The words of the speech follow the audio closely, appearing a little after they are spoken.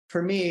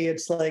for me,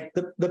 it's like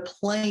the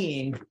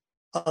playing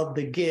of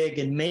the gig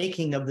and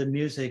making of the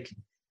music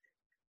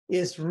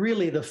is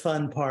really the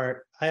fun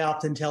part. I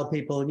often tell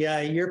people,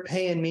 yeah, you're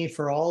paying me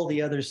for all the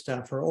other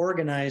stuff, for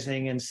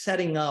organizing and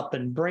setting up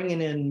and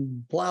bringing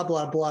in blah,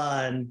 blah,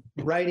 blah, and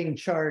writing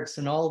charts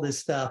and all this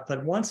stuff.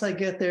 But once I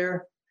get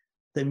there,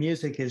 the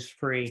music is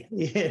free,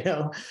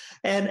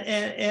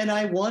 and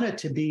I want it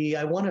to be,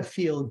 I want to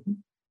feel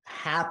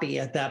happy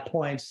at that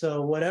point.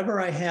 So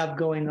whatever I have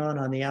going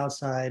on the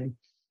outside,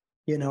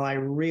 I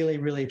really,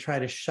 really try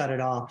to shut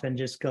it off and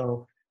just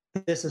go,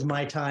 this is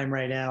my time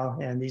right now.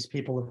 And these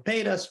people have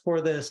paid us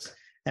for this,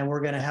 and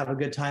we're going to have a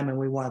good time, and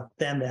we want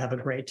them to have a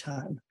great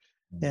time.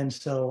 And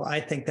so I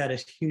think that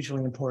is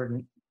hugely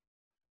important.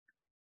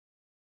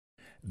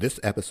 This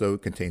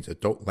episode contains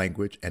adult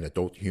language and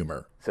adult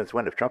humor. Since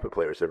when have trumpet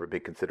players ever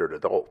been considered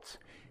adults?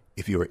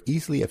 If you are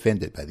easily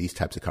offended by these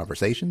types of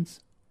conversations,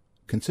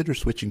 consider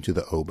switching to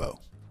the oboe.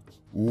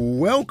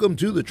 Welcome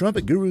to the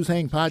Trumpet Gurus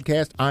Hang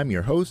podcast. I'm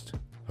your host,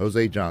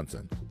 Jose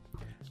Johnson.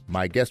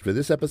 My guest for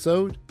this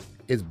episode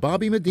is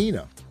Bobby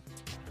Medina.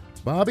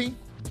 Bobby,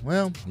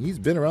 well, he's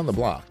been around the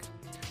block.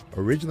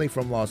 Originally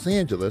from Los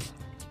Angeles,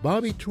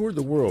 Bobby toured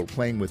the world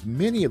playing with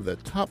many of the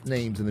top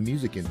names in the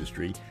music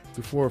industry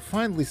before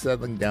finally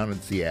settling down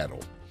in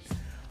Seattle.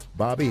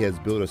 Bobby has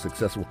built a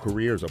successful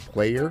career as a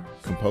player,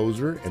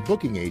 composer, and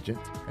booking agent,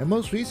 and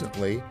most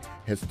recently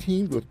has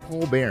teamed with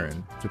Paul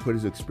Barron to put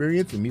his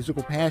experience and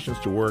musical passions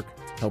to work,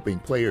 helping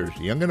players,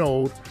 young and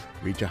old,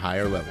 reach a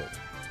higher level.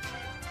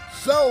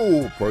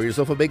 So, pour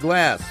yourself a big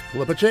glass,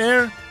 pull up a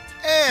chair,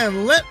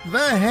 and let the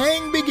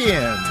hang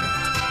begin.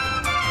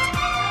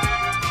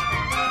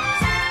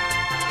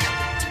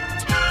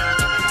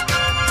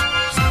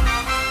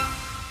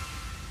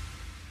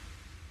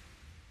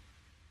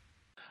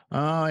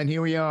 And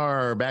here we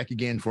are back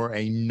again for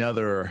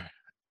another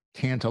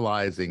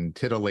tantalizing,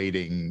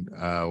 titillating,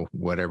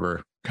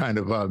 whatever kind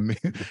of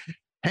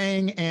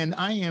hang. And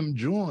I am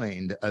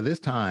joined this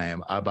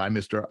time by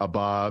Mr.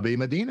 Bobby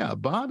Medina.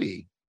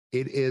 Bobby,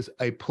 it is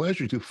a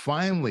pleasure to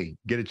finally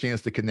get a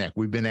chance to connect.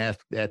 We've been at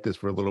this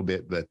for a little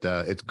bit, but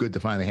it's good to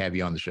finally have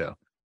you on the show.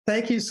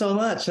 Thank you so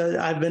much.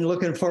 I've been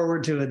looking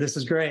forward to it. This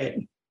is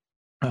great.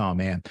 Oh,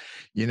 man.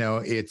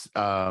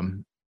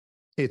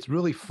 It's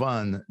really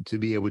fun to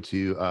be able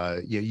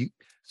to,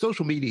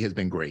 social media has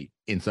been great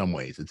in some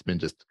ways. It's been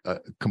just a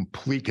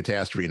complete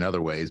catastrophe in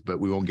other ways, but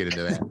we won't get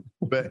into that.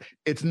 But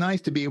it's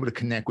nice to be able to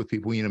connect with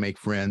people, make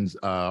friends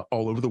all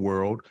over the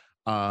world.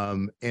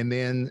 And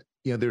then,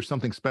 there's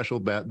something special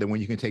about that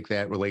when you can take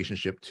that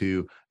relationship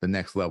to the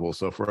next level.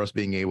 So for us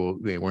being able,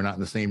 we're not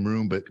in the same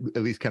room, but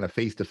at least kind of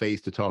face to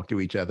face to talk to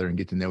each other and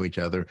get to know each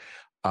other.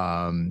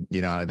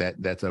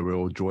 That's a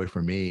real joy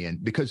for me.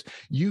 And because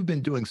you've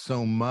been doing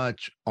so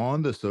much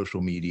on the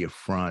social media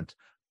front,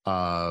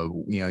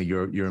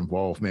 your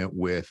involvement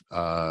with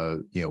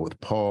with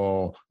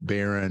Paul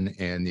Barron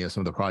and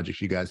some of the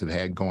projects you guys have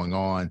had going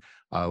on,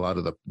 a lot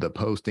of the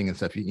posting and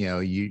stuff,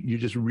 you're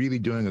just really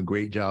doing a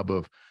great job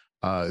of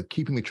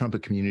keeping the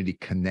trumpet community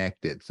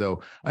connected.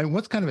 So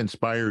what's kind of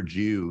inspired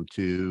you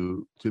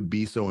to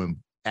be so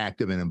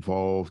active and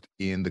involved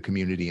in the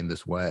community in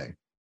this way?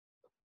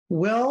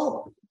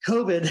 Well,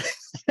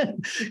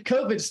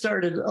 COVID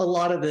started a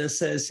lot of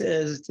this, as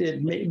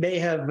it may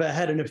have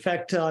had an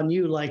effect on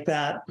you like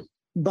that.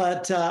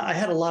 But I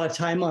had a lot of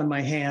time on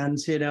my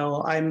hands.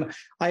 I'm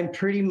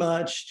pretty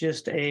much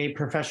just a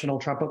professional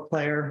trumpet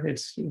player.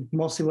 It's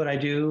mostly what I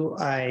do.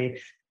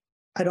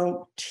 I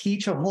don't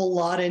teach a whole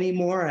lot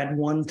anymore. At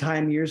one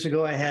time years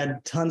ago, I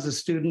had tons of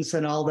students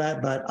and all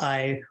that, but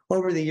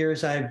over the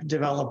years, I've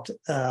developed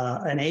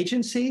an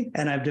agency,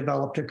 and I've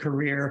developed a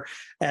career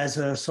as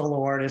a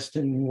solo artist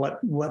and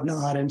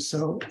whatnot. And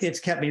so it's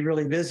kept me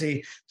really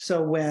busy.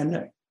 So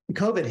when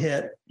COVID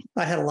hit,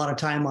 I had a lot of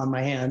time on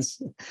my hands.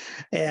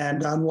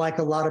 And unlike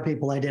a lot of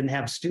people, I didn't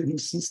have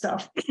students and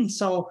stuff.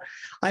 So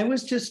I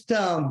was just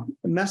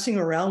messing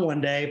around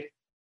one day,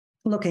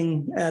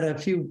 looking at a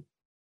few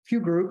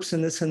groups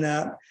and this and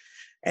that.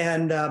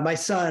 And my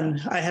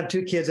son, I have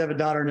two kids, I have a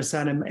daughter and a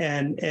son,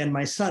 and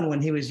my son,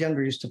 when he was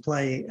younger, used to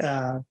play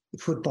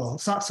football,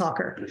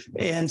 soccer.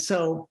 And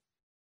so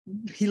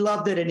he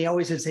loved it. And he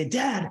always would say,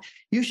 Dad,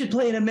 you should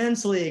play in a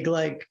men's league,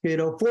 like,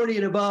 40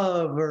 and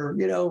above, or,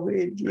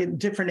 in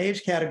different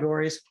age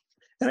categories.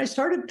 And I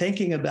started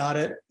thinking about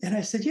it. And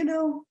I said,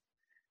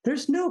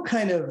 there's no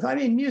kind of,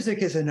 music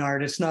is an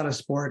art. It's not a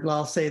sport.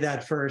 I'll say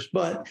that first.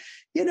 But,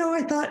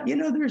 I thought,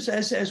 there's,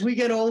 as we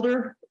get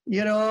older,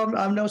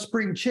 I'm no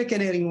spring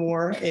chicken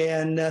anymore,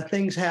 and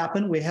things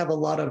happen. We have a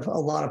lot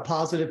of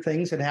positive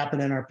things that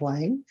happen in our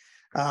playing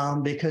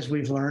because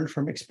we've learned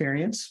from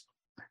experience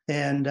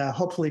and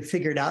hopefully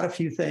figured out a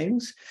few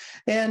things.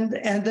 And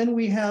then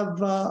we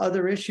have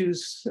other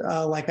issues,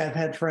 like I've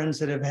had friends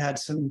that have had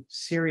some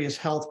serious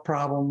health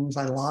problems.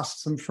 I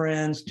lost some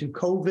friends to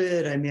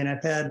COVID.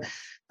 I've had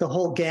the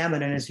whole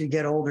gamut. And as you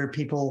get older,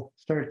 people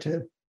start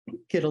to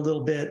get a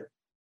little bit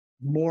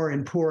more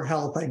in poor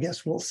health, I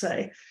guess we'll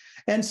say.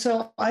 And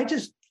so I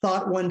just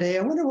thought one day,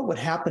 I wonder what would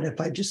happen if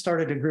I just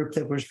started a group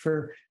that was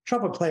for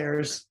trumpet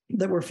players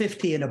that were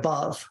 50 and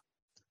above.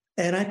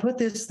 And I put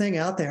this thing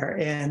out there,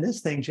 and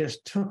this thing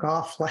just took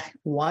off like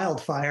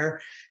wildfire.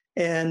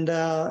 And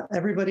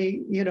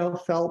everybody,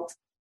 felt,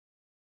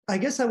 I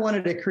guess I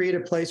wanted to create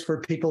a place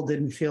where people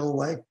didn't feel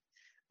like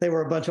they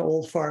were a bunch of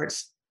old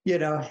farts,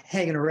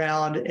 hanging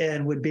around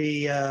and would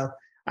be,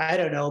 I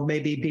don't know,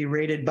 maybe be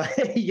rated by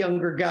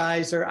younger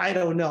guys, or I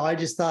don't know. I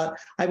just thought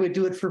I would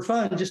do it for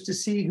fun, just to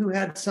see who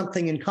had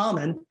something in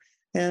common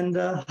and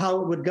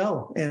how it would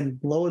go. And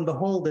lo and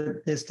behold, it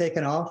has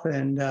taken off,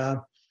 and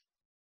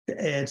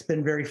it's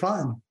been very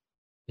fun.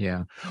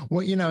 Yeah.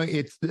 Well,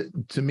 it's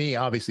to me,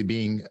 obviously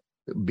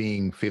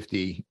being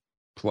 50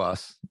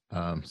 plus,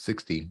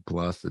 60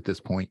 plus at this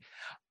point,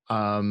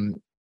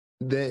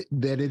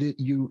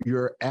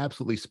 you're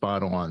absolutely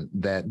spot on,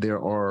 that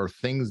there are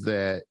things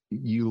that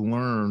you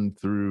learn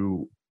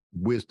through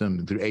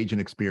wisdom, through age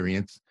and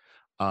experience.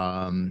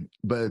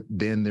 But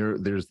then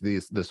there's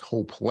this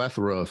whole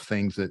plethora of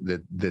things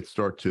that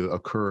start to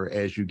occur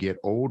as you get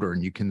older,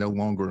 and you can no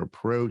longer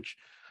approach,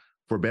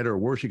 for better or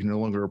worse, you can no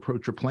longer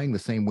approach your playing the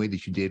same way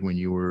that you did when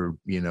you were,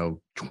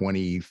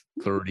 20,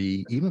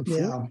 30, even 40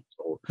 Yeah, years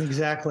old.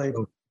 exactly.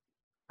 So,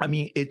 I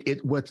mean,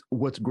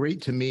 what's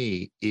great to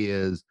me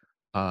is,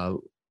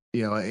 and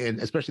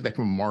especially like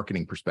from a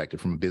marketing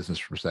perspective, from a business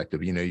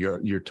perspective,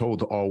 you're told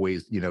to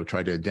always,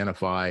 try to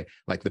identify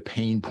like the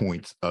pain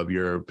points of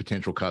your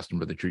potential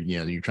customer, that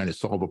you're trying to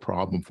solve a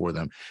problem for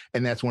them.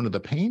 And that's one of the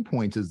pain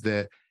points, is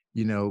that,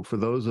 for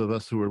those of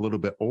us who are a little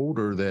bit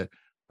older, that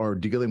are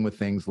dealing with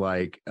things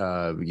like,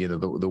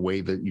 the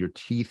way that your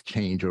teeth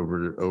change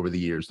over the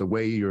years, the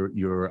way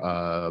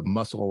your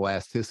muscle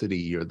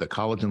elasticity, the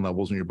collagen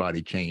levels in your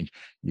body change,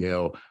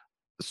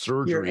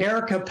 surgery, Your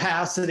air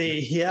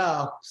capacity,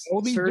 yeah,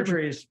 all these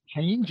surgeries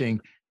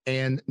changing,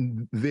 and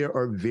there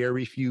are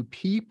very few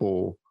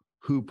people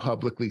who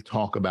publicly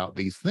talk about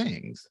these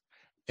things.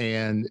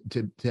 And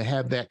to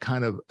have that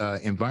kind of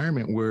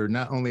environment where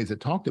not only is it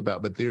talked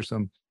about, but there's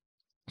some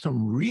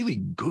really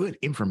good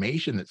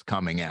information that's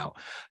coming out.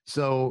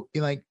 So,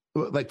 like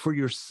for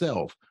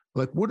yourself,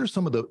 like, what are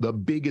some of the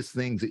biggest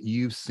things that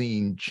you've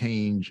seen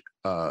change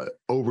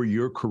over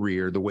your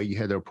career, the way you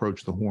had to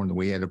approach the horn, the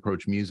way you had to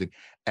approach music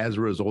as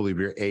a result of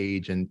your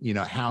age? And,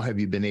 how have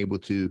you been able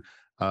to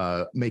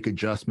make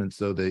adjustments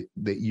so that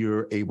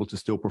you're able to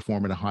still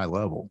perform at a high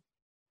level?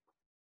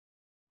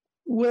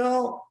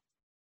 Well,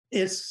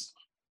 it's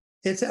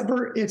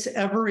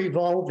ever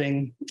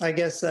evolving. I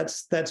guess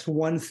that's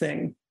one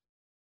thing.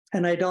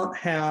 And I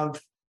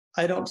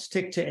don't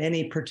stick to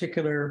any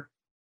particular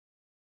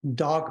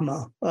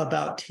dogma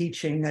about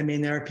teaching. I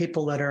mean, there are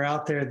people that are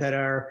out there that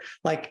are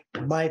like,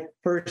 my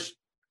first,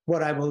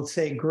 what I will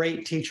say,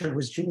 great teacher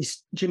was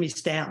Jimmy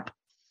Stamp.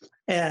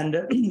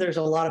 And there's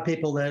a lot of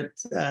people that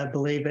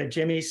believe that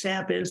Jimmy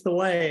Stamp is the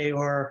way,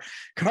 or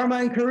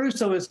Carmine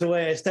Caruso is the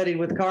way. I studied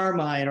with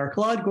Carmine, or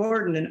Claude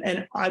Gordon.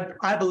 And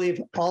I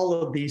believe all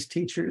of these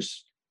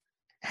teachers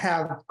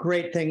have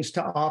great things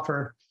to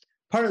offer.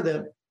 Part of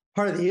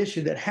the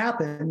issue that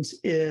happens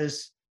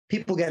is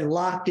people get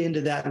locked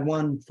into that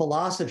one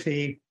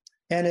philosophy,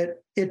 and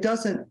it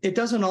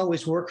doesn't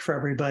always work for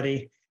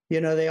everybody.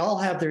 They all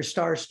have their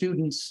star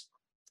students,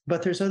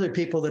 but there's other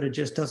people that it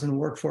just doesn't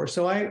work for.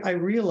 So I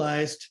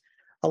realized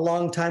a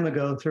long time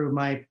ago, through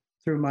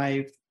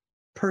my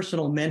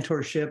personal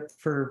mentorship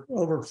for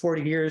over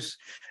 40 years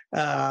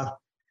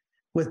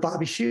with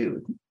Bobby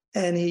Shute,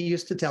 and he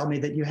used to tell me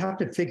that you have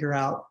to figure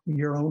out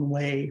your own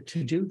way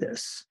to do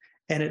this.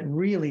 And it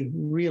really,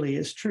 really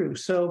is true.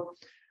 So,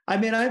 I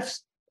mean, I've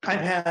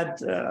had,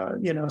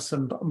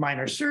 some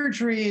minor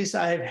surgeries.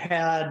 I've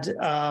had,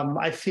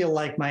 I feel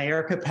like my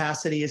air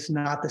capacity is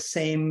not the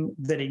same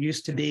that it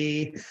used to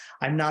be.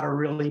 I'm not a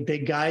really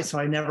big guy, so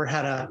I never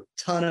had a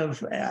ton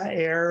of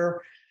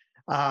air.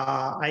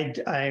 I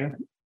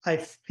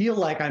feel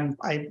like I'm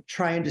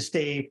trying to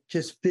stay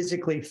just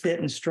physically fit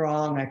and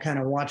strong. I kind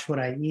of watch what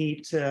I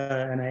eat,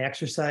 and I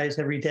exercise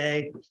every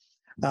day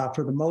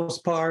for the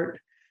most part.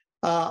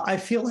 I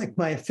feel like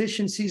my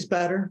efficiency is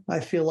better. I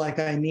feel like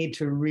I need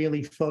to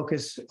really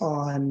focus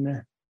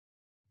on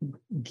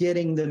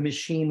getting the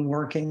machine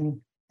working.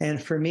 And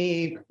for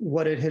me,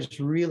 what it has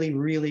really,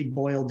 really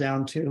boiled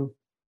down to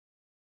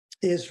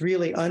is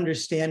really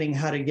understanding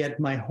how to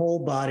get my whole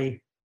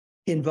body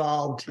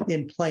involved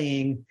in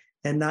playing,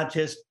 and not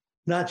just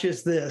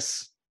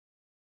this.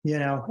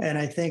 And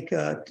I think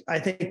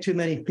too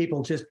many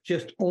people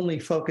just only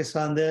focus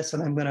on this,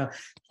 and I'm going to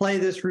play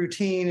this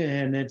routine,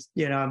 and it's,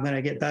 I'm going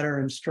to get better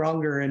and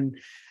stronger, and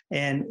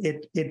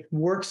it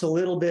works a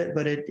little bit,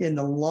 but in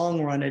the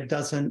long run, it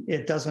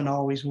doesn't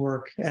always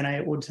work. And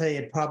I would say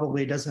it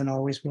probably doesn't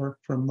always work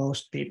for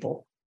most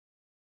people.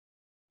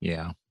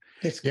 Yeah.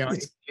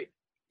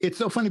 It's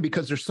so funny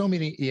because there's so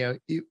many,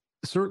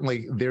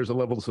 certainly there's a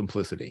level of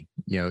simplicity.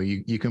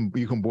 You can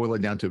boil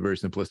it down to a very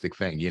simplistic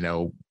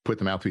thing. Put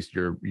the mouthpiece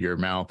to your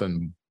mouth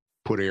and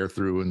put air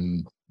through,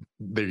 and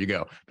there you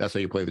go. That's how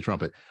you play the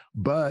trumpet.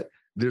 But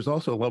there's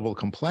also a level of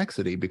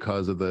complexity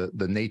because of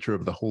the nature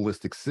of the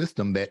holistic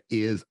system that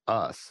is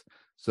us.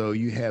 So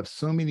you have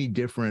so many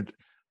different,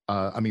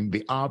 I mean,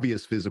 the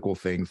obvious physical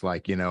things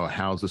like,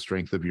 how's the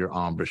strength of your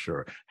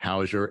embouchure?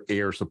 How is your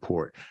air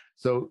support?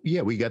 So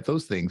yeah, we got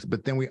those things,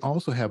 but then we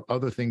also have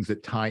other things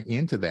that tie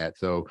into that.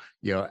 So,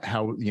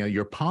 how,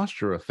 your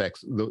posture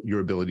affects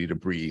your ability to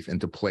breathe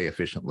and to play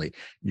efficiently.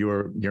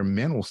 Your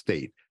mental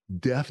state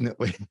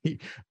definitely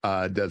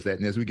does that.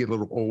 And as we get a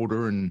little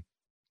older and,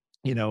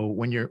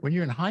 when you're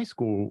in high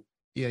school,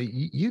 yeah,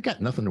 you got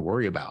nothing to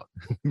worry about,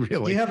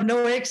 really. You have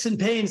no aches and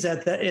pains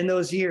in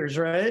those years,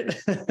 right?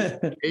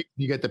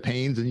 You get the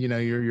pains, and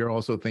you're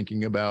also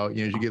thinking about,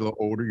 as you get a little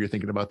older, you're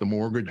thinking about the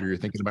mortgage, or you're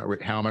thinking about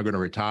how am I going to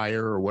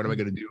retire, or what am I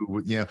going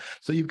to do?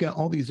 So you've got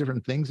all these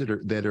different things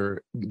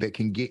that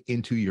can get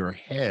into your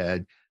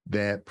head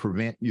that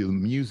prevent the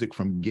music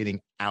from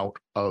getting out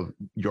of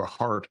your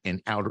heart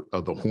and out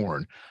of the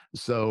horn.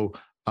 So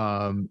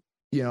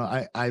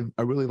I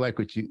really like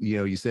what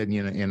you said,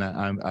 and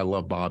I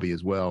love Bobby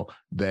as well,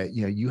 that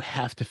you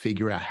have to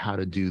figure out how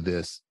to do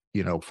this,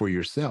 for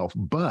yourself.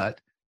 But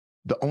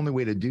the only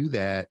way to do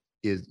that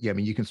is, I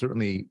mean, you can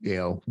certainly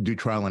do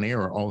trial and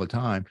error all the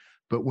time.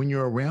 But when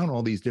you're around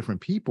all these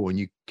different people and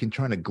you can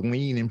try to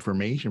glean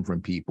information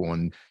from people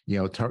and,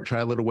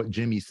 try a little what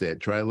Jimmy said,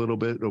 try a little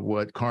bit of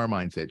what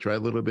Carmine said, try a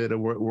little bit of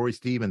what Roy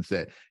Stevens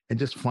said, and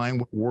just find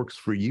what works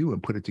for you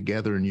and put it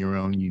together in your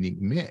own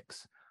unique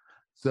mix.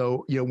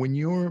 So, when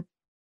you're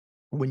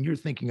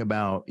thinking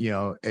about,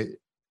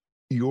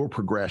 your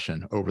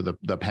progression over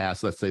the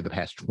past, let's say the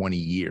past 20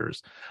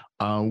 years,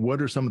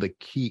 what are some of the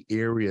key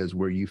areas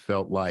where you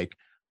felt like,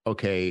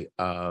 okay,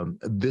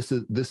 this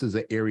is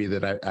an area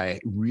that I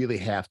really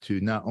have to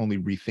not only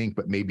rethink,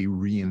 but maybe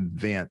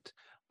reinvent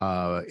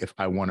if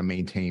I want to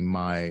maintain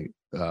my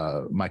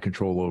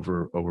control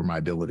over my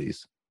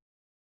abilities?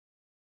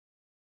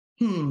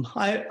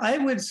 I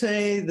would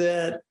say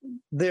that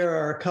there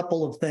are a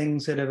couple of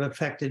things that have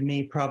affected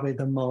me probably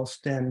the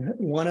most. And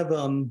one of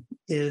them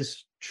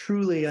is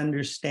truly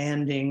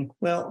understanding.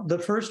 Well, the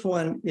first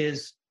one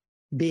is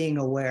being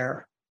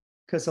aware,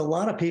 because a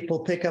lot of people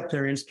pick up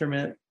their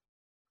instrument.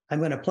 I'm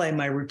going to play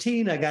my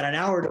routine. I got an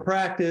hour to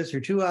practice or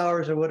 2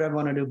 hours or whatever I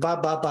want to do,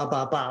 bop, bop, bop,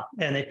 bop, bop.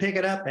 And they pick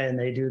it up and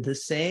they do the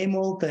same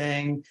old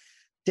thing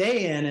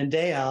day in and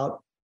day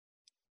out,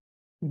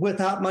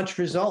 without much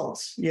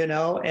results,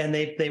 and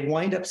they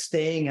wind up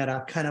staying at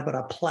a kind of at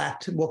a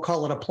plateau. We'll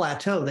call it a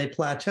plateau. They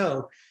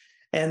plateau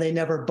and they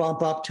never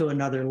bump up to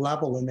another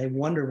level, and they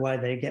wonder why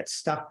they get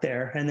stuck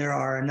there. And there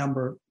are a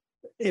number,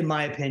 in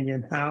my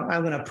opinion.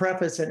 I'm going to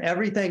preface that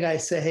everything I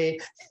say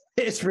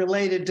is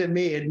related to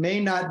me. It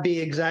may not be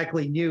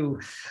exactly you,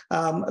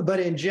 but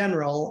in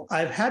general,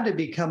 I've had to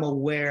become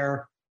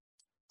aware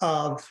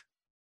of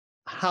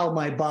how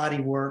my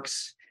body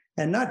works.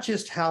 And not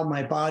just how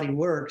my body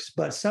works,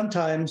 but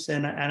sometimes,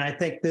 and I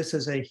think this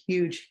is a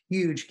huge,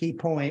 huge key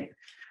point.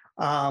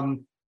 A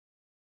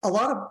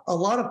lot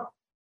of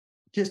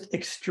just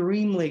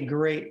extremely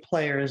great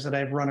players that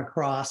I've run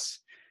across,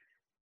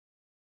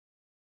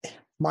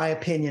 my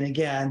opinion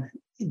again,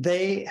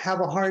 they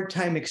have a hard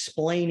time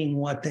explaining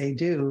what they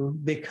do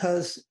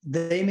because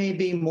they may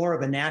be more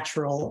of a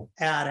natural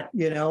at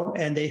it,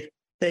 and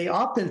they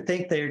often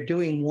think they're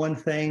doing one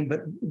thing,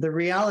 but the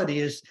reality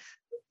is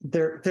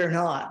they're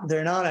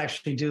not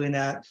actually doing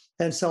that.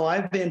 And so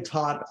I've been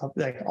taught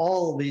like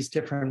all these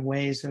different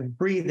ways of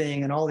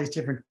breathing and all these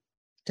different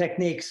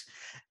techniques.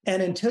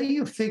 And until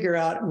you figure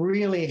out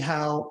really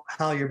how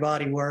your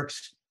body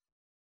works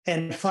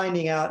and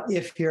finding out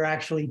if you're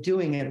actually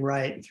doing it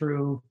right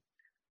through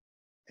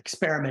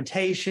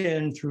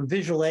experimentation, through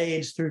visual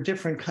aids, through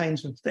different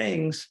kinds of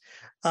things,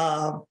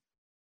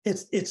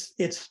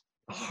 it's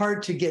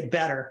hard to get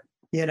better.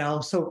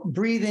 So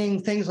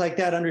breathing, things like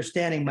that,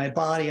 understanding my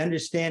body,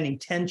 understanding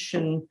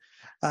tension.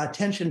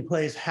 Tension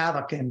plays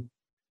havoc in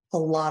a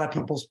lot of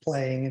people's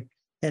playing.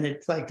 And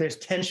it's like there's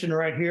tension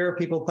right here.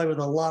 People play with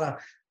a lot of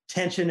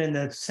tension in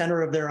the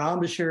center of their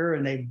embouchure,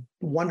 and they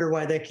wonder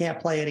why they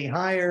can't play any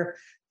higher.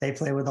 They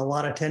play with a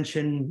lot of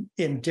tension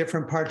in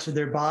different parts of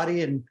their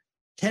body. And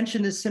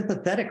tension is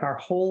sympathetic. Our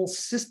whole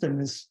system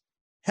is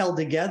held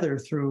together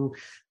through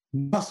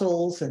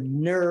muscles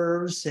and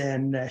nerves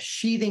and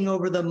sheathing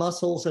over the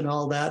muscles and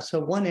all that. So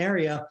one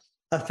area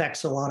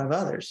affects a lot of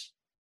others.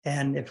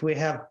 And if we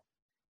have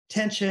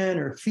tension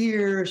or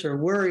fears or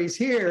worries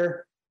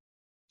here,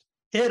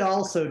 it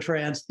also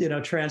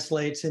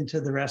translates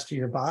into the rest of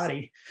your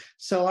body.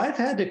 So I've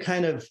had to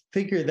kind of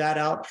figure that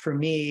out for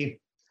me,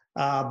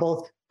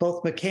 both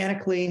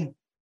mechanically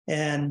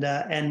and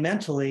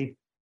mentally.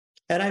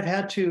 And I've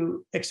had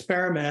to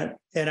experiment,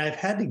 and I've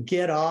had to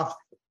get off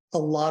a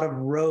lot of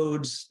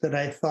roads that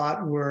I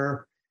thought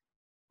were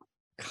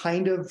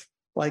kind of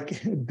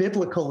like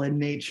biblical in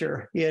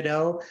nature,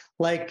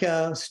 like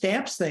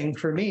Stamp's thing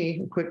for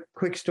me.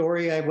 Quick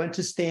story. I went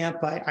to Stamp.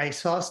 I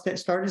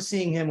started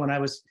seeing him when I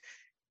was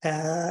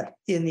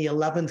in the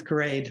 11th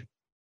grade.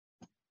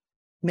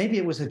 Maybe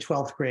it was the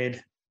 12th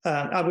grade.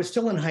 I was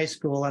still in high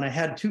school, and I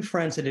had two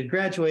friends that had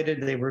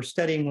graduated. They were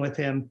studying with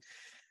him.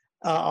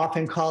 off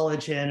in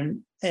college,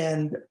 and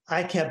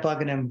I kept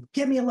bugging him,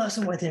 get me a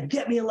lesson with him,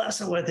 get me a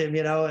lesson with him,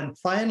 and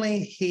finally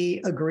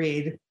he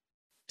agreed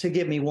to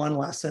give me one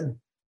lesson,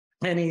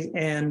 and he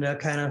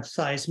kind of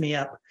sized me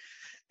up.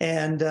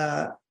 And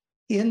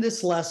in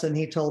this lesson,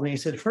 he told me, he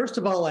said, first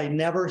of all, I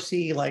never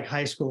see like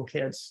high school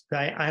kids.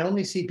 I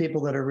only see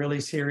people that are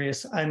really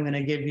serious. I'm going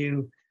to give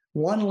you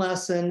one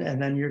lesson,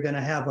 and then you're going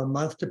to have a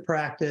month to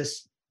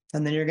practice,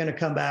 and then you're going to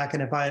come back.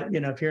 And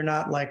if you're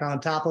not like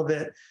on top of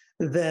it,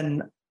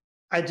 then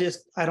I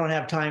don't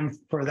have time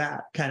for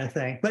that kind of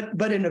thing.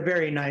 But in a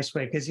very nice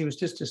way, because he was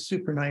just a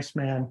super nice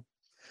man.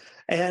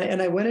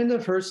 And I went into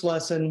the first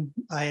lesson.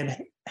 I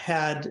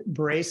had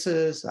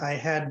braces. I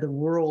had the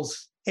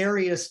world's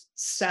airiest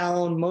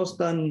sound, most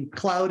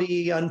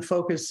cloudy,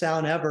 unfocused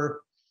sound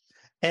ever.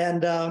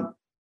 And I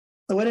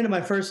went into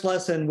my first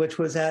lesson, which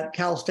was at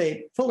Cal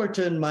State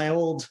Fullerton, my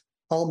old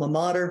alma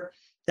mater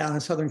down in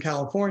Southern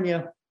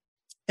California.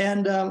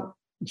 And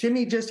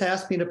Jimmy just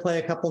asked me to play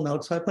a couple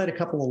notes. So I played a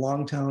couple of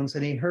long tones,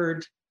 and he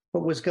heard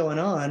what was going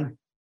on.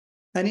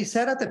 And he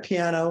sat at the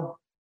piano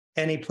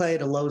and he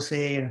played a low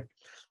C.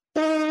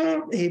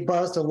 He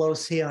buzzed a low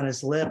C on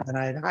his lip, and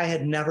I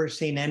had never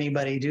seen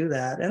anybody do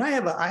that. And I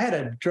had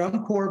a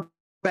drum corps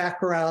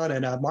background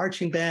and a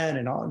marching band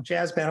and all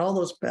jazz band, all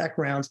those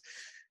backgrounds,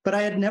 but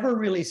I had never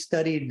really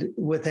studied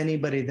with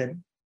anybody that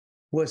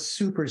was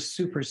super,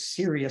 super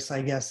serious,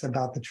 I guess,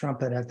 about the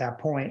trumpet at that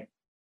point.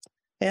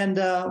 And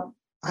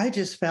I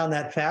just found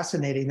that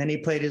fascinating. Then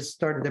he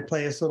started to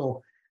play his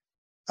little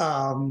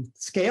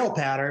scale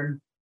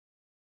pattern.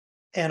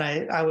 And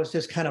I was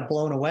just kind of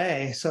blown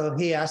away. So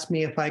he asked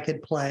me if I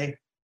could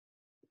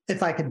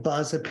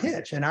buzz a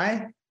pitch. And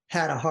I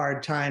had a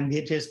hard time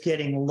just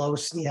getting low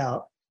C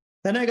out.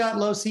 Then I got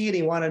low C, and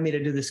he wanted me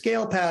to do the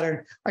scale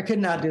pattern. I could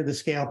not do the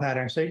scale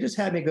pattern. So he just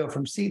had me go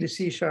from C to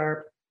C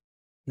sharp,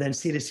 then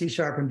C to C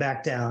sharp and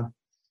back down.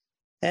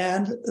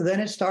 And then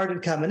it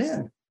started coming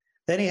in.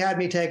 Then he had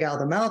me take out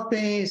the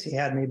mouthpiece. He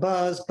had me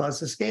buzz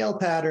the scale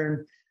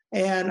pattern.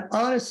 And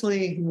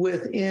honestly,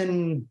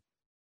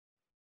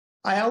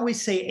 I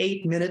always say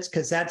 8 minutes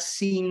because that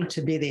seemed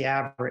to be the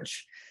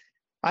average.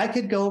 I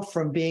could go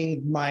from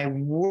being my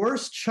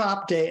worst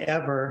chop day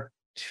ever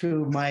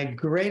to my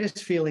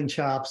greatest feeling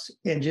chops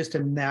in just a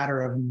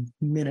matter of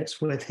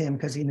minutes with him,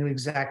 because he knew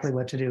exactly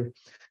what to do.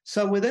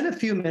 So within a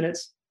few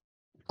minutes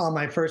on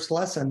my first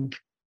lesson,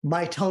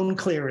 my tone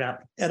cleared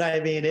up. And I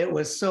mean, it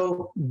was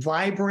so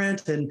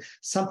vibrant and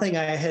something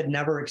I had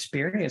never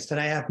experienced. And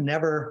I have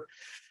never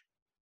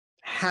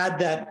had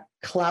that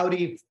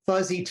cloudy,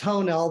 fuzzy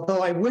tone,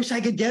 although I wish I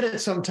could get it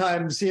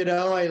sometimes.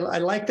 I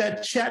like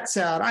that Chet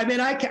sound. I mean,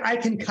 I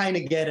can kind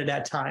of get it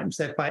at times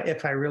if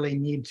I really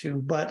need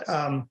to,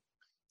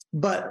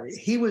 but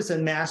he was a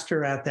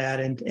master at that,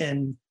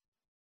 and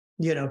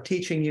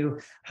teaching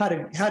you how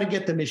to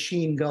get the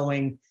machine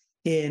going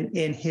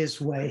in his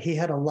way. He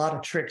had a lot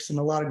of tricks and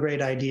a lot of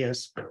great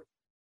ideas.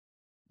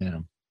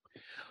 Yeah.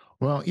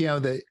 Well,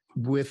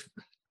 with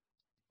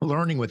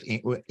learning with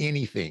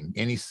anything,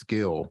 any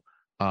skill,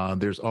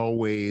 there's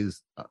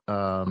always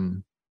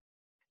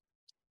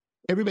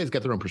everybody's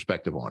got their own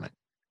perspective on it.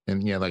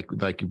 And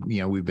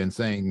we've been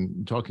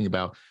talking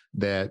about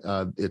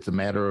that, it's a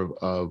matter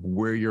of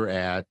where you're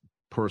at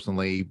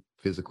personally,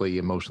 physically,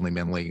 emotionally,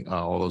 mentally,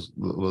 all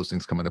those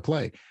things come into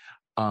play.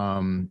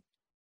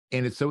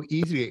 And it's so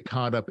easy to get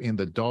caught up in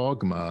the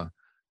dogma.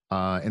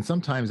 And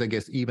sometimes I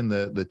guess even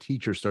the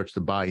teacher starts to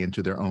buy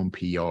into their own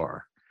PR.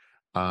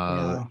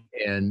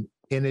 And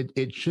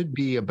it should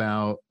be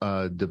about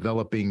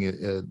developing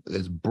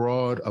as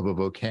broad of a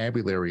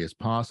vocabulary as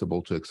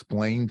possible to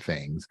explain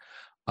things,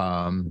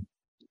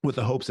 with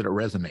the hopes that it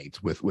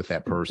resonates with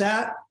that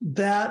person.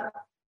 That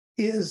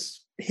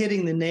is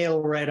hitting the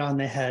nail right on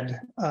the head.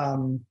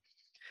 Paul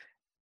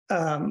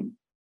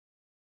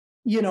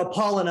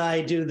and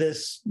I do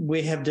this.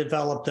 We have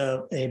developed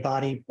a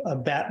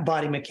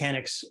body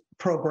mechanics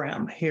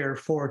program here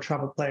for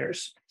trumpet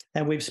players.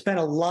 And we've spent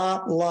a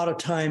lot of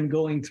time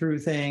going through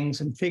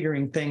things and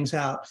figuring things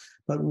out.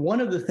 But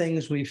one of the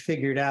things we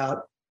figured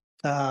out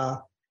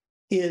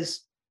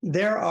is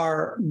there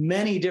are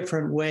many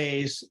different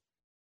ways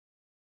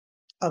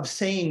of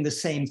saying the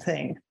same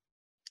thing.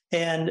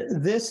 And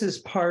this is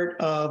part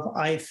of,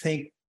 I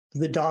think,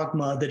 the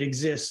dogma that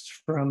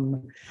exists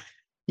from,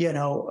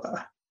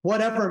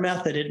 whatever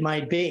method it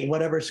might be,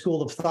 whatever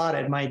school of thought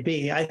it might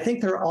be. I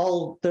think they're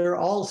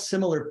all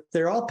similar.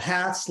 They're all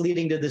paths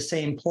leading to the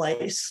same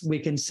place, we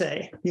can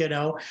say,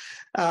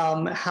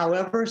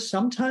 However,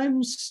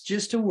 sometimes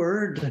just a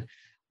word,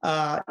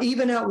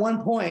 even at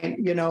one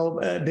point,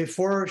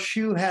 before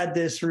Shu had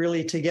this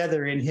really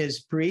together in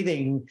his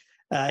breathing,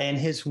 in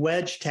his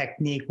wedge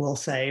technique, we'll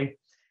say,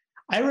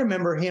 I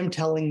remember him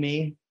telling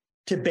me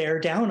to bear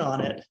down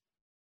on it.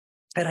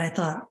 And I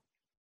thought,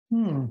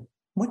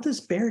 what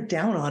does bear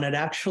down on it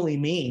actually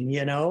mean?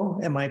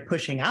 Am I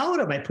pushing out?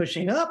 Am I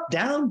pushing up,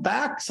 down,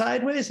 back,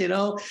 sideways?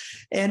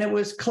 And it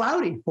was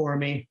cloudy for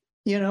me,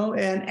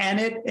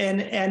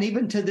 and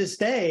even to this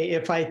day,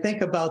 if I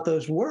think about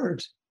those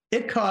words,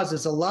 it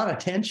causes a lot of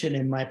tension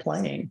in my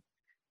playing.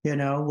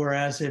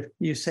 whereas if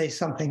you say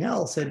something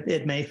else,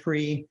 it may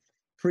free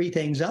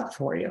things up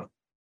for you.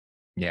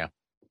 Yeah.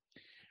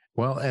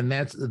 Well, and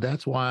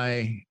that's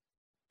why,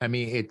 I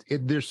mean,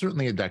 there's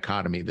certainly a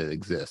dichotomy that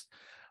exists.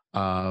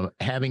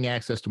 Having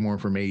access to more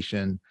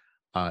information,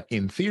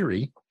 in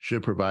theory,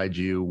 should provide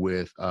you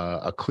with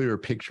a clearer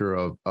picture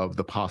of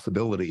the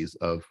possibilities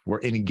of where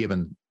any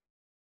given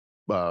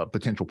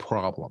potential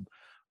problem,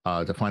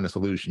 to find a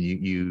solution.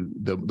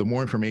 The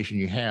more information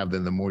you have,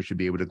 then the more you should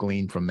be able to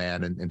glean from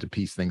that and to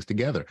piece things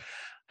together.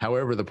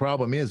 However, the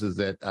problem is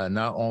that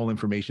not all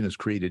information is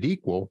created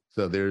equal.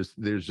 So there's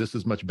just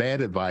as much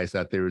bad advice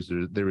out there as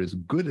there is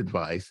good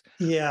advice.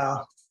 Yeah,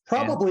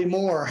 probably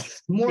more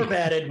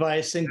bad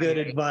advice than good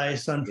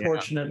advice,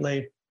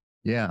 unfortunately.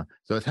 Yeah.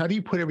 So it's how do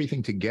you put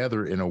everything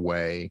together in a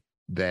way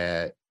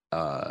that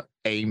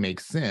A,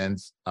 makes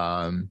sense,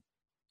 and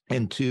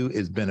two,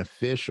 is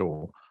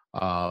beneficial,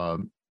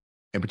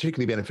 and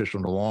particularly beneficial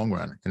in the long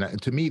run.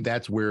 And to me,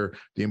 that's where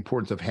the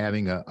importance of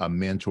having a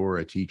mentor,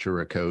 a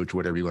teacher, a coach,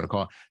 whatever you want to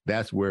call it,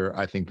 that's where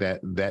I think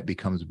that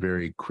becomes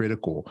very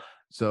critical.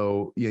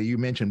 So, yeah, you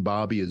mentioned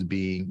Bobby as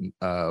being,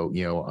 a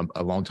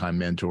longtime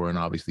mentor, and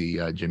obviously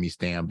Jimmy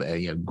Stamp,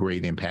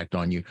 great impact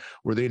on you.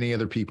 Were there any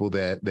other people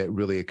that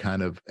really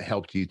kind of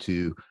helped you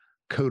to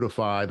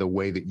codify the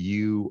way that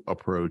you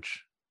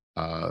approach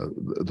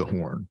the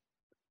horn?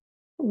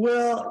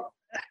 Well,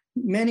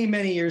 many,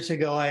 many years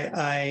ago,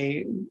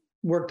 I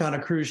worked on a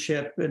cruise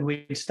ship, and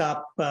we'd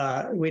stop.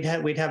 We'd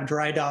have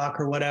dry dock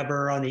or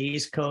whatever on the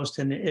East Coast,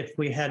 and if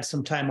we had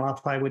some time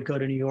off, I would go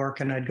to New York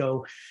and I'd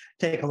go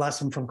take a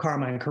lesson from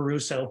Carmine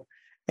Caruso,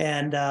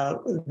 and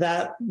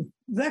that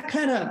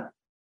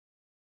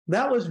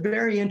was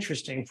very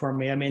interesting for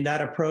me. I mean,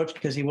 that approach,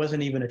 because he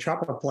wasn't even a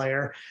trumpet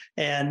player,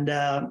 and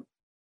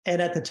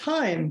at the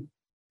time,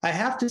 I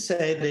have to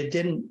say that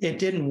it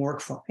didn't work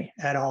for me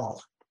at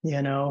all.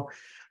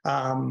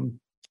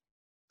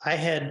 I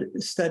had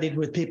studied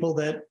with people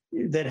that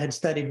had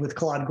studied with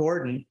Claude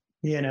Gordon,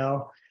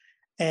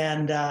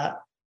 and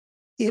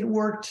it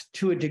worked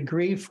to a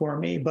degree for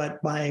me. But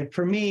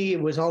for me,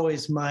 it was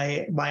always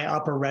my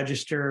upper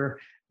register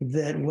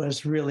that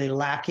was really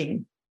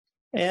lacking.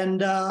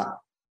 And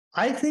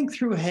I think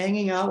through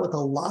hanging out with a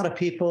lot of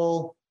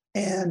people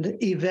and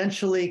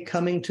eventually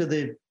coming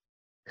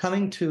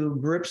to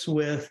grips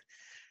with,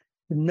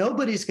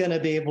 nobody's going to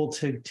be able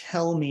to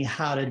tell me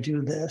how to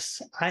do this.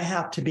 I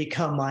have to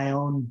become my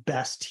own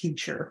best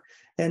teacher.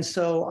 And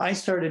so I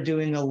started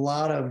doing a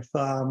lot of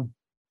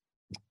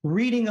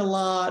reading a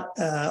lot,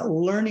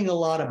 learning a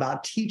lot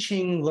about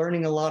teaching,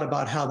 learning a lot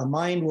about how the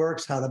mind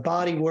works, how the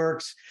body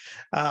works,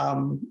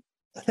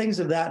 things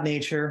of that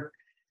nature,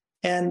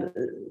 and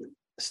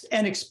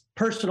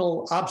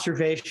personal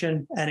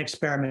observation and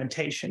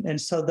experimentation. And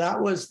so that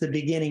was the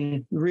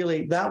beginning.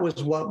 Really, that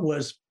was what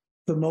was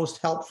the most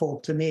helpful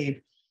to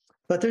me.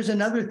 But there's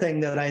another thing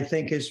that I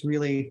think is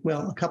really,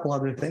 well, a couple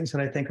other things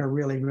that I think are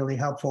really, really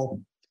helpful.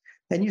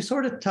 And you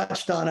sort of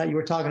touched on it. You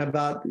were talking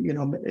about,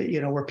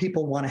 where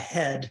people want to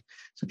head.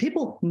 So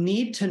people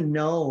need to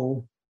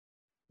know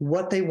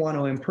what they want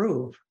to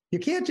improve. You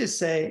can't just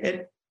say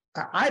it.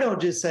 I don't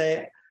just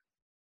say,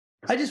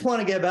 I just want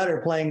to get better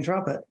playing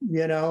trumpet.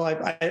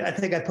 I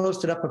think I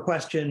posted up a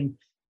question,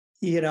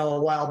 a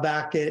while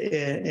back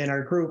in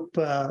our group,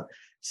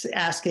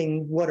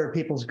 asking what are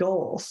people's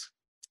goals.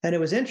 And it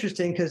was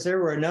interesting because there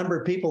were a number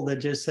of people that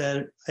just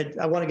said,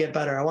 I want to get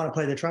better. I want to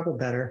play the trumpet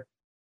better.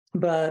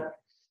 But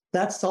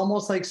that's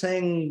almost like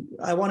saying,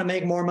 I want to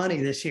make more money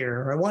this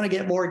year, or I want to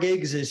get more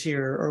gigs this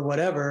year, or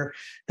whatever.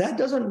 That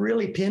doesn't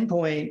really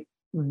pinpoint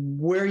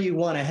where you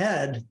want to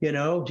head.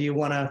 Do you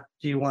want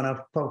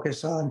to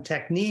focus on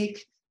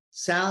technique,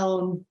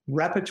 sound,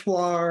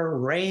 repertoire,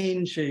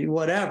 range,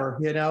 whatever,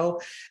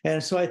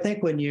 And so I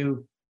think when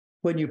you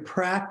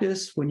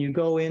practice, when you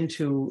go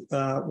into,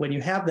 when you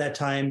have that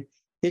time,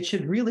 it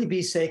should really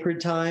be sacred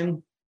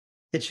time.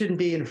 It shouldn't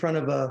be in front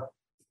of a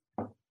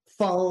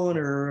phone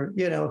or,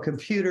 a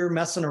computer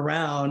messing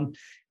around.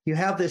 You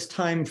have this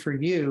time for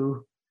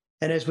you.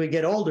 And as we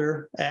get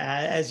older,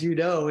 as you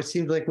know, it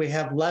seems like we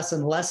have less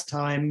and less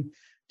time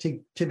to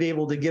be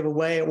able to give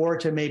away, or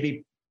to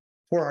maybe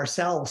for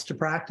ourselves to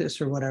practice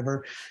or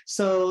whatever.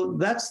 So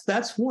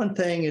that's one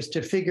thing, is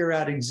to figure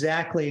out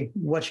exactly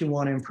what you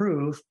want to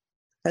improve.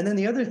 And then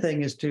the other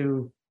thing is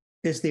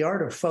the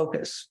art of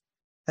focus.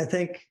 I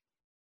think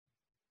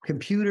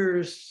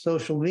computers,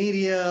 social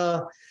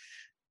media,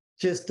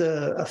 just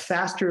a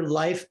faster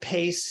life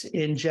pace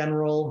in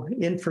general,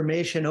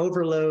 information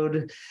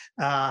overload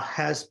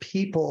has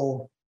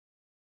people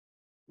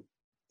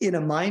in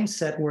a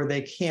mindset where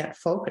they can't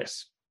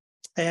focus.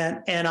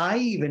 And I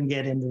even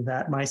get into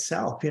that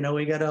myself.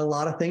 We got a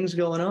lot of things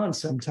going on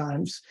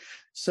sometimes.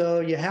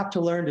 So you have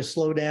to learn to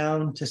slow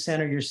down, to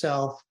center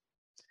yourself.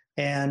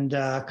 And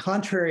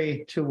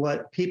contrary to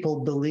what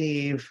people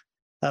believe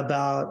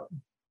about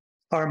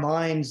our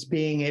minds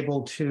being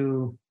able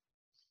to,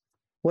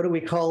 what do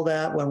we call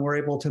that when we're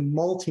able to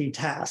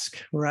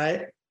multitask,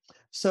 right?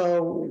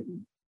 So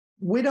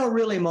we don't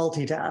really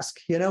multitask.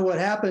 What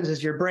happens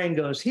is your brain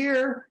goes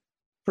here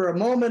for a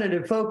moment and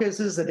it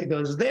focuses and it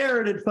goes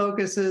there and it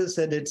focuses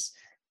and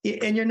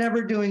you're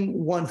never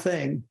doing one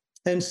thing.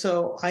 And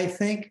so I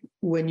think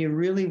when you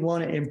really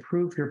want to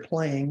improve your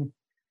playing,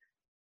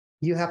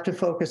 you have to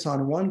focus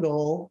on one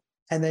goal.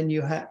 And then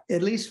you have,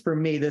 at least for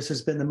me, this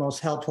has been the most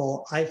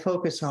helpful. I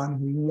focus on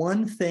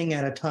one thing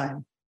at a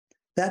time.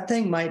 That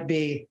thing might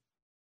be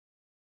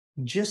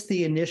just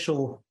the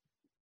initial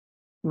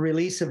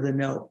release of the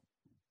note.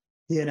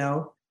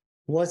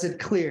 Was it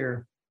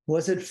clear?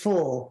 Was it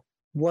full?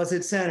 Was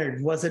it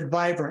centered? Was it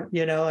vibrant?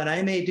 And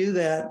I may do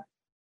that.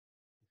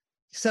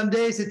 Some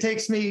days it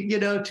takes me,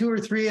 2 or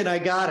 3 and I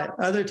got it.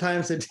 Other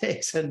times it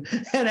takes an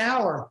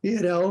hour,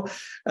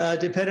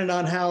 depending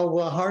on how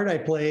hard I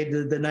played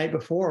the night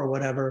before or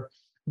whatever.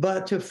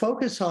 But to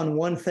focus on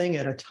one thing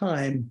at a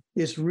time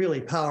is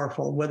really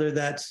powerful, whether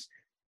that's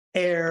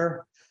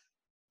air,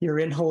 your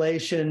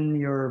inhalation,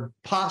 your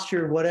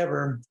posture,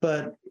 whatever.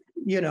 But,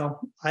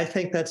 I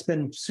think that's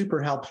been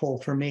super helpful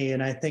for me.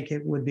 And I think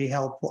it would be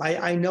helpful.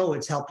 I know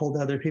it's helpful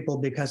to other people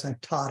because I've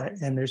taught it.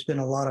 And there's been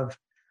a lot of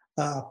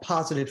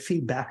positive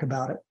feedback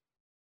about it.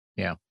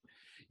 Yeah.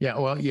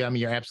 Well, yeah, I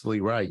mean, you're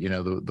absolutely right.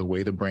 The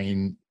way the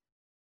brain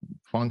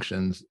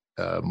functions,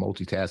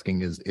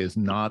 multitasking is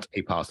not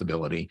a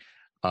possibility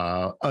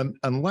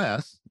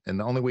unless, and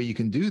the only way you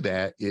can do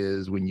that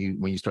is when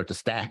you start to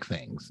stack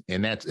things,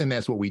 and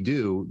that's what we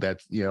do.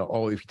 That's if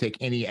you take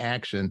any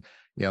action,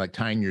 like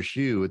tying your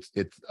shoe, it's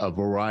a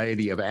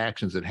variety of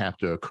actions that have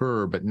to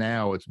occur, but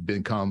now it's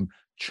become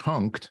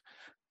chunked,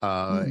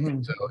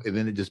 and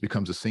then it just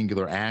becomes a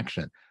singular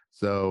action.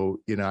 So,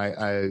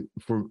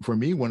 for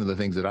me, one of the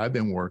things that I've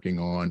been working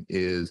on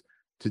is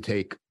to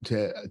take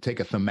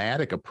a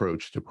thematic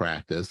approach to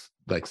practice,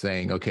 like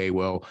saying, okay,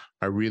 well,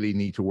 I really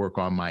need to work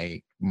on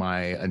my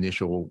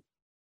initial,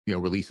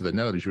 release of the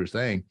note, as you were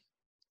saying.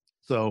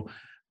 So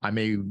I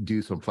may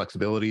do some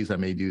flexibilities. I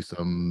may do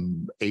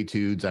some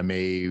etudes. I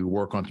may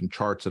work on some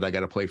charts that I got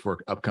to play for an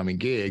upcoming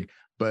gig.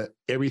 But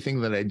everything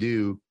that I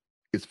do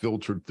is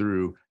filtered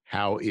through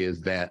how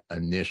is that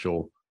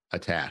initial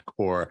attack,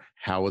 or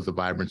how is the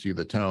vibrancy of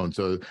the tone.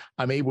 So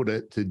I'm able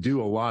to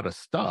do a lot of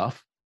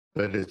stuff,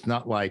 but it's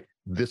not like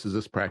this is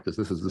this practice,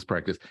 this is this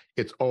practice.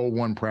 It's all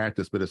one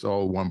practice, but it's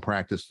all one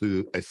practice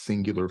through a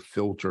singular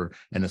filter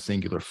and a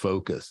singular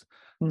focus.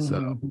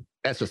 So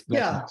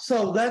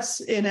so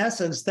that's, in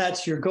essence,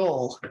 that's your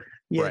goal,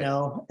 right.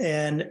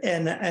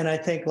 And I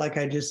think, like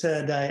I just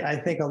said, I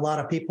think a lot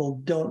of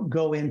people don't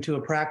go into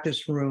a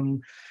practice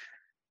room,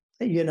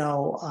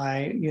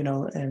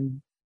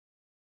 and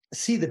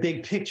see the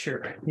big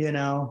picture,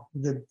 and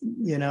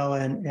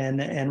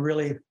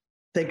really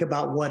think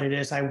about what it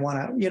is I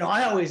want to,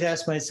 I always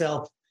ask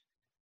myself,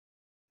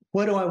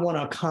 what do I want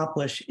to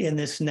accomplish in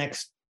this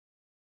next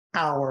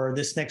hour,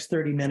 this next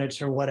 30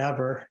 minutes or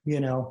whatever,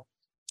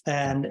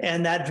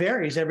 and that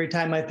varies every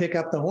time I pick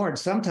up the horn.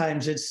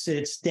 Sometimes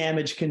it's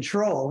damage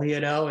control,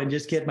 and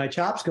just get my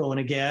chops going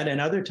again.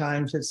 And other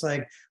times it's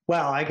like,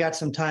 wow, I got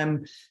some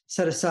time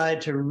set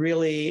aside to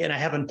really, and I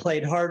haven't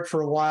played hard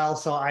for a while,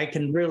 so I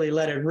can really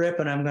let it rip.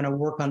 And I'm going to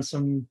work on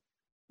some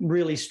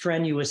really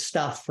strenuous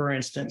stuff, for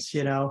instance,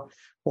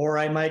 or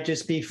I might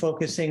just be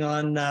focusing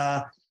on,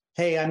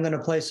 hey, I'm going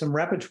to play some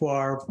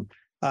repertoire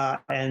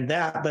and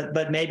that,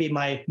 but maybe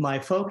my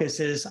focus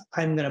is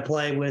I'm going to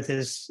play with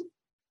as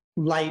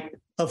light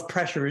of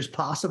pressure as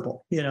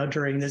possible,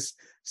 during this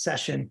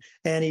session.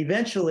 And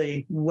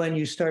eventually, when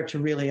you start to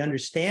really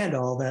understand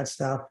all that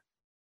stuff,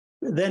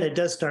 then it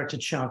does start to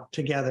chunk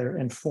together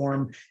and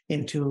form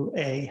into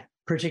a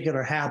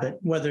particular habit,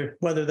 whether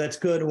that's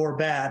good or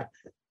bad.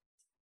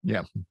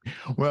 Yeah.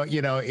 Well,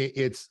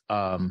 it's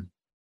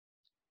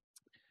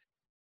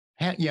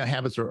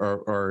habits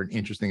are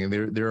interesting,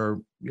 and there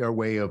are a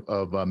way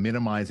of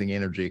minimizing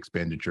energy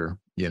expenditure.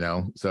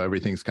 So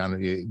everything's kind of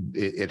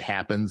it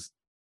happens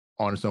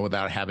on its own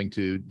without having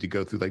to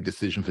go through like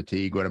decision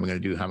fatigue. What am I going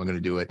to do? How am I going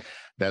to do it?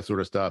 That sort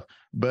of stuff.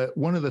 But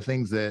one of the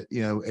things that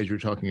as you're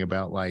talking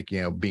about, like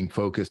being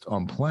focused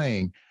on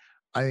playing,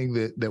 I think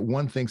that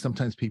one thing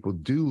sometimes people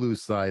do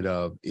lose sight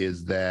of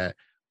is that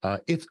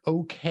it's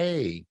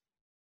okay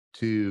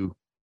to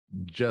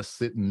just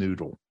sit and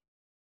noodle.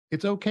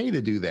 It's okay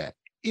to do that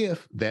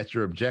if that's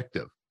your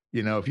objective.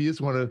 If you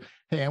just want to,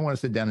 hey, I want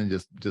to sit down and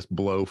just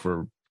blow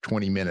for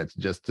 20 minutes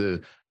just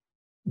to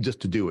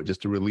do it,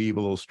 just to relieve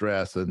a little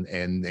stress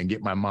and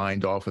get my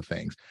mind off of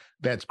things.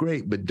 That's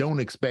great, but don't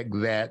expect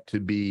that to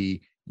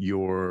be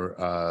your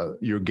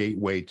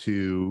gateway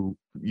to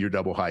your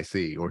double high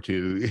C or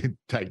to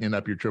tightening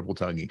up your triple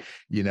tonguing.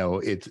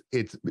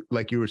 It's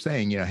like you were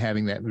saying,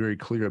 having that very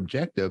clear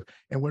objective,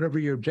 and whatever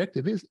your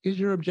objective is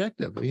your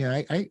objective.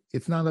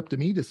 It's not up to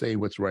me to say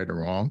what's right or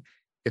wrong.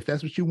 If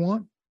that's what you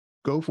want,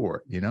 go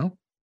for it,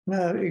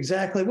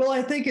 Exactly. Well,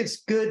 I think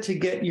it's good to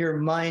get your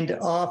mind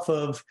off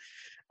of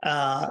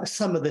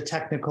some of the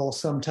technical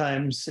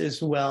sometimes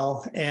as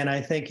well. And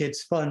I think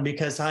it's fun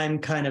because I'm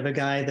kind of a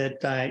guy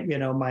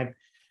that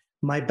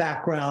my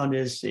background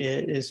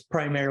is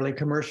primarily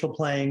commercial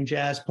playing,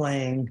 jazz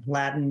playing,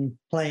 Latin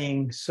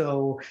playing.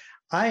 So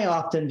I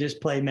often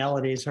just play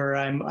melodies, or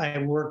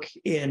I work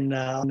in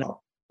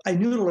I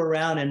noodle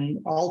around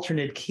in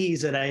alternate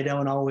keys that I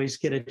don't always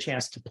get a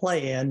chance to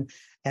play in,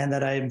 and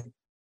that I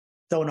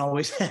don't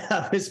always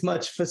have as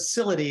much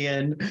facility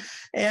in.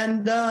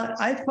 And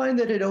I find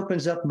that it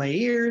opens up my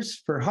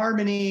ears for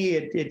harmony.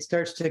 It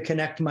starts to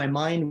connect my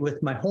mind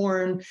with my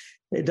horn.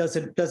 Does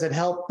it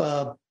help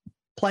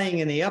playing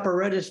in the upper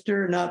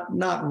register?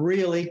 Not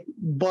really,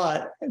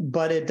 but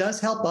it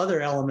does help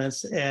other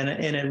elements. And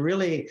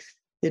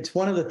it's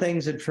one of the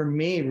things that for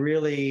me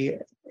really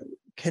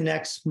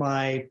connects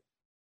my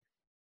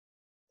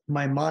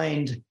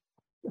mind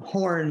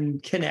horn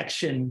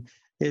connection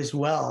as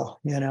well,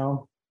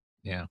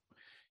 Yeah.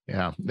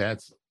 Yeah.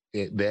 That's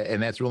it.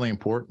 And that's really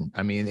important.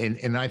 I mean,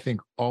 and I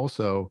think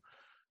also,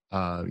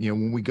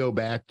 when we go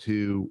back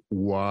to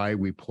why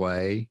we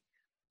play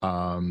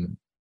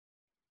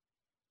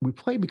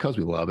because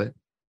we love it.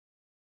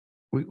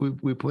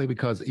 We play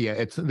because,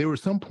 there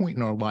was some point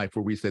in our life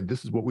where we said,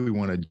 this is what we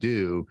want to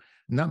do,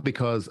 not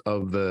because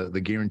of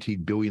the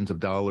guaranteed billions of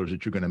dollars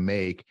that you're going to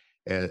make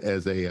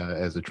as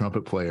a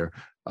trumpet player,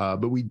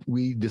 but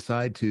we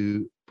decide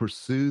to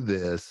pursue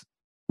this,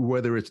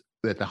 whether it's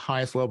at the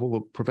highest level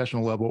of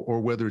professional level,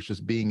 or whether it's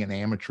just being an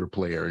amateur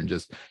player and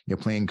just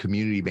playing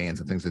community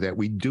bands and things like that.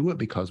 We do it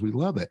because we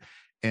love it.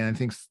 And I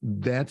think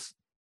that's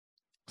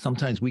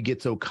sometimes we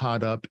get so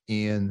caught up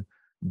in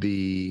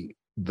the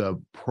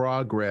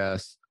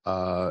progress,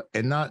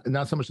 and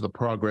not so much the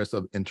progress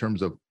in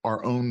terms of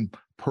our own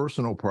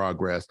personal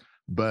progress,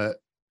 but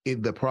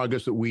the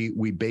progress that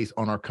we base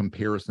on our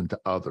comparison to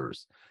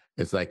others.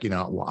 It's like,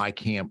 well, I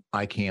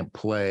can't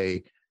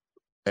play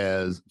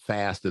as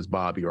fast as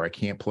Bobby, or I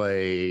can't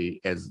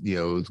play as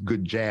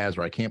good jazz,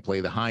 or I can't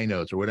play the high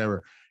notes or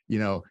whatever.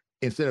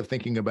 Instead of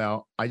thinking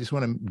about, I just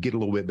want to get a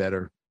little bit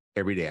better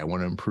every day. I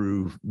want to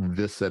improve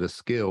this set of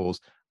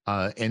skills.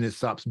 And it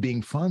stops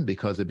being fun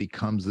because it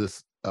becomes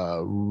this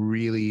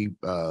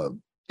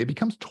it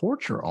becomes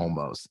torture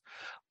almost.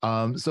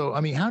 So,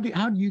 I mean, how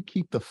do you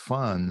keep the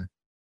fun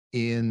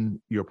in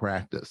your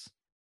practice?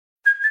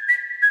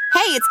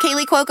 Hey, it's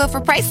Kaylee Cuoco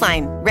for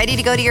Priceline. Ready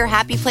to go to your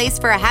happy place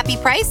for a happy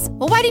price?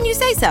 Well, why didn't you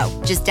say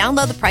so? Just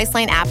download the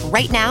Priceline app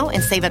right now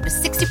and save up to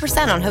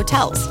 60% on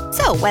hotels.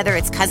 So whether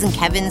it's Cousin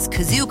Kevin's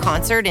Kazoo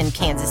Concert in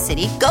Kansas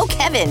City, go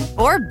Kevin,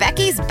 or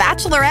Becky's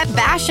Bachelorette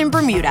Bash in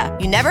Bermuda,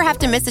 you never have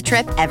to miss a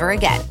trip ever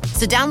again.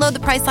 So download the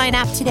Priceline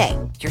app today.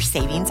 Your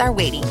savings are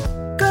waiting.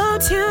 Go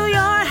to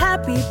your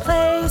happy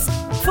place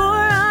for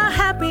a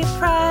happy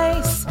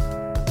price.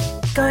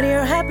 Go to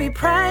your happy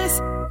price,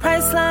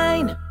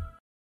 Priceline.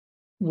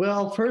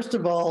 Well, first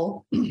of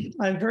all,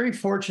 I'm very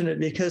fortunate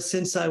because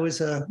since I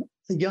was a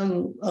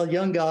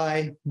young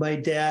guy, my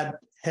dad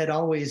had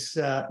always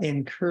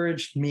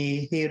encouraged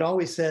me. He had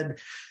always said,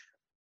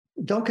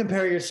 don't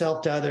compare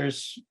yourself to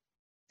others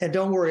and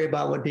don't worry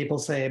about what people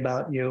say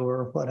about you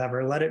or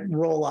whatever. Let it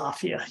roll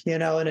off you,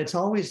 and it's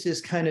always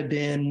just kind of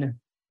been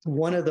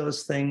one of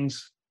those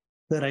things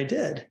that I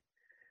did.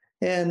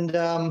 And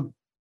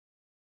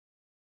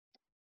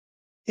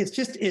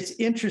it's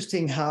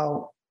interesting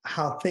how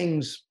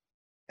things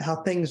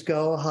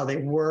go, how they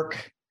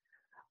work.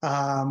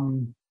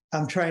 I'm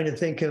trying to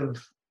think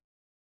of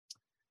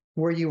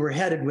where you were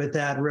headed with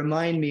that.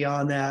 Remind me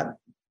on that.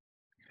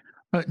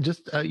 How do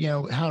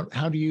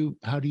you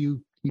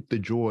keep the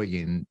joy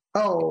in?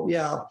 Oh,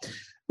 yeah.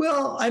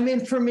 Well, I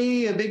mean, for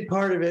me, a big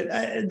part of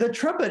it, the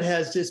trumpet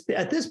has just,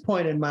 at this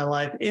point in my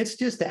life, it's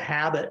just a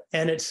habit,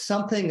 and it's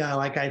something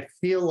I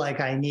feel like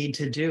I need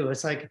to do.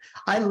 It's like,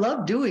 I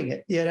love doing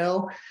it,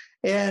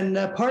 and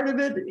part of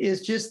it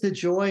is just the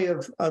joy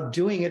of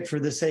doing it for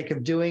the sake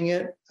of doing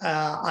it.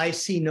 I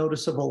see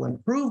noticeable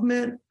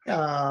improvement.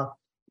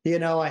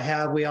 We all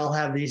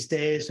have these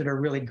days that are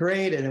really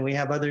great, and then we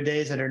have other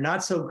days that are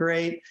not so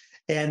great.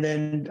 And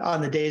then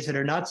on the days that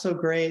are not so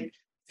great,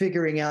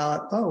 figuring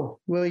out, oh,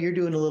 well, you're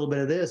doing a little bit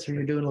of this or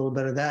you're doing a little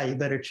bit of that. You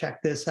better check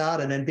this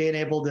out. And then being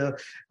able to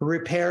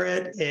repair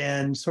it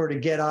and sort of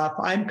get off.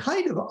 I'm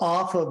kind of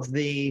off of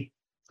the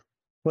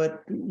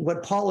what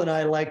Paul and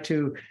I like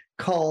to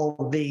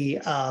call the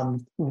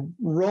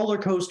roller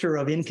coaster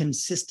of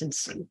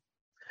inconsistency.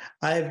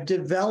 I've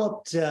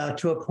developed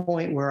to a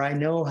point where I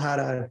know how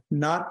to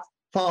not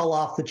fall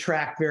off the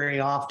track very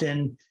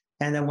often.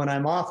 And then when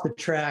I'm off the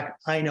track,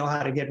 I know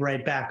how to get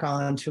right back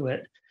onto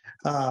it.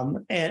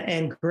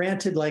 And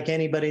granted, like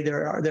anybody,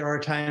 there are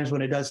times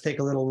when it does take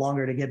a little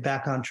longer to get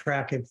back on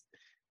track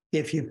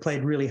if you've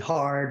played really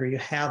hard or you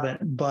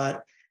haven't.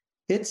 But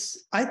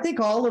I think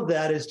all of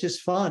that is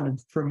just fun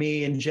for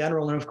me in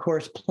general. And of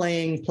course,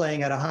 playing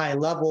at a high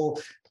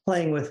level,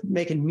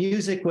 making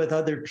music with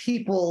other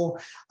people.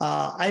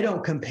 I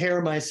don't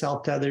compare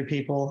myself to other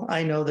people.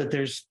 I know that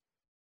there's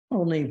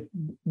only,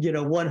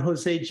 one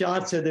Jose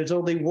Johnson, there's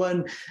only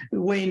one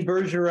Wayne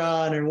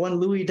Bergeron or one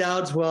Louis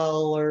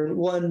Dowdeswell or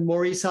one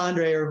Maurice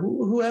Andre or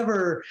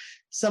whoever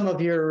some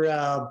of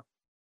your,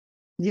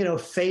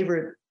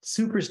 favorite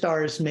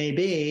superstars may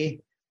be.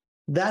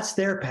 That's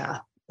their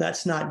path.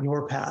 That's not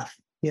your path,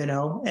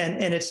 and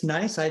it's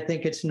nice. I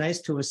think it's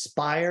nice to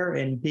aspire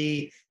and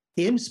be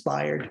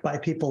inspired by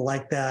people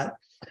like that.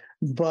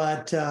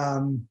 But,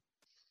 I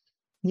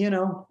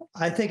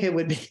think it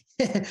would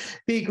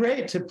be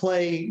great to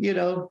play,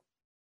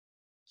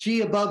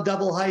 G above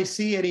double high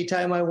C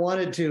anytime I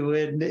wanted to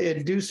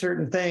and do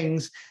certain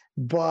things.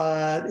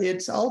 But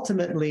it's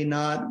ultimately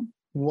not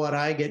what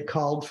I get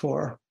called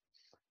for.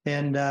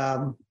 And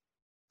I'll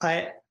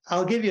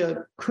give you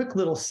a quick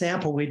little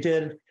sample. We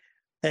did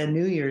a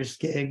New Year's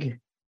gig,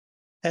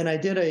 and I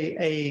did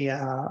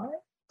a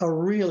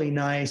really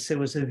nice, it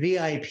was a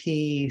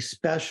VIP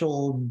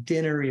special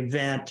dinner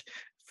event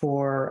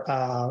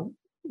for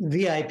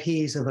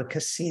VIPs of a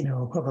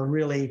casino, of a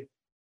really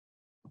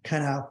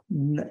kind of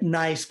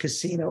nice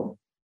casino.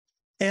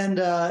 And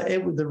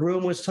the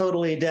room was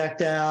totally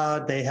decked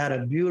out. They had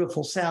a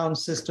beautiful sound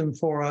system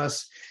for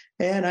us.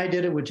 And I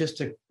did it with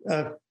just a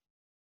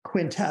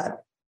quintet,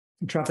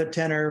 trumpet,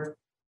 tenor,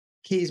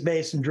 keys,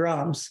 bass, and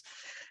drums.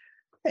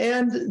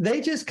 And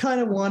they just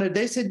kind of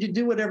they said, you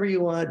do whatever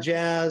you want,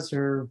 jazz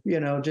or,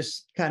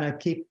 just kind of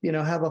keep,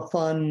 have a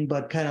fun,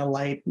 but kind of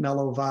light,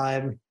 mellow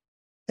vibe.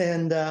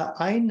 And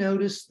I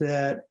noticed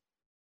that,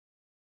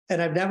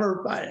 and I've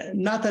never,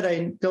 not that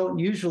I don't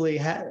usually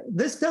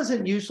this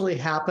doesn't usually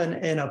happen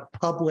in a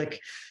public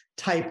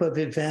type of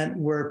event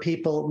where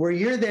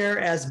you're there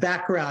as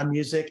background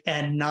music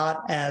and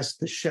not as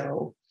the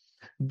show.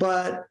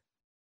 But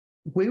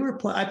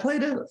I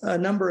played a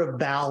number of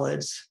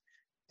ballads,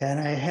 and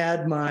I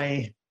had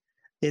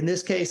in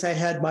this case, I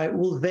had my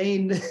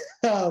Ulvain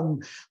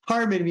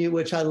harmony mute,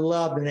 which I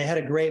loved, and they had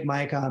a great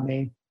mic on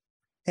me.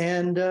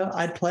 And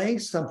I'd play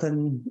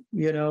something,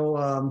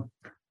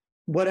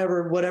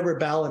 whatever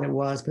ballad it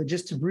was, but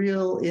just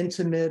real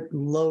intimate,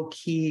 low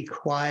key,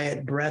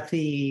 quiet,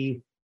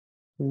 breathy,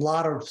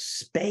 lot of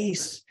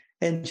space,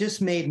 and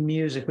just made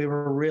music. We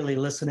were really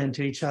listening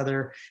to each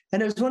other.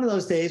 And it was one of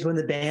those days when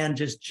the band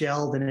just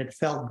gelled and it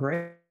felt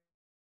great,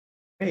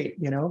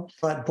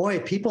 But boy,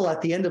 people at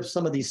the end of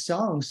some of these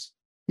songs,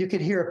 you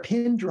could hear a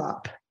pin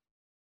drop,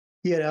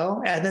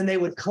 and then they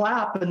would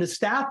clap and the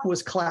staff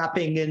was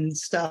clapping and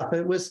stuff.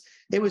 It was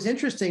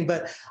interesting.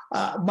 But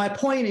my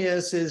point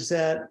is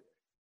that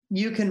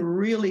you can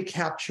really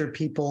capture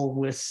people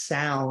with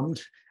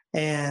sound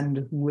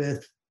and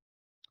with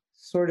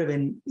sort of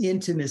an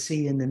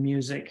intimacy in the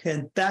music.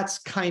 And that's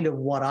kind of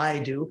what I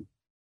do.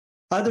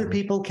 Other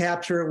people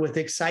capture it with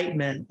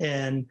excitement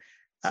and,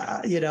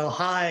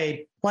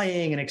 high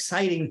playing and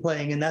exciting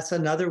playing. And that's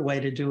another way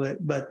to do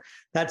it. But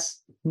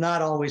that's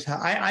not always how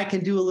I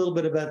can do a little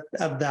bit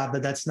of that,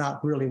 but that's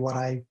not really what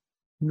I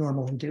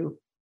normally do.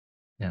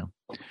 Yeah.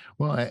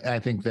 Well, I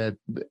think that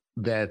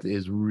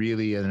is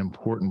really an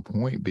important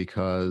point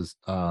because,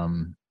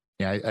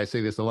 I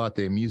say this a lot,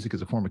 that music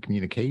is a form of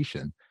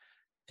communication.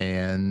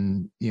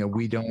 And,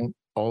 we don't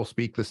all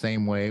speak the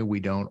same way.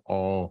 We don't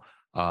all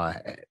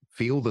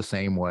feel the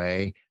same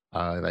way.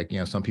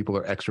 Some people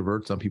are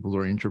extroverts, some people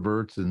are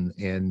introverts,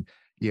 and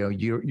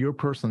your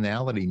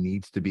personality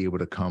needs to be able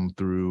to come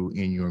through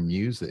in your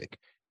music,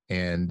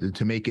 and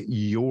to make it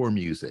your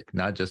music,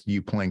 not just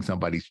you playing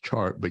somebody's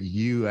chart, but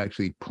you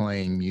actually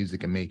playing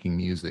music and making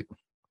music.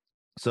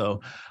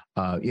 So,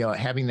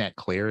 having that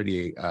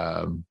clarity,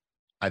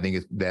 I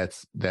think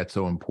that's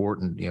so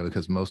important,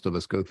 because most of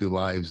us go through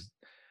lives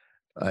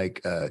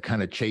like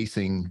kind of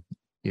chasing,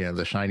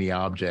 the shiny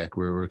object,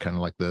 where we're kind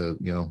of like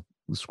the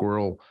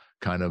squirrel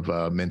kind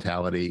of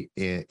mentality,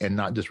 and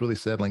not just really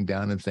settling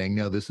down and saying,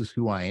 no, this is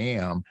who I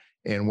am.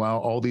 And while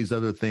all these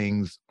other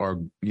things are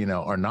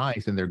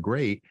nice and they're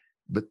great,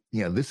 but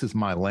this is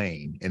my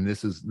lane, and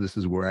this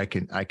is where I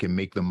can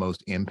make the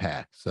most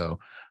impact. So,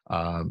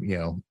 how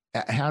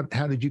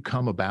did you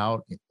come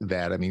about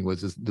that? I mean,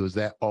 was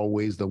that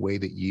always the way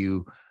that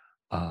you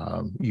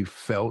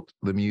felt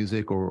the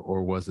music,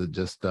 or was it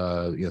just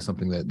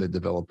something that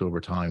developed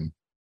over time?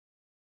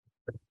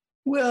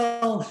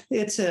 Well,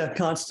 it's a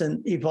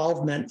constant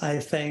evolvement, I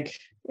think.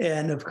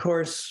 And of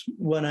course,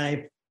 when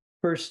I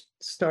first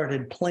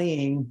started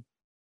playing,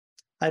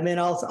 I mean,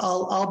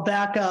 I'll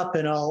back up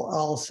and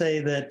I'll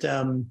say that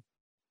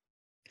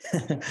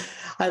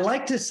I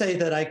like to say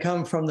that I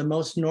come from the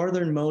most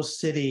northernmost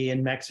city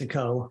in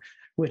Mexico,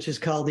 which is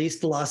called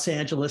East Los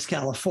Angeles,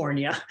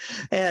 California.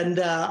 And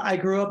I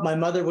grew up, my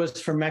mother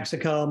was from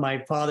Mexico, my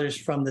father's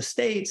from the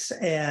States,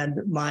 and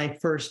my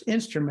first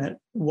instrument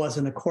was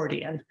an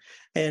accordion.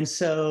 And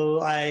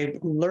so I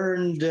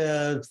learned,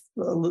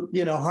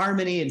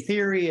 harmony and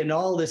theory and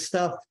all this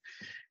stuff.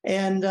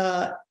 And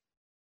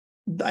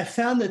I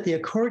found that the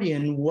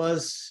accordion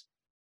was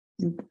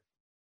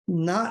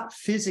not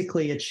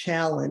physically a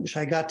challenge.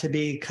 I got to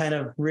be kind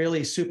of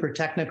really super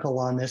technical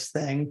on this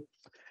thing.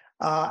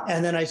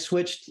 And then I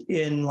switched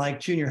in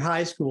like junior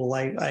high school.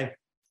 I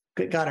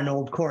got an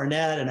old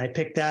cornet and I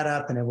picked that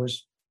up, and it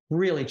was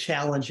really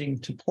challenging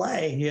to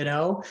play,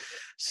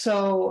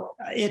 So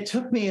it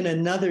took me in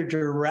another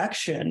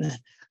direction.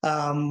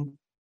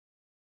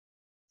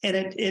 And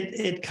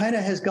it kind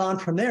of has gone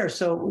from there.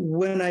 So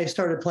when I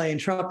started playing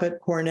trumpet,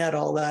 cornet,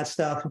 all that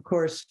stuff, of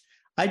course,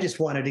 I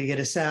just wanted to get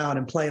a sound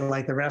and play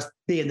like the rest,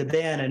 be in the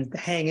band and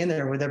hang in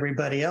there with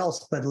everybody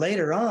else. But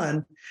later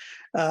on,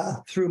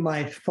 through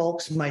my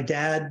folks, my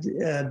dad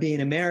being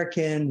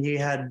American, he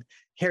had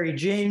Harry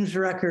James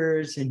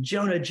records and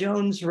Jonah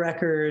Jones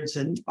records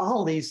and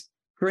all these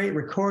great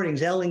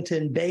recordings,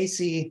 Ellington,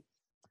 Basie,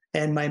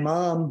 and my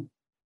mom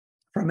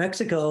from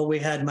Mexico, we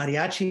had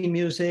mariachi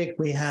music,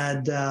 we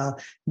had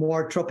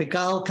more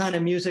tropical kind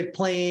of music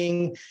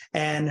playing,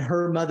 and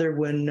her mother,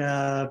 when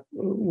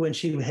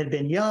she had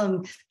been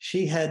young,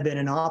 she had been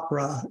an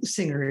opera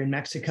singer in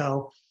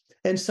Mexico.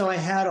 And so I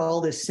had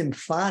all this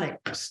symphonic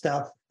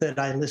stuff that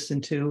I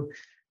listened to.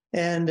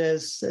 And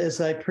as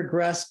I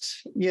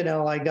progressed,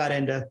 I got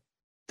into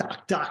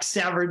Doc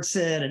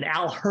Severinsen and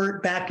Al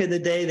Hirt back in the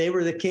day. They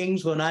were the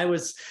kings when I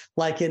was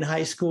like in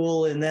high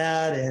school and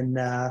that. And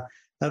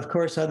of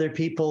course, other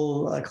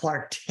people,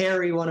 Clark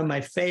Terry, one of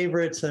my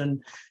favorites,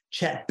 and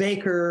Chet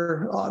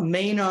Baker,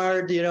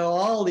 Maynard,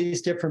 all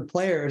these different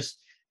players.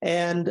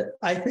 And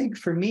I think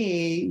for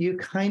me, you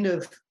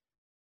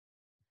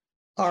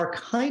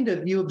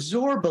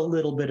absorb a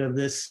little bit of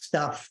this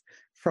stuff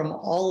from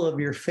all of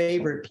your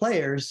favorite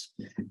players,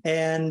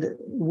 and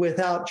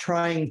without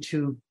trying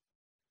to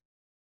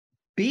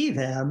be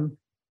them,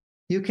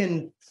 you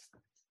can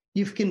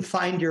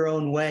find your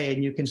own way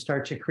and you can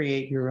start to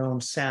create your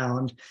own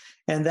sound.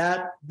 And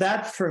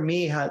that for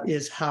me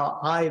is how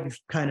I've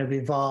kind of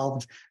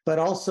evolved. But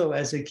also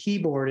as a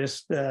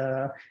keyboardist,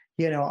 I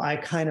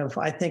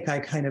think I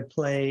kind of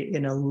play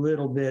in a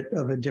little bit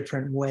of a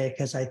different way,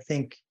 because I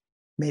think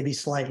maybe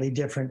slightly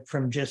different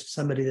from just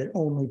somebody that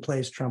only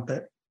plays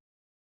trumpet.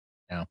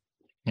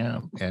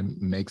 Yeah,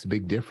 and makes a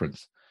big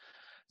difference.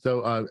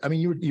 So,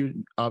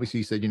 you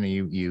obviously said,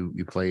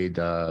 you played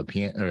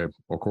piano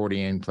or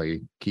accordion,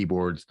 played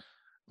keyboards,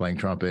 playing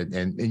trumpet,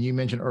 and you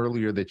mentioned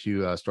earlier that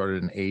you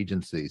started an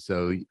agency.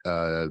 So,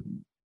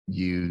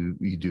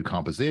 you do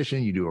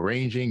composition, you do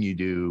arranging, you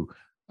do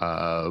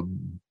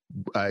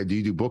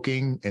you do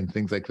booking and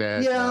things like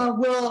that? Yeah,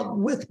 well,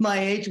 with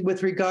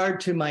regard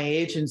to my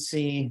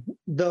agency,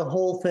 the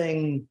whole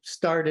thing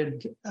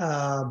started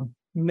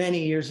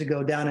many years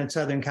ago down in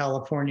Southern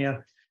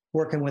California,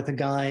 working with a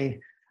guy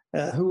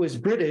who was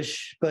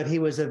British, but he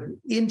was of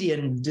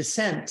Indian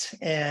descent.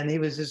 And he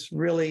was this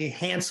really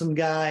handsome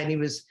guy, and he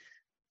was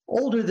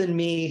older than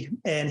me,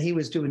 and he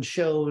was doing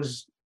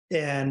shows.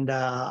 And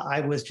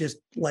I was just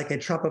like a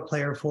trumpet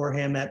player for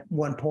him at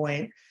one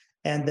point.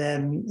 And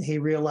then he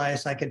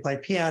realized I could play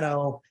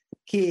piano,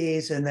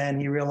 keys, and then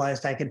he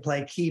realized I could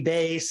play key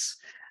bass.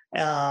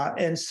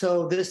 And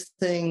so this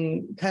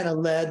thing kind of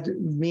led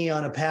me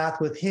on a path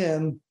with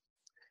him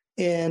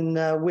in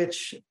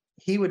which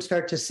he would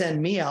start to send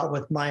me out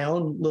with my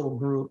own little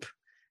group,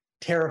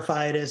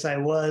 terrified as I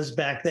was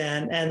back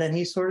then. And then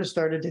he sort of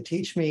started to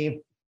teach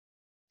me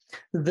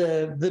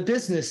the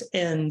business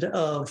end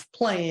of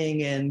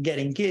playing and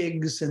getting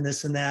gigs and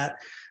this and that.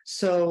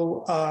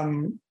 So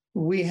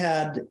we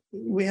had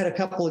a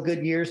couple of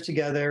good years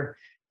together,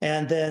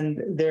 and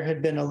then there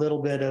had been a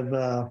little bit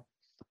of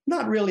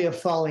not really a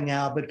falling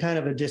out, but kind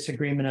of a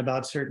disagreement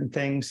about certain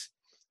things.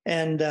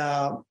 And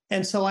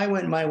so I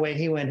went my way,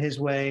 he went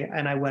his way,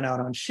 and I went out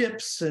on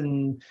ships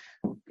and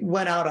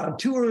went out on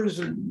tours,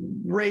 and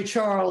Ray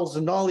Charles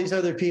and all these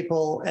other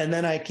people. And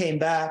then I came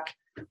back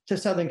to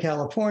Southern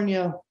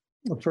California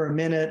for a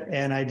minute,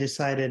 and I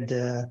decided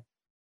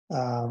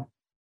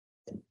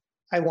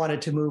I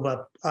wanted to move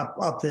up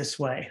this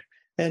way.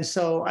 And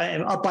so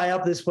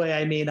up this way,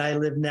 I mean, I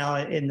live now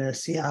in the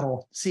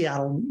Seattle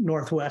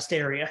Northwest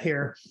area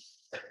here.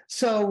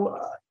 So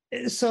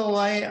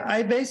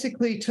I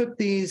basically took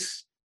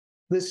this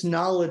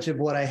knowledge of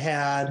what I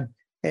had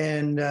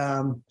and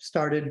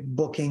started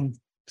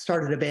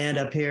a band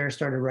up here,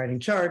 started writing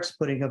charts,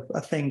 putting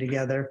a thing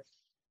together.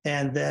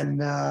 And then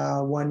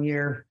one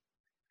year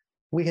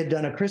we had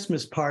done a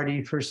Christmas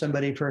party for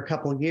somebody for a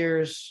couple of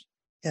years.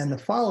 And the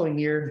following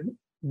year,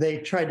 they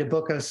tried to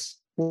book us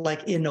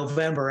like in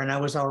November, and I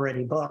was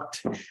already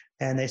booked.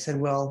 And they said,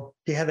 well,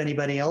 do you have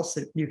anybody else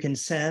that you can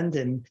send?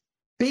 And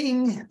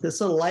bing,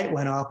 this little light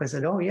went off. I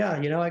said, oh yeah,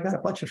 I got a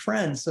bunch of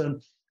friends. So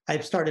I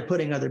started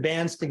putting other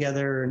bands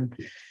together,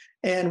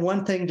 and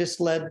one thing just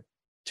led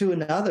to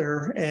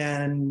another.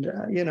 And,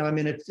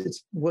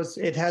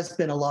 it has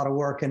been a lot of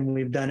work, and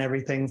we've done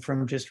everything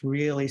from just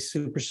really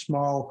super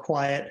small,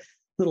 quiet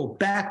little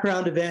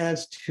background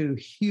events to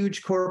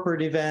huge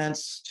corporate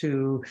events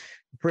to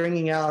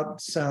bringing out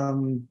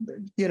some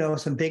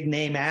big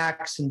name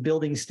acts and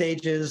building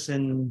stages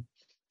and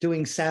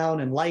doing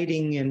sound and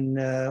lighting and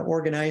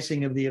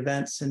organizing of the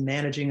events and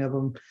managing of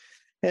them.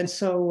 And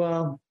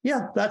so,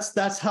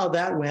 that's how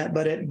that went.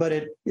 But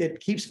it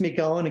keeps me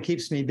going. It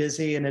keeps me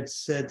busy. And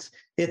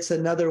it's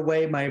another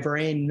way my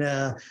brain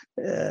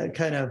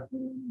kind of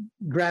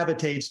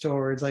gravitates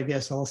towards, I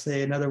guess I'll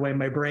say, another way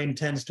my brain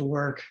tends to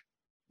work.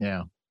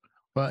 Yeah.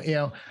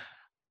 Well,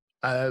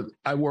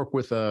 I work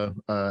with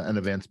an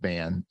events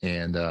band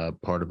and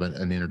part of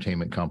an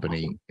entertainment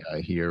company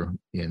here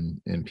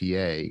in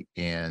PA,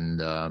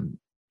 and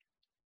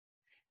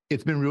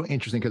it's been real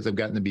interesting because I've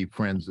gotten to be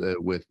friends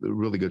with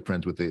really good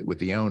friends with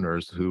the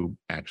owners who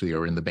actually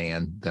are in the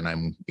band that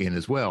I'm in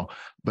as well.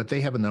 But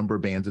they have a number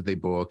of bands that they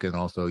book and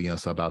also,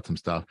 sub out some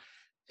stuff.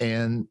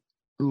 And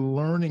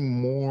learning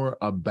more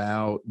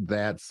about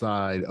that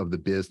side of the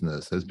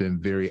business has been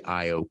very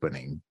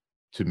eye-opening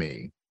to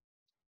me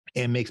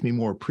and makes me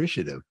more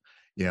appreciative.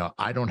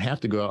 I don't have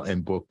to go out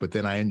and book, but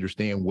then I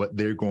understand what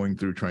they're going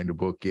through trying to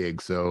book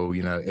gigs. So,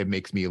 it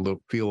makes me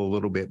feel a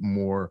little bit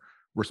more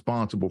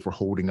responsible for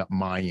holding up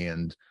my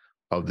end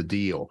of the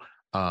deal.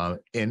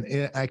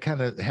 And I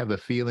kind of have a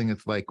feeling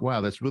it's like,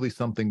 wow, that's really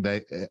something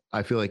that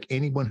I feel like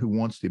anyone who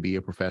wants to be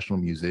a professional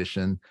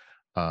musician,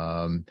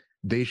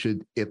 they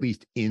should at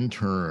least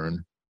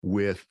intern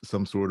with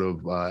some sort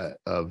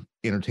of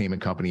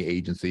entertainment company,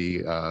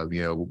 agency,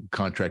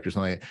 contractor,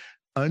 something like that.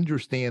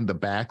 Understand the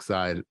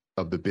backside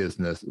of the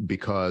business,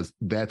 because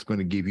that's going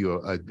to give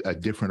you a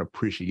different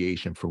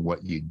appreciation for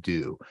what you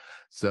do.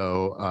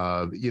 So,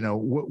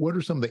 what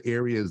are some of the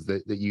areas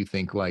that you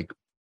think, like,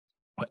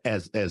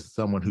 as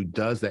someone who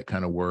does that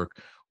kind of work,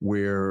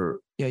 where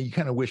you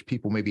kind of wish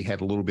people maybe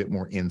had a little bit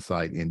more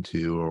insight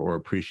into or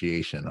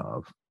appreciation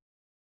of?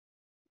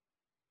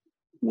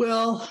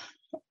 Well,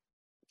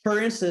 for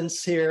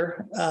instance,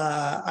 here,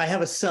 I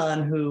have a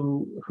son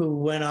who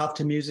went off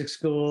to music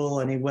school,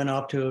 and he went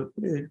off to,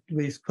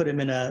 we put him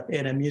in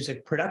a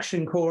music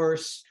production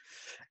course,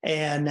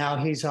 and now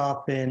he's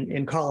off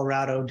in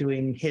Colorado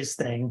doing his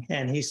thing.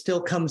 And he still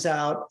comes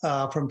out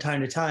from time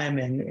to time,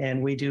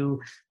 and we do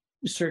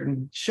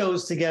certain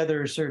shows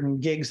together, certain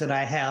gigs that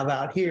I have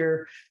out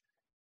here.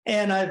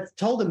 And I've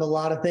told him a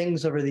lot of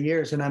things over the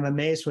years, and I'm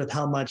amazed with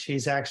how much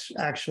he's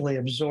actually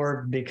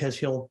absorbed, because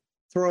he'll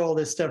throw all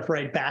this stuff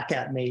right back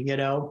at me,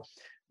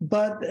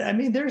 But I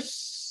mean, there's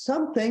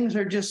some things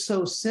are just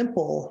so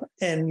simple,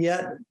 and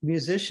yet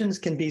musicians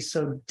can be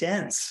so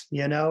dense,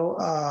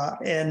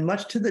 and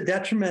much to the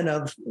detriment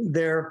of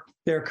their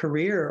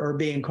career or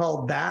being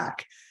called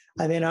back.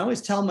 I mean, I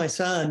always tell my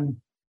son,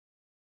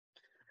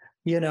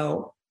 you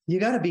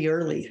got to be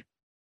early.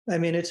 I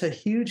mean, it's a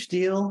huge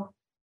deal.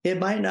 It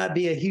might not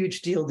be a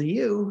huge deal to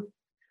you.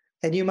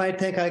 And you might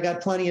think I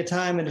got plenty of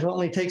time and it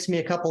only takes me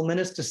a couple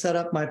minutes to set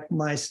up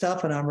my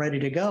stuff and I'm ready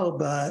to go.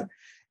 But,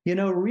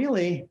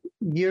 really,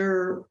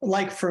 you're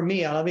like, for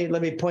me,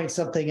 let me point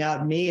something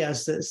out. Me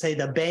as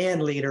the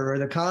band leader or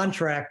the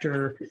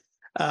contractor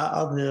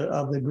of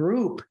the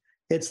group.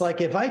 It's like,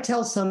 if I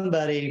tell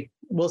somebody,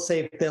 they'll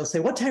say,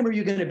 what time are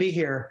you going to be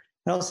here?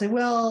 And I'll say,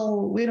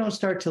 well, we don't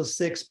start till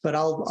 6, but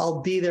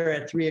I'll be there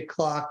at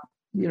 3:00,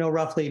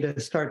 roughly, to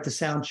start the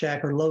sound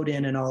check or load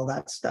in and all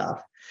that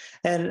stuff.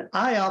 And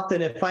I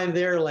often, if I'm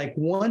there like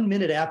 1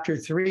 minute after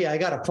 3, I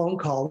got a phone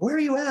call. Where are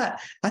you at?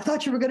 I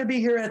thought you were going to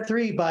be here at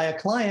 3, by a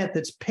client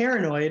that's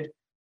paranoid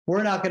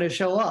we're not going to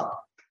show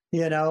up,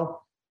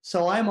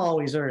 So I'm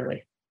always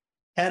early.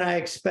 And I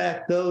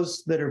expect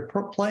those that are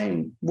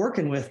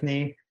working with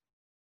me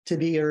to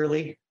be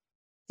early,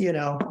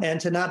 and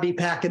to not be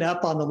packing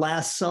up on the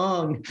last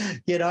song.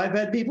 I've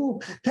had people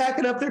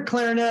packing up their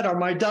clarinet or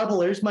my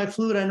double. Here's my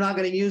flute. I'm not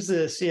going to use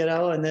this,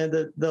 and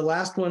then the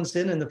last one's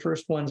in and the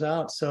first one's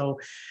out. So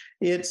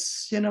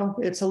it's,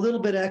 it's a little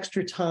bit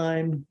extra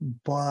time,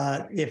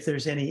 but if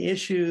there's any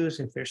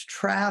issues, if there's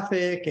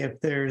traffic, if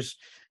there's,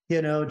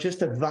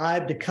 just a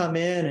vibe to come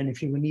in, and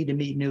if you need to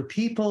meet new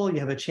people,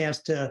 you have a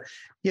chance to,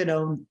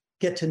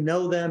 get to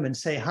know them and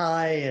say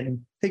hi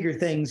and figure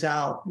things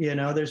out.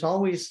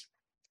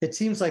 It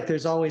seems like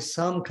there's always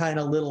some kind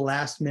of little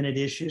last minute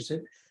issues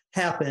that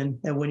happen.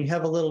 And when you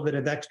have a little bit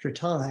of extra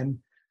time,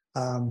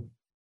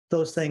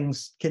 those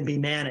things can be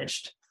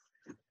managed,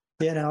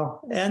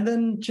 and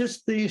then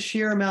just the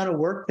sheer amount of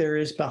work there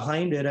is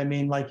behind it. I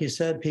mean, like you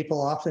said,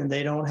 people often,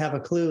 they don't have a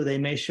clue. They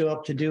may show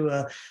up to do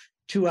a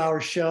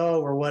 2-hour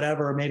show or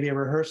whatever, maybe a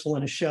rehearsal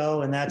and a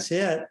show, and that's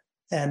it.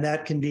 And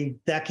that can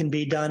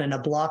be done in a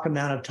block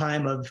amount of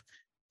time of,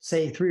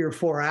 say, 3 or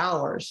 4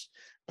 hours.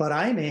 But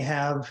I may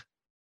have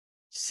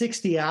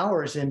 60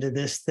 hours into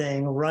this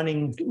thing,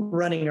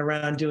 running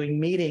around doing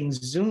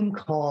meetings, Zoom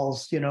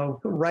calls,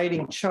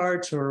 writing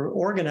charts or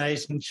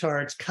organizing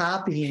charts,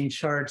 copying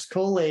charts,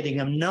 collating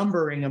them,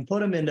 numbering them,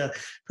 putting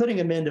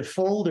them into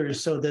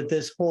folders so that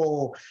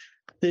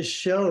this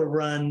show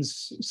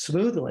runs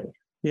smoothly.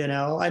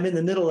 I'm in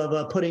the middle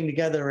of putting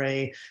together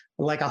a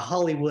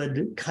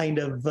Hollywood kind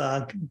of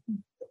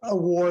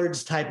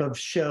awards type of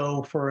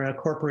show for a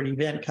corporate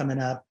event coming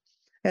up.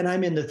 And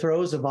I'm in the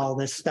throes of all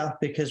this stuff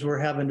because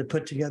I'm having to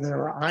put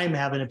together,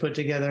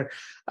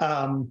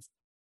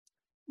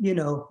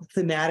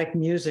 thematic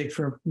music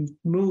for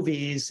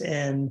movies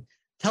and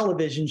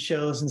television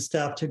shows and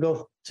stuff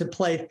to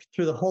play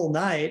through the whole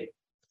night.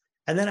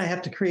 And then I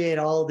have to create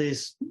all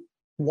these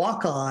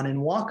walk-on and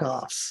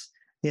walk-offs,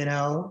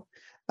 and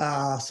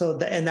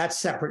that's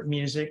separate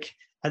music.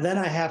 And then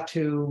I have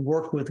to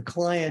work with the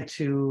client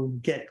to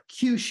get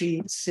cue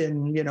sheets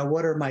and,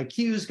 what are my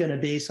cues going to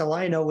be? So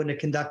I know when to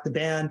conduct the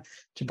band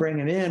to bring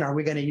them in. Are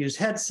we going to use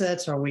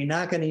headsets? Are we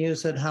not going to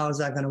use it? How is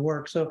that going to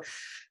work? So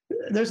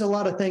there's a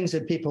lot of things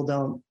that people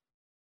don't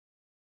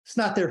it's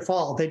not their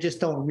fault. They just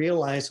don't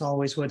realize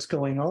always what's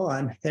going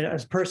on. And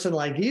as a person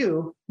like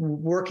you,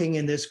 working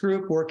in this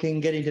group,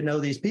 getting to know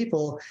these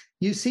people,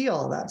 you see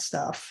all that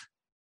stuff.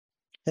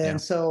 And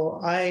so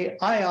I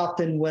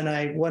often, when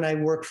I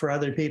work for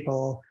other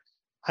people,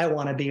 I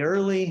want to be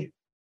early.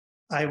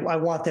 I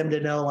want them to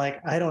know, like,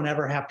 I don't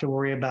ever have to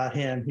worry about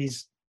him.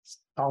 He's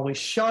always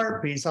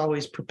sharp. He's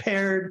always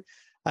prepared.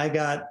 I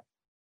got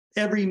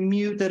every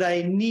mute that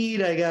I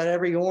need. I got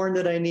every horn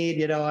that I need,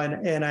 you know,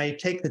 and I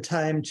take the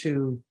time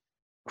to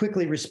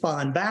quickly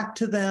respond back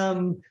to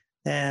them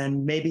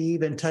and maybe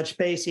even touch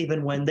base,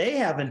 even when they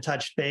haven't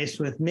touched base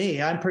with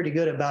me. I'm pretty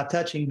good about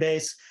touching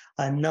base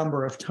a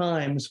number of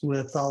times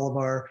with all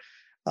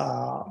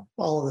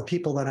of the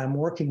people that I'm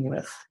working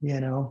with, you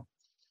know.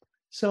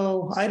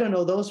 So I don't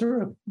know. Those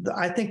are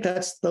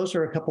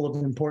a couple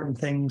of important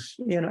things,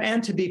 you know,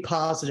 and to be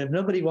positive.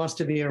 Nobody wants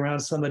to be around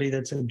somebody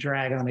that's a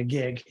drag on a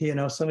gig, you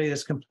know, somebody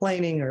that's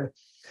complaining or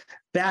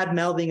bad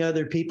mouthing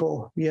other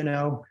people, you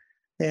know.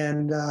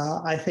 And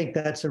I think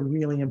that's a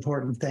really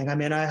important thing. I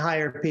mean, I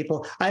hire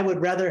people. I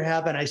would rather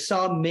have, and I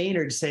saw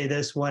Maynard say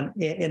this one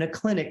in a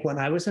clinic when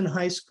I was in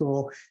high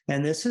school,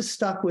 and this has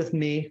stuck with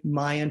me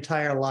my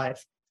entire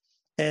life.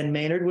 And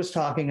Maynard was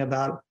talking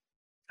about,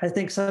 I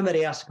think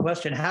somebody asked a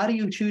question, how do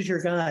you choose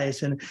your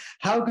guys and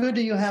how good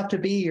do you have to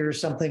be or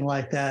something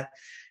like that?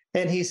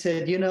 And he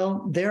said, you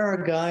know, there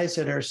are guys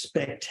that are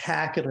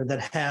spectacular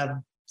that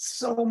have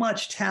so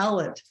much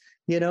talent,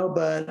 you know,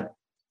 but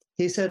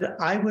he said,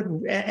 I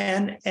would,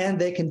 and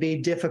they can be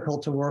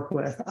difficult to work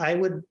with. I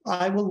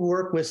will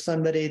work with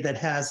somebody that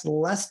has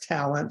less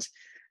talent,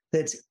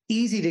 that's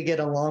easy to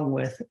get along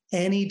with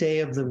any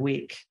day of the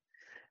week.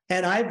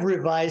 And I've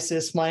revised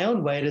this my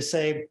own way to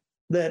say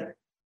that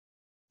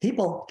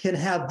people can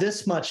have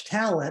this much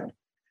talent,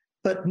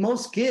 but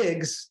most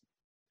gigs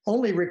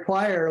only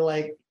require,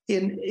 like,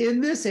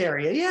 in this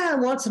area, yeah,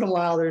 once in a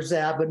while there's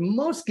that, but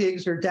most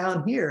gigs are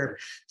down here.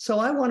 So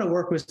I want to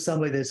work with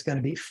somebody that's going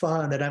to be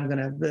fun, that I'm going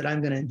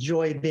to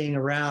enjoy being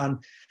around,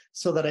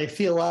 so that I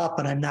feel up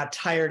and I'm not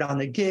tired on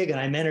the gig and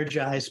I'm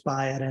energized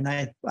by it. And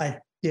I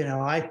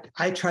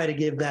try to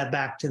give that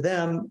back to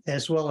them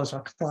as well as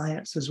our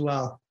clients as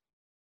well.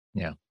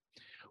 Yeah.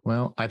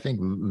 Well, I think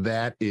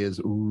that is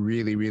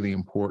really, really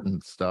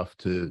important stuff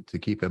to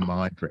keep in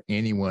mind for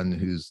anyone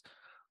who's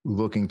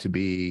looking to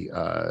be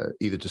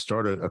either to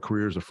start a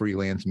career as a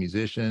freelance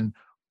musician,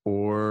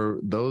 or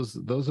those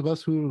of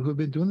us who have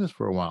been doing this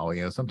for a while.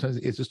 You know, sometimes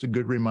it's just a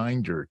good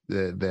reminder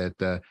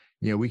that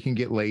you know, we can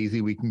get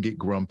lazy, we can get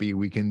grumpy,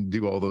 we can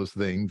do all those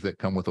things that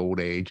come with old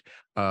age.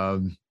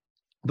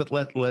 But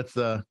let's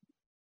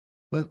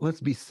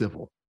be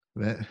civil.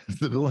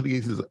 Civility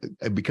is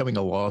becoming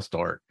a lost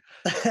art.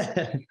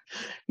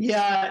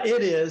 Yeah,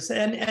 it is.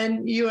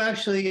 And you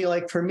actually,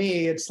 like, for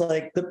me, it's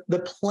like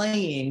the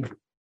playing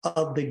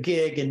of the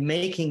gig and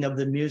making of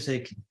the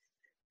music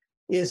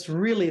is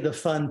really the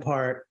fun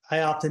part. I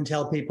often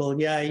tell people,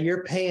 yeah,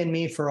 you're paying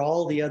me for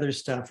all the other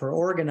stuff, for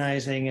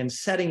organizing and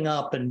setting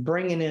up and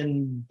bringing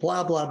in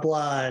blah, blah,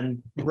 blah,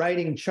 and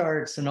writing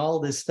charts and all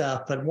this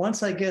stuff. But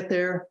once I get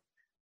there,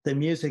 the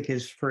music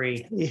is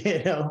free,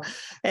 you know,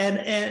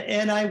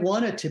 and I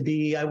want it to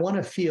be, I want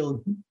to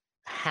feel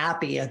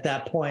happy at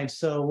that point.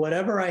 So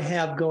whatever I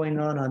have going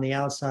on the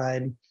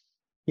outside,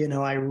 you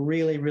know, I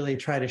really, really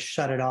try to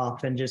shut it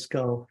off and just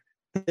go,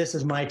 this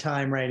is my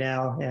time right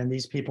now. And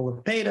these people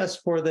have paid us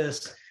for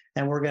this,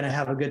 and we're going to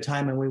have a good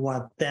time, and we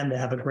want them to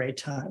have a great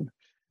time.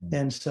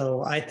 And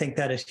so I think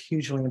that is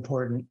hugely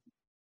important.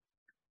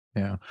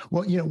 Yeah.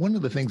 Well, you know, one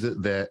of the things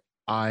that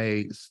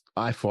I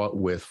fought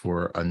with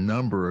for a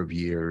number of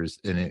years,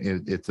 and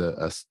it's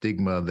a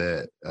stigma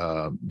that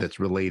that's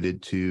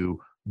related to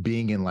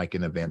being in, like,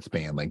 an events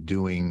band, like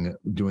doing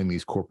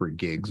these corporate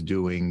gigs,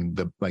 doing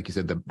the, like you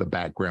said, the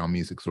background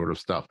music sort of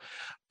stuff,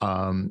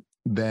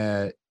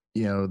 that,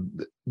 you know,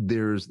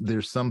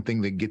 there's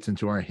something that gets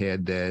into our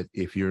head that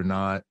if you're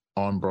not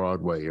on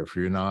Broadway, or if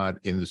you're not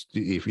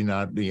if you're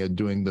not, you know,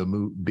 doing the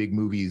big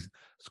movies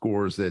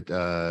scores at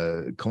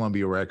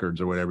Columbia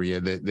Records or whatever, yeah,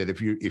 that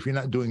if you're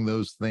not doing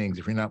those things,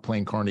 if you're not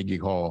playing Carnegie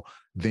Hall,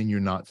 then you're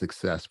not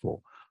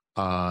successful,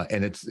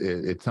 and it's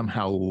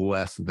somehow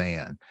less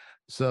than.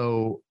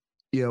 So,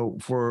 you know,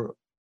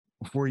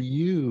 for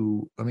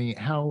you, I mean,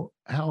 how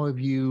have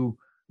you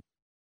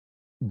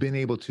been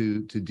able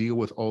to deal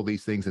with all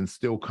these things and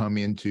still come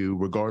into,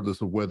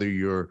 regardless of whether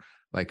you're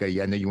like, I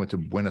know you went to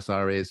Buenos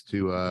Aires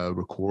to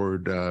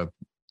record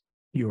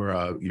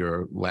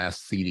your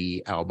last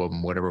CD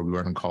album, whatever we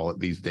want to call it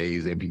these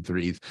days,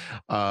 MP3s.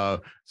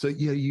 So,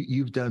 you know,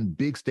 you've done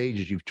big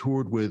stages, you've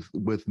toured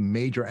with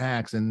major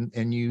acts,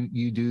 and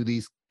you do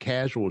these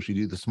casuals, you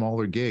do the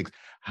smaller gigs.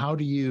 How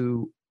do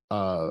you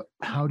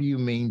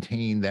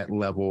maintain that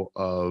level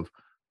of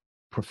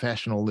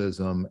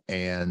professionalism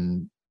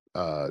and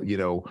you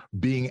know,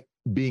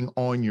 being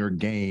on your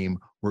game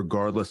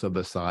regardless of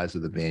the size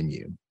of the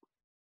venue?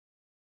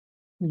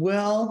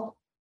 Well,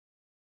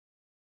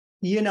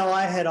 you know,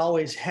 I had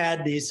always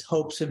had these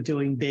hopes of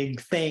doing big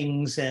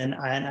things, and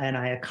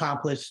I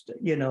accomplished,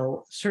 you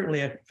know,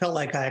 certainly I felt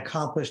like I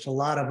accomplished a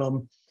lot of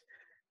them.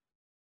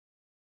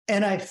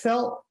 And I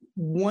felt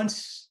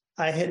once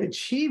I had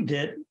achieved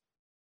it,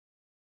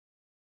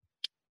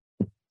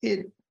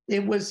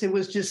 it was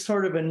just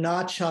sort of a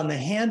notch on the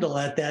handle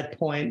at that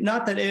point.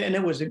 Not that, and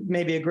it was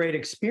maybe a great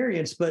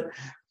experience, but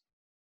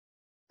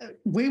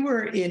we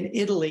were in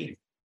Italy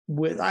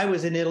I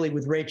was in Italy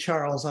with Ray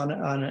Charles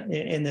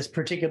in this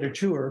particular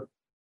tour.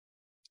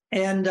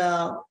 And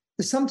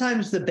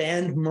sometimes the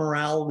band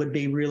morale would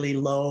be really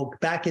low.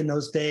 Back in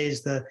those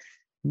days, the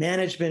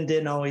management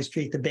didn't always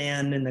treat the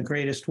band in the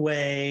greatest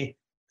way.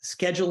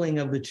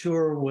 Scheduling of the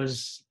tour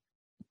was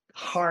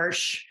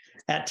harsh.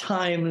 At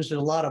times, a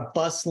lot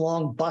of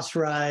long bus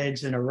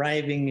rides and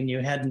arriving, and you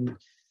hadn't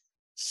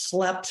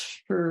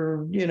slept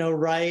for,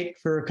 right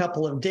for a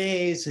couple of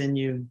days, and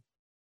you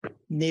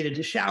needed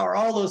to shower,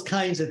 all those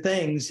kinds of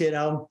things,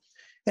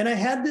 And I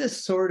had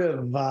this sort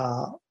of,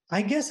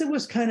 I guess it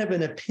was kind of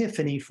an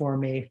epiphany for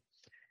me.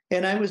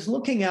 And I was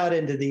looking out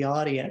into the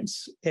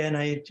audience, and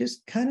I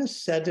just kind of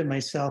said to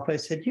myself, I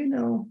said,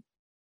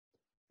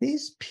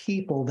 these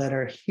people that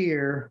are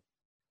here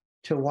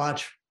to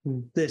watch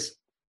this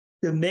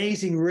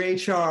amazing Ray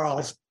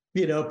Charles,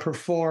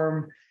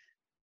 perform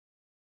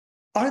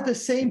are the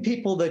same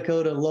people that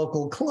go to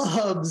local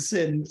clubs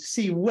and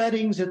see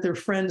weddings that their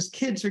friends'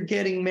 kids are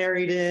getting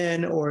married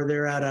in, or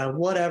they're at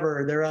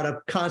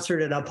a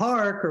concert at a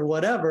park or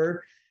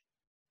whatever.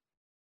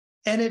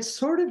 And it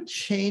sort of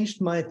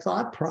changed my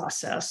thought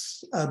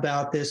process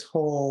about this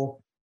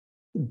whole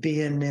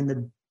being in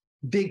the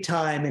big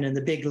time and in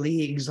the big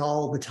leagues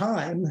all the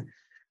time.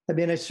 I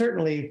mean, I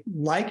certainly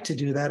like to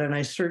do that, and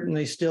I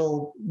certainly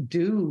still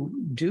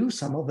do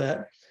some of it.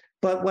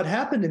 But what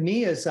happened to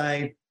me is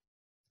I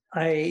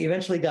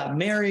eventually got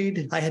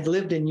married. I had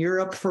lived in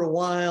Europe for a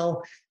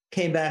while,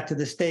 came back to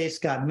the States,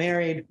 got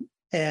married,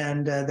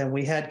 and then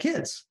we had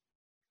kids.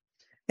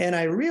 And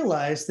I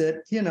realized that,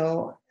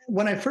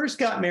 when I first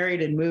got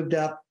married and moved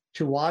up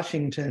to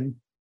Washington,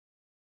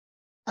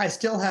 I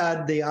still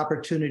had the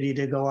opportunity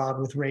to go out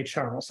with Ray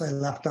Charles. I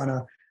left on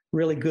a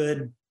really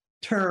good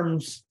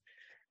terms.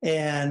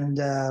 And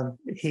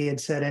he had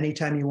said,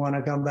 anytime you want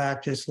to come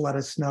back, just let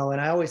us know.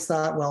 And I always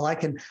thought, well, I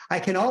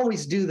can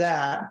always do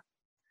that.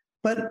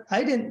 But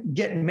I didn't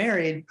get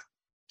married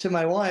to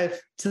my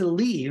wife to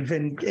leave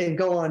and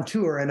go on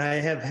tour. And I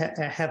have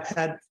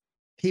had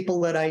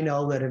people that I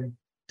know that have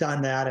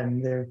done that,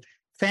 and their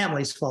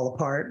families fall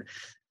apart.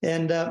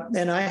 And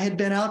I had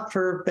been out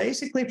for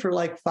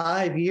like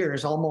 5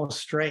 years, almost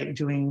straight,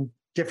 doing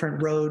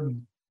different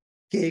road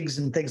gigs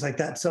and things like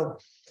that. So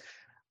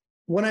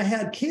when I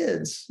had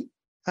kids,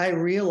 I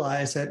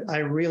realized that I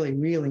really,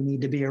 really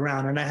need to be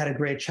around. And I had a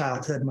great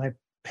childhood. My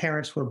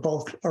parents were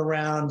both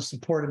around,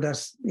 supported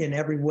us in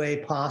every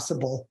way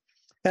possible.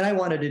 And I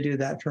wanted to do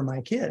that for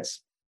my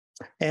kids.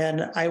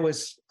 And I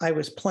was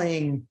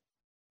playing,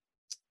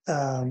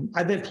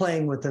 I've been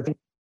playing with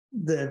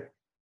the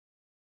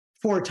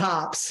Four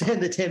Tops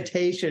and the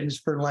Temptations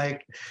for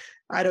like,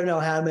 I don't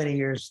know how many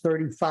years,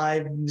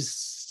 35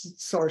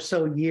 or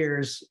so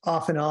years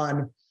off and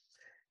on.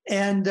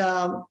 And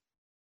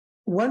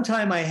one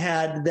time I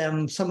had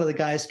some of the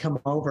guys come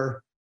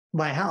over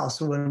my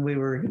house when we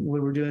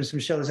were doing some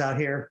shows out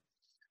here,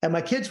 and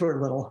my kids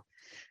were little.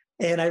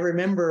 And I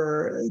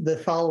remember the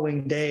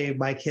following day,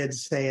 my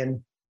kids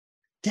saying,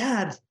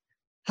 "Dad,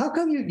 how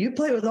come you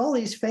play with all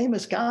these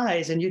famous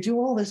guys and you do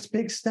all this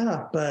big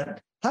stuff,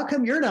 but how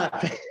come you're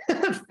not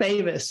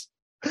famous?"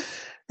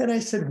 And I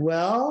said,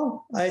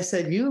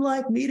 you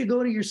like me to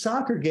go to your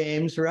soccer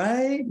games,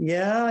 right?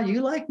 Yeah.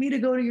 You like me to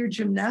go to your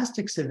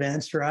gymnastics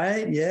events,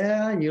 right?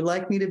 Yeah. You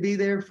like me to be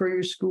there for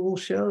your school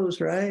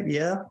shows, right?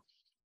 Yeah.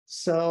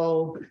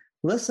 So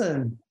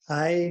listen,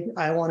 I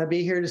want to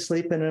be here to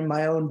sleep in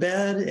my own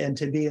bed and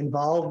to be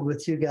involved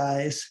with you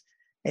guys.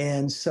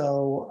 And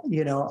so,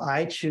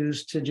 I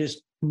choose to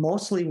just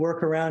mostly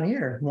work around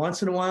here.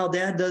 Once in a while,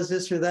 Dad does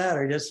this or that,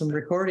 or does some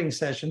recording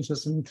sessions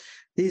with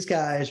these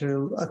guys,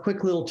 or a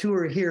quick little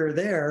tour here or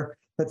there.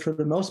 But for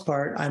the most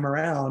part, I'm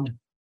around.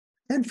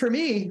 And for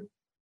me,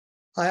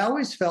 I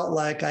always felt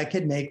like I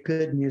could make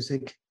good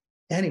music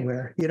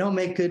anywhere. You don't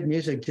make good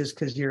music just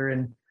because you're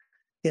in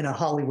a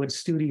Hollywood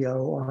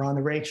studio or on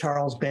the Ray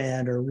Charles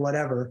band or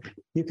whatever.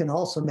 You can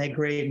also make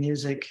great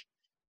music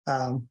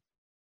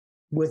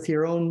with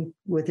your own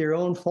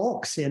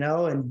folks,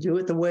 and do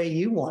it the way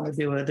you want to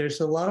do it.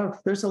 There's a lot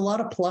of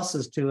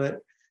pluses to it.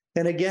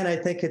 And again, I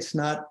think it's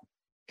not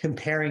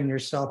comparing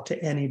yourself to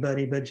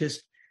anybody, but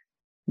just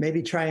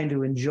maybe trying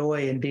to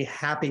enjoy and be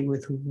happy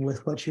with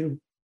what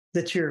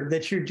that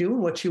you're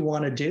doing what you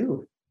want to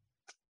do.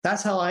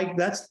 That's how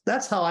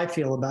I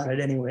feel about it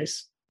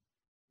anyways.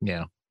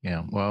 Yeah.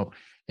 Yeah. Well,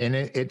 and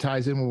it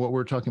ties in with what we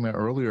were talking about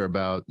earlier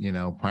about,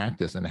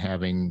 practice and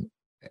having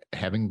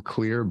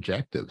clear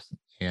objectives.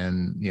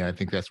 And, I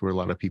think that's where a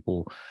lot of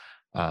people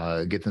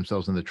get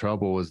themselves into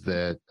trouble, is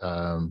that,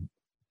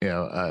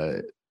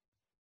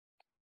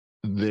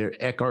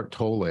 Eckhart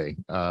Tolle,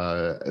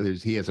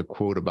 he has a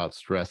quote about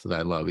stress that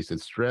I love. He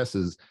said, "Stress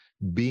is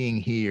being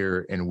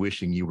here and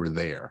wishing you were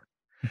there."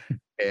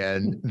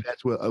 And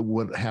that's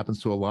what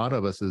happens to a lot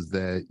of us, is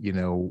that,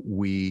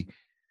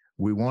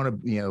 we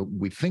want to,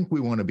 we think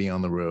we want to be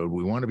on the road,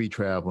 we want to be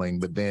traveling,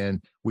 but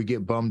then we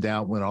get bummed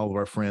out when all of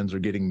our friends are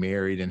getting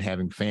married and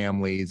having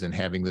families and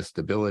having the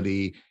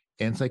stability.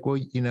 And it's like,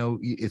 well,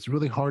 it's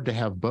really hard to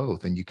have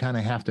both. And you kind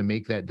of have to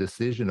make that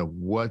decision of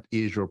what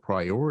is your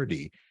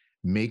priority,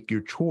 make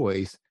your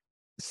choice,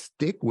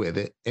 stick with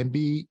it, and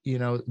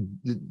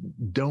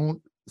don't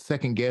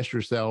second guess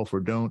yourself or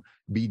don't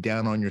be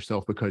down on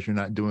yourself because you're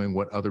not doing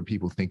what other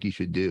people think you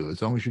should do.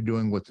 As long as you're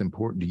doing what's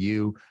important to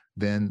you,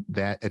 then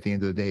that at the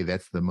end of the day,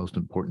 that's the most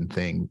important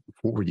thing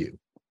for you.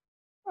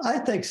 I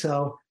think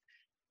so.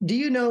 Do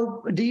you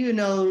know,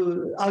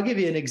 I'll give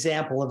you an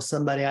example of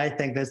somebody I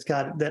think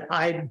that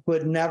I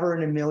would never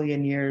in a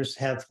million years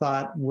have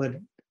thought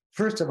would,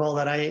 first of all,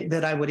 that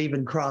I would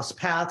even cross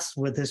paths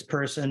with this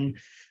person,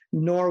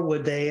 nor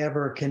would they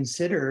ever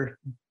consider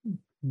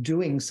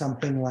doing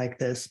something like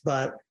this.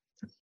 But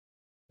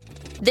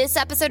this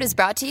episode is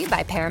brought to you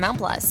by Paramount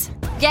Plus.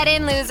 Get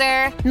in,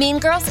 loser! Mean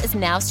Girls is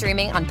now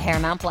streaming on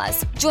Paramount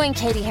Plus. Join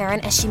Katie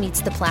Heron as she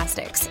meets the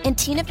plastics in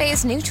Tina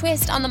Fey's new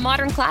twist on the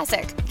modern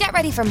classic. Get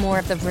ready for more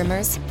of the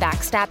rumors,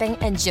 backstabbing,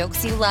 and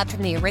jokes you loved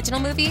from the original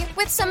movie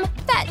with some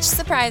fetch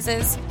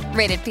surprises.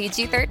 Rated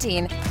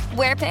PG-13.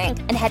 Wear pink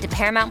and head to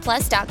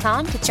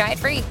ParamountPlus.com to try it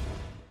free.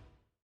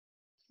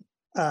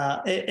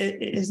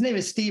 His name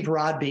is Steve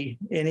Rodby,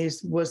 and he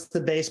was the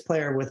bass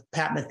player with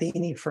Pat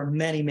Metheny for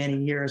many,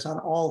 many years on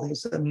all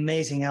these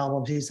amazing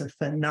albums. He's a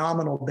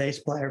phenomenal bass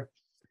player.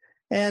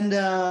 And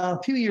a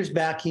few years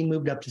back, he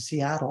moved up to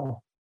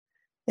Seattle.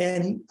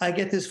 And I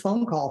get this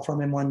phone call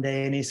from him one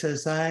day, and he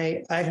says,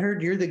 I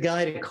heard you're the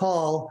guy to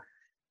call.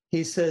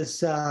 He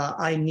says,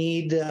 I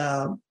need,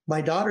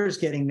 my daughter's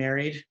getting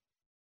married.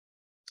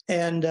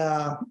 And,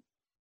 well,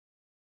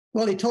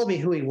 he told me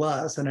who he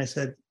was. And I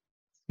said,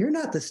 you're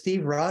not the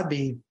Steve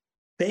Rodby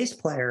bass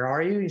player,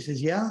 are you? He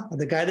says, yeah.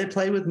 The guy that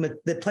plays with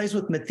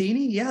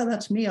Metheny? Yeah,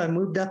 that's me. I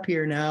moved up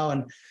here now.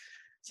 And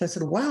so I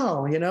said,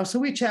 wow, so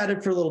we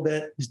chatted for a little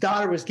bit. His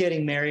daughter was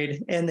getting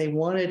married, and they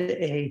wanted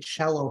a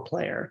cello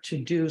player to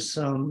do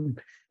some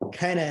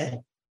kind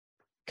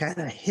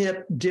of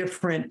hip,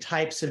 different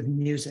types of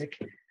music.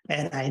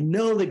 And I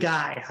know the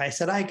guy. I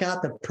said, I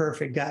got the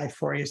perfect guy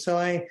for you. So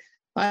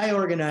I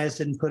organized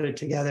it and put it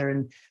together.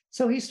 And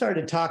so he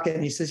started talking,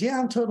 and he says, yeah,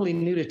 I'm totally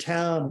new to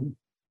town,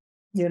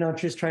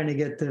 just trying to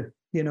get the,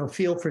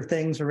 feel for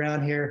things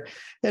around here.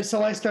 And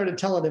so I started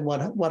telling him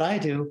what I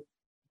do.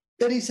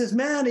 And he says,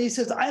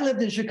 I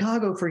lived in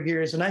Chicago for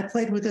years, and I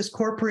played with this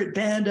corporate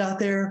band out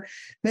there.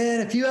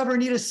 Man, if you ever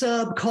need a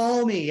sub,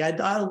 call me.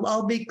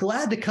 I'll be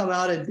glad to come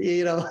out and,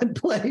 and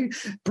play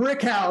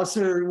Brick House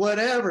or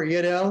whatever,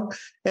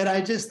 And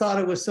I just thought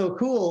it was so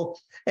cool.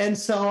 And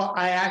so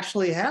I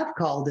actually have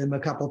called him a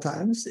couple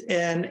times,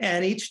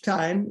 and each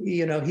time,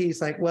 he's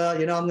like, well,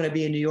 I'm going to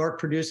be in New York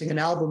producing an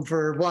album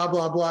for blah,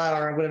 blah, blah,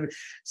 or whatever.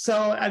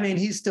 So, I mean,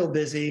 he's still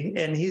busy,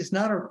 and he's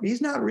not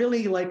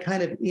really like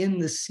kind of in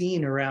the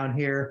scene around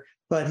here,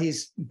 but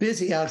he's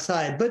busy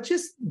outside. But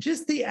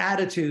just the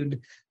attitude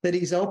that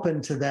he's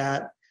open to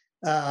that,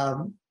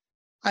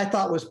 I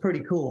thought was pretty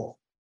cool.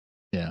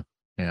 Yeah.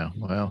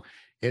 Well,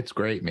 it's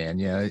great, man.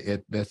 Yeah,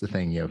 that's the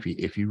thing.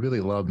 If you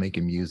really love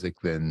making music,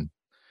 then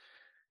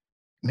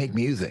make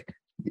music.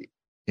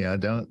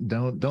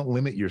 Don't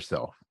limit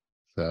yourself.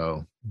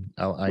 So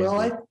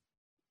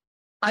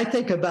I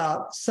think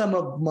about some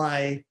of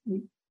my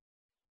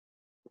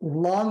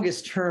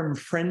longest term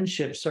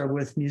friendships are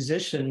with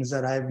musicians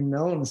that I've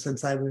known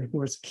since I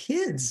was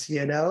kids,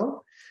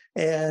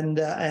 and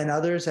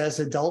others as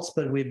adults,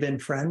 but we've been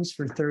friends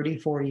for 30,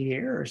 40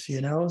 years,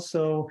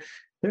 so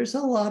there's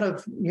a lot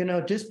of,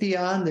 just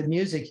beyond the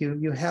music,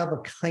 you have a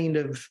kind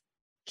of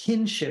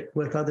kinship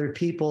with other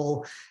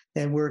people,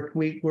 and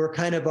we're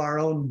kind of our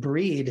own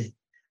breed.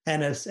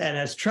 And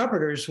as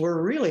trumpeters,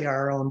 we're really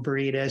our own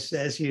breed,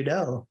 as you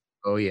know.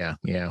 Oh, yeah.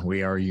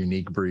 We are a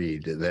unique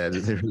breed.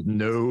 There's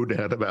no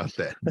doubt about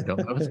that. I don't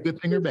know if it's a good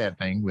thing or bad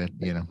thing, but,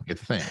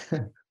 it's a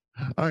thing.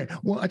 All right.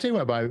 Well, I tell you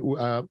what, Bobby,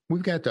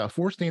 we've got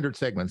 4 standard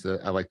segments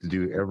that I like to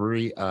do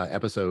every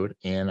episode,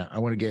 and I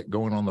want to get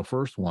going on the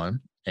first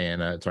one,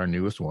 and it's our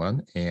newest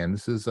one, and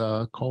this is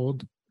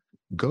called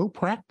Go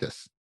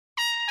Practice.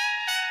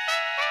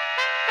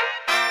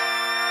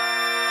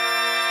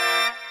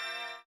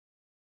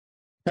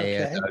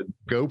 Okay. And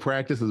Go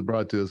Practice is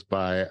brought to us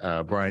by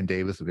Brian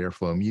Davis of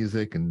Airflow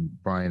Music, and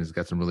Brian has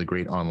got some really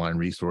great online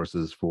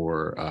resources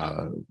for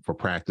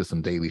practice,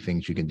 some daily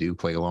things you can do.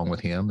 Play along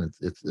with him.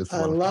 It's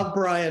I love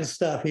Brian's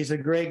stuff. He's a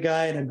great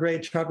guy and a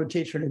great trumpet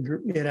teacher,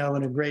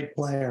 and a great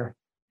player.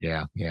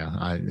 Yeah,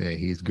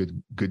 he's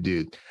good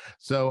dude.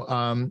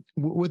 So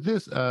with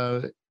this,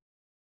 I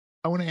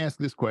want to ask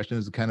this question.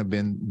 It's kind of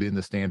been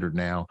the standard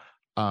now.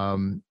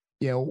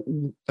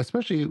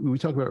 Especially we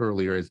talked about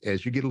earlier,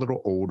 as you get a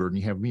little older and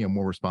you have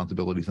more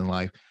responsibilities in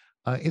life,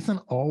 it's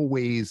not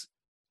always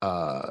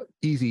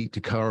easy to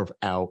carve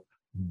out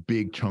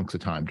big chunks of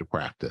time to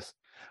practice.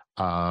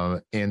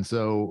 And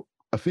so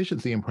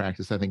efficiency in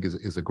practice, I think,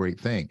 is a great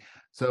thing.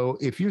 So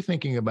if you're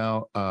thinking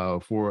about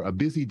for a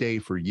busy day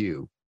for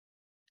you,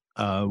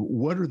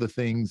 what are the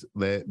things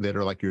that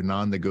are like your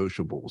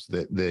non-negotiables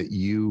that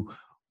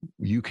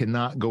you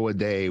cannot go a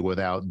day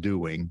without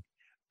doing?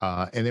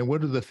 And then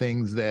what are the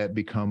things that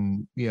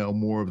become,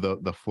 more of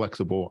the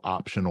flexible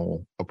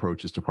optional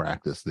approaches to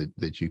practice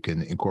that you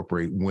can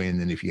incorporate when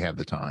and if you have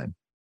the time?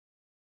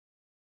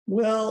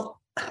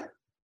 Well,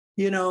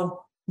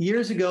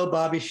 years ago,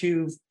 Bobby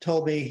Shue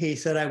told me, he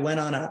said, I went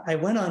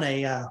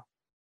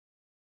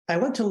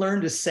to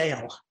learn to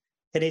sail.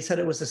 And he said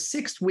it was a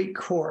 6-week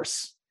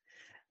course.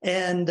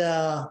 And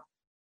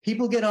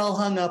people get all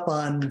hung up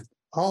on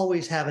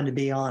always having to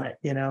be on it,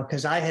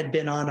 because I had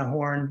been on a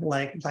horn,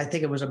 like, I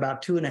think it was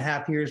about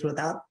 2.5 years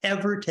without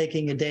ever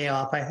taking a day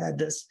off. I had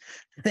this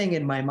thing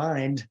in my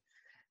mind.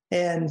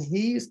 And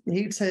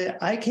he'd say,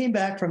 I came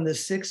back from the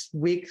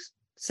 6-week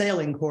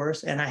sailing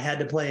course and I had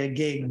to play a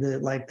gig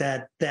like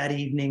that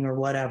evening or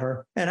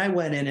whatever. And I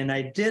went in and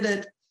I did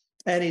it.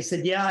 And he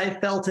said, yeah, I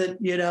felt it,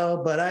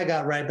 but I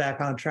got right back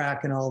on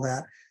track and all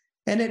that.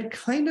 And it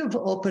kind of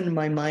opened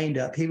my mind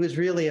up. He was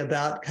really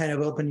about kind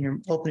of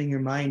opening your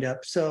mind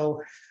up.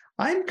 So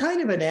I'm kind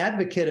of an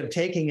advocate of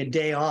taking a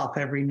day off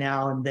every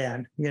now and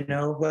then,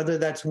 whether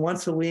that's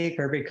once a week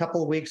or every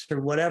couple of weeks or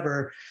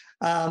whatever.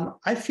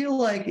 I feel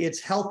like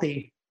it's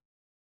healthy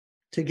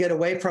to get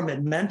away from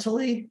it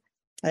mentally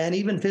and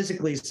even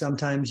physically.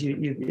 Sometimes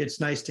it's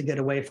nice to get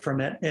away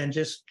from it and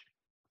just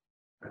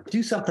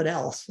do something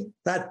else.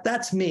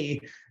 That's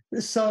me.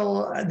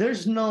 So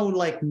there's no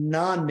like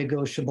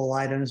non-negotiable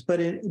items,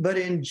 but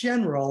in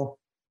general,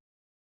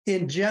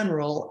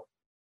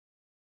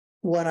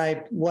 when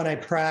I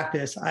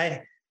practice,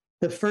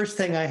 the first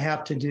thing I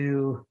have to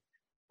do,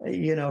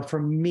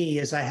 for me,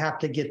 is I have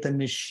to get the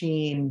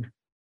machine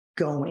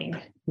going,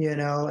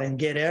 and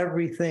get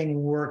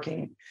everything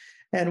working.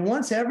 And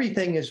once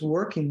everything is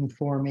working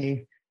for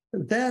me,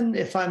 then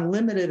if I'm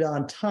limited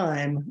on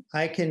time,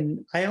 I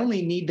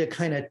only need to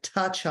kind of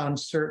touch on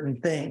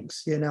certain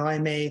things. I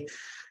may,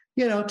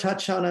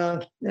 touch on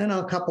a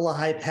couple of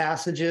high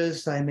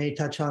passages. I may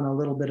touch on a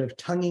little bit of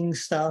tonguing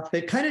stuff.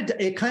 It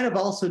kind of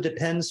also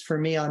depends for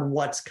me on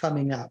what's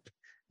coming up.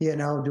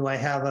 Do I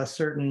have a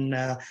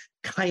certain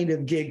kind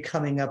of gig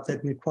coming up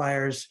that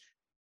requires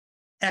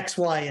X,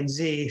 Y, and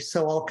Z?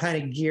 So I'll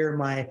kind of gear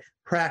my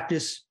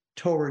practice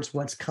towards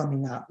what's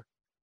coming up.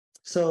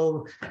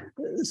 So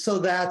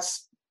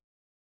that's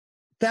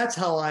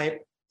how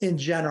in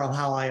general,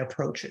 how I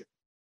approach it.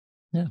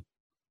 Yeah.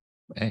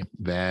 Hey,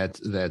 that's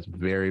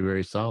very,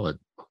 very solid.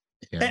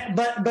 Yeah.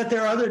 But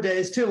there are other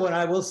days too, when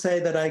I will say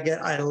that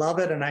I love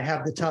it and I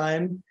have the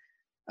time,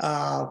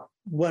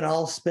 when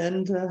I'll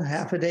spend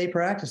half a day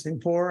practicing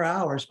 4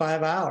 hours,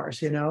 5 hours,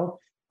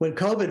 when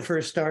COVID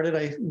first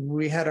started,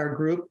 we had our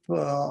group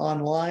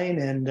online,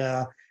 and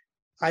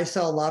I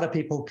saw a lot of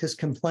people just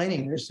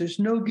complaining. There's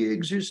no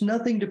gigs. There's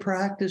nothing to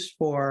practice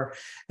for.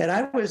 And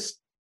I was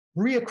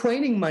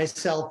reacquainting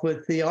myself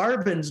with the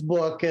Arbenz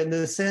book and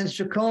the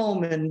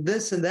Saint-Jacome and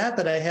this and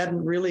that I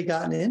hadn't really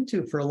gotten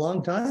into for a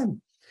long time.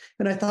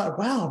 And I thought,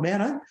 wow,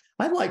 man,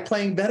 I'm like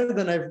playing better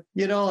than I've,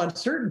 on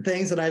certain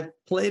things that I've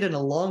played in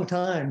a long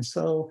time.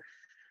 So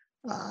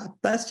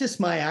that's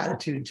just my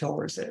attitude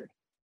towards it.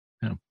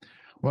 Yeah.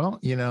 Well,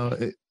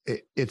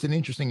 it's an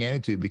interesting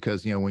attitude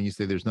because, when you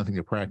say there's nothing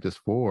to practice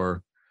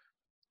for,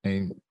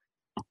 and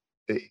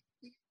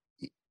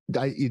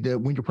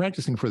when you're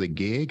practicing for the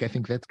gig, I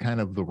think that's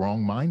kind of the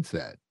wrong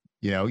mindset.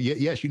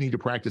 Yes, you need to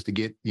practice to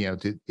get,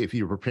 if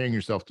you're preparing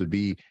yourself to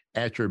be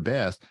at your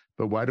best.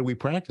 But why do we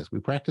practice? We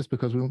practice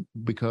because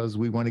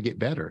we want to get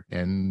better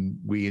and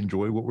we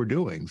enjoy what we're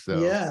doing.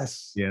 So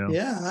yes,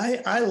 yeah,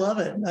 I love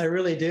it. I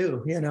really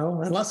do.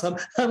 Unless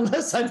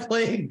I'm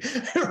playing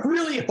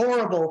really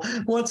horrible,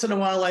 once in a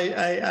while,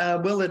 I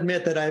will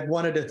admit that I've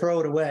wanted to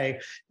throw it away,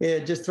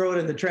 just throw it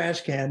in the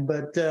trash can.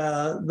 But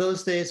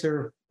those days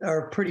are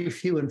pretty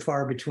few and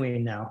far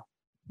between now.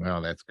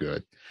 Well, that's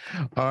good.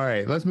 All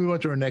right, let's move on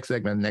to our next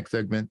segment. The next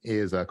segment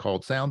is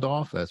called Sound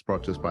Off. That's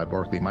brought to us by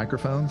Barkley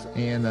Microphones,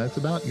 and it's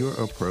about your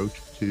approach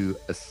to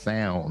a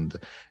sound.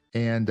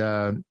 And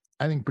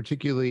I think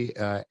particularly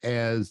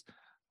as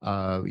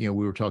we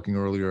were talking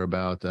earlier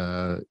about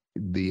the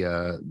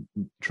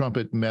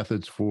trumpet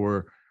methods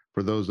for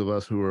those of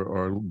us who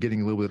are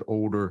getting a little bit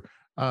older.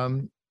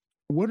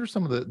 What are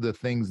some of the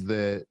things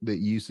that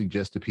you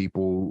suggest to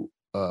people,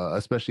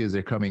 especially as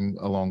they're coming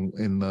along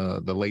in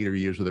the later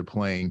years of their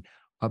playing,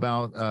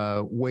 about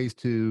ways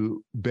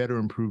to better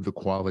improve the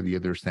quality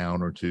of their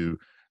sound, or to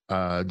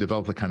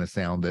develop the kind of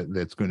sound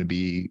that's going to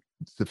be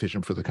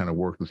sufficient for the kind of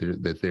work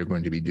that they're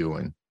going to be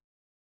doing?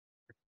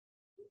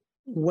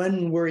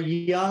 When we're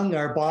young,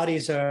 our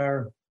bodies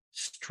are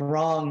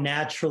strong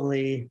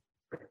naturally,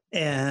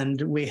 and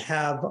we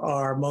have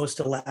our most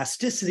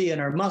elasticity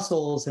in our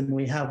muscles, and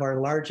we have our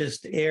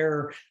largest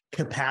air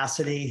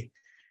capacity.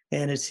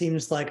 And it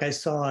seems like I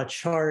saw a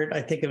chart,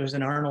 I think it was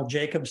an Arnold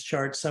Jacobs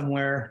chart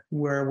somewhere,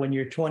 where when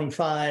you're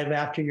 25,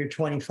 after you're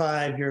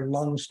 25, your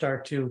lungs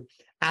start to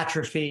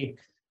atrophy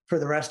for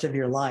the rest of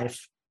your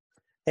life.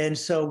 And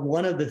so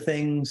one of the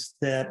things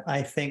that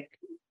I think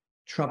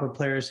trumpet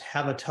players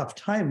have a tough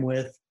time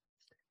with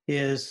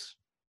is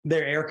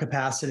their air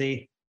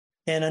capacity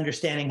and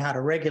understanding how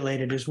to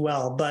regulate it as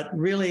well. But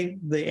really,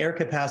 the air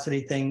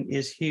capacity thing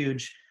is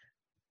huge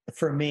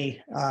for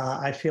me.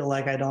 I feel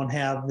like I don't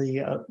have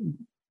the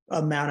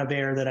amount of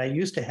air that I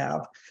used to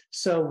have.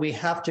 So we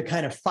have to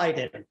kind of fight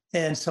it.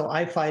 And so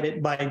I fight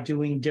it by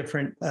doing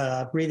different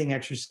breathing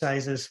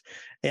exercises.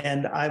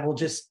 And I will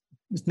just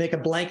make a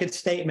blanket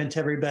statement to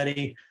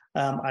everybody.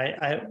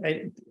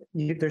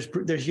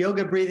 There's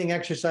yoga breathing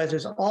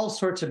exercises, all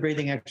sorts of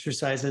breathing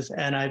exercises,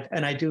 and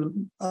I do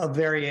a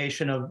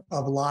variation of a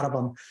lot of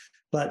them.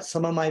 But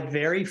some of my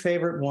very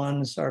favorite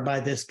ones are by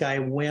this guy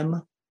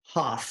Wim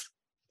Hof,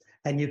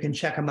 and you can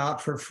check him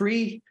out for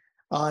free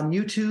on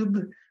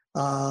YouTube.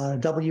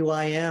 WIMHOF,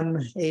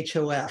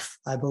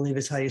 I believe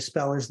is how you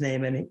spell his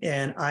name,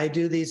 and I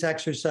do these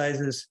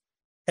exercises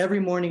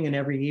every morning and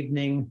every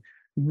evening,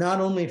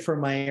 not only for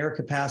my air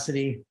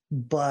capacity,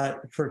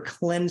 but for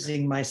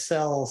cleansing my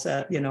cells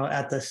at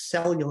the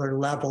cellular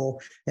level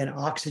and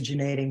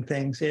oxygenating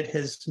things. It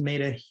has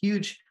made a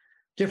huge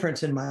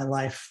difference in my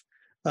life.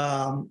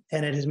 And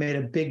it has made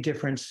a big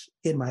difference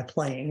in my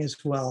playing as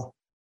well.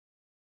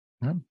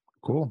 Yeah,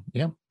 cool.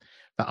 Yeah.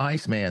 The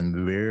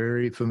Iceman,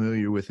 very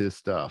familiar with his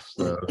stuff.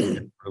 So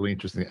really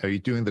interesting. Are you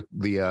doing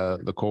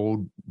the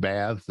cold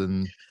baths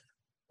and?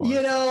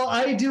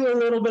 I do a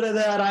little bit of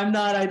that.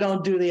 I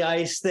don't do the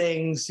ice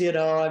things,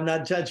 I'm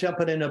not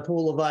jumping in a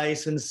pool of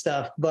ice and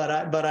stuff, but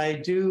I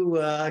do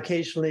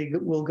occasionally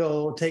will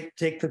go take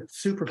the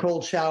super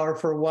cold shower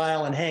for a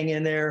while and hang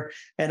in there,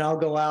 and I'll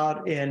go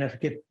out, and if I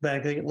get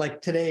back,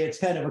 like today, it's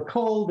kind of a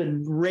cold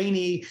and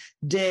rainy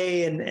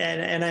day,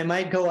 and I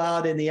might go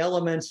out in the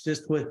elements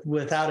just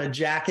without a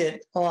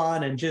jacket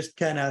on and just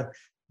kind of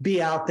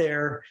be out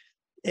there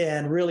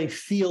and really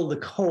feel the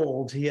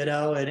cold,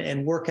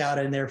 and work out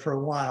in there for a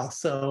while.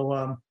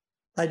 So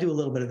I do a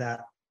little bit of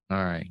that.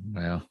 All right.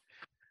 Well,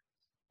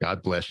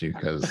 God bless you,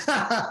 because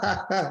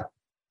I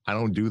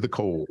don't do the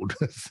cold.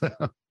 So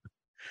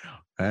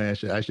I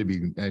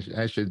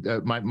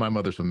should. My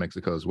mother's from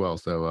Mexico as well,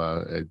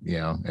 so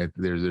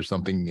there's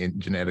something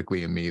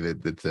genetically in me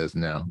that says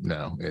no,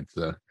 it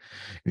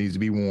needs to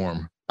be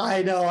warm.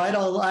 I know. I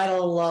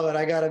don't love it.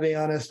 I got to be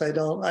honest. I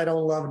don't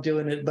love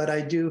doing it, but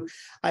I do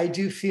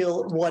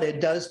feel what it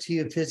does to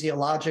you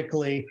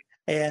physiologically.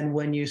 And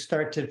when you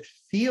start to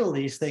feel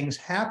these things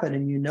happen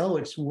and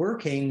it's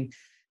working,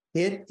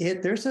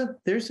 there's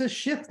a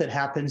shift that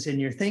happens in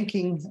your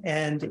thinking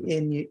and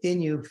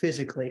in you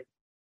physically.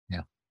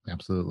 Yeah,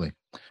 absolutely.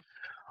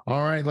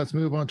 All right, let's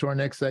move on to our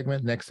next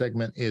segment. Next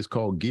segment is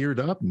called Geared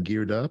Up.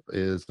 Geared Up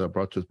is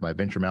brought to us by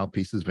Venture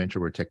Mouthpieces. Venture,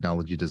 where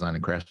technology, design,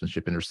 and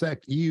craftsmanship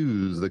intersect.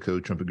 Use the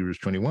code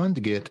TrumpetGurus21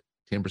 to get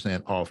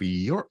 10% off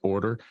your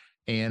order.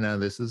 And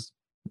this is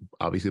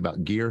obviously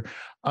about gear.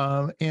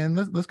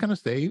 And let's kind of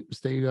stay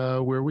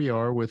where we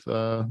are with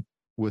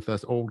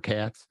us old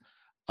cats.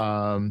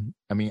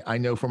 I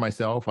know for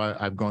myself,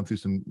 I've gone through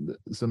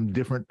some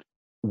different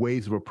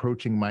ways of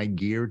approaching my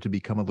gear to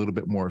become a little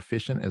bit more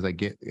efficient as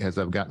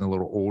I've gotten a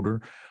little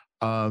older.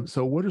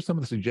 So what are some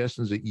of the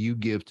suggestions that you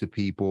give to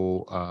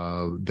people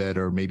that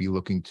are maybe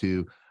looking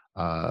to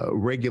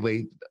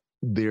regulate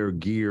their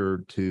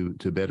gear to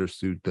better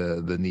suit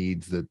the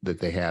needs that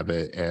they have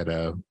at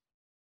a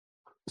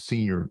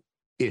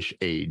senior-ish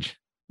age?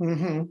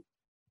 Mm-hmm.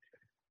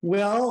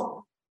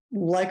 Well,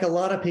 like a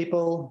lot of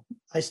people,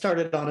 I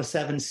started on a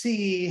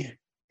 7C,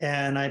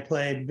 and I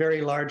played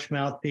very large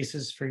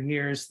mouthpieces for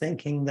years,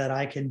 thinking that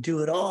I could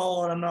do it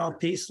all on a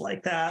mouthpiece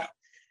like that.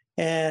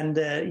 And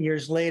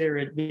years later,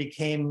 it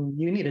became,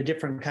 you need a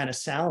different kind of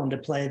sound to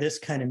play this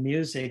kind of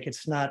music.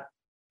 It's not,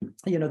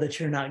 that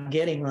you're not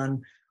getting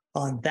on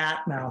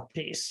that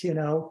mouthpiece,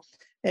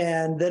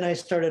 And then I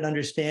started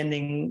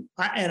understanding,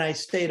 and I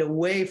stayed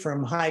away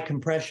from high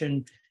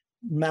compression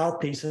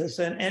mouthpieces.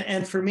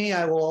 And for me,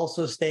 I will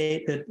also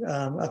state that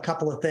a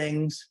couple of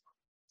things.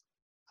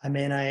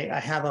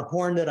 I have a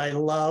horn that I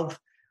love,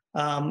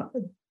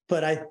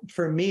 but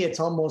for me,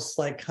 it's almost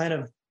like kind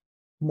of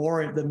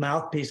more, the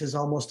mouthpiece is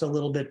almost a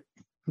little bit,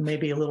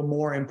 maybe a little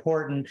more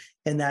important,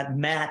 and that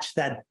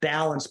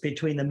balance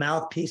between the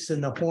mouthpiece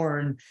and the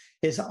horn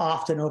is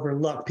often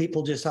overlooked.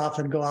 People just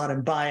often go out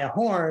and buy a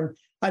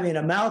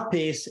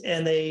mouthpiece,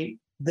 and they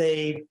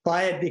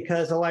buy it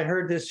because, I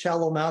heard this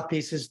shallow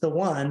mouthpiece is the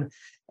one.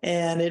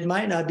 And it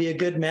might not be a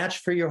good match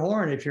for your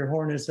horn if your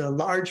horn is a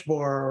large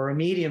bore or a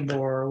medium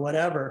bore or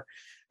whatever.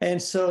 And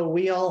so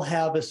we all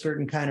have a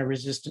certain kind of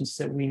resistance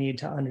that we need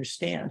to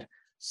understand.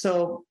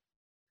 So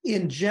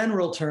in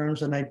general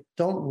terms, and I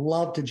don't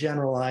love to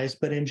generalize,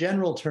 but in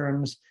general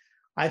terms,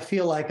 I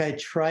feel like I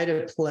try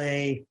to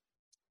play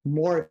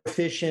more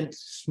efficient,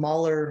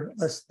 smaller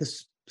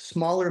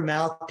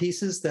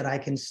mouthpieces that I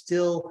can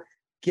still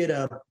get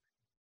a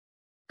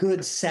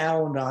good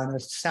sound on, a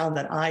sound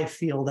that I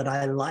feel that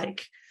I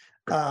like.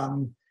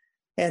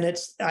 And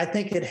I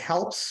think it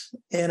helps.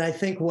 And I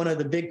think one of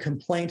the big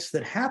complaints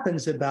that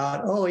happens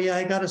about,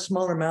 I got a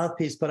smaller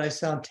mouthpiece, but I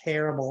sound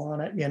terrible on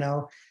it,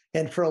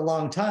 And for a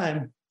long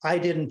time, I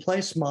didn't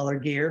play smaller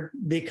gear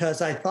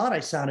because I thought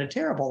I sounded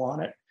terrible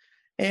on it.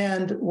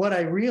 And what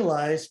I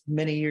realized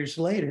many years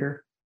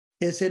later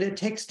is that it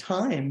takes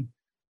time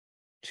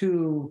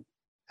to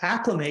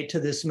acclimate to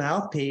this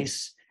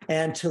mouthpiece,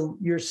 and to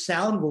your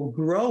sound will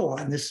grow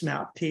on this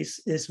mouthpiece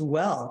as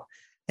well.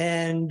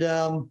 And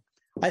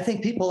I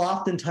think people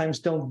oftentimes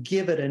don't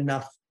give it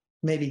enough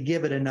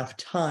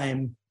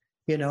time.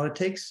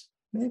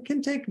 It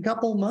can take a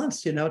couple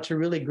months, to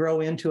really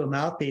grow into a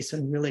mouthpiece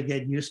and really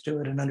get used to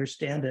it and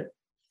understand it.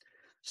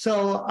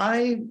 So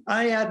I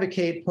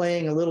advocate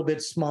playing a little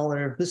bit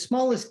smaller. The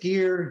smallest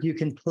gear you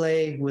can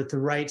play with the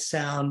right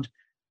sound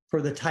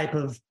for the type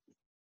of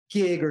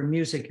gig or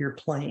music you're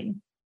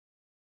playing.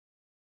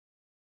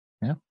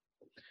 Yeah.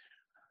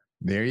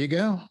 There you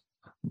go.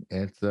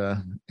 It's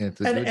I'm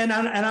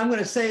going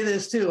to say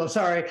this too. I'm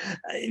sorry.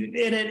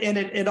 And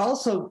it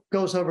also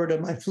goes over to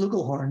my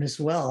flugelhorn as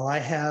well. I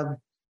have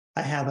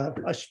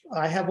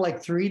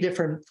like 3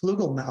 different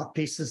flugel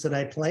mouthpieces that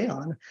I play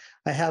on.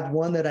 I have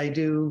one that I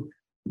do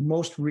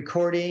most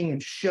recording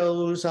and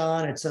shows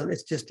on. It's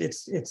just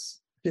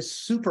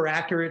super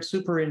accurate,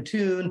 super in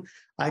tune.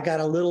 I got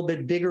a little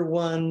bit bigger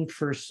one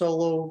for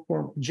solo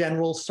or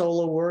general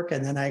solo work,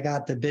 and then I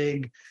got the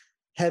big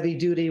heavy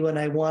duty when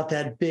I want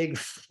that big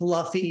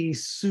fluffy,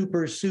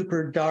 super,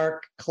 super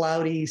dark,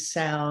 cloudy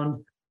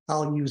sound.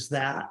 I'll use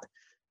that.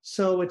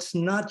 So it's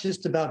not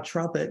just about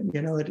trumpet.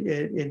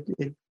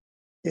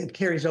 It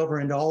carries over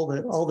into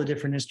all the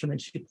different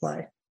instruments you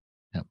play.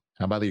 Yeah.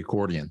 How about the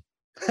accordion?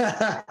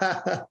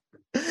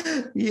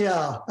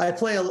 Yeah, I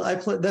play.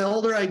 The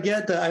older I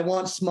get, I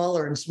want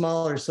smaller and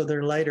smaller, so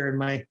they're lighter and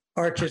my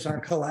arches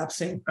aren't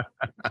collapsing.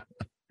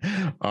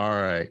 All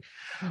right.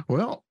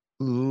 Well,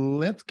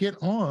 let's get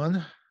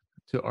on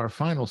to our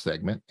final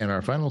segment. And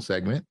our final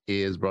segment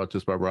is brought to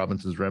us by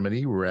Robinson's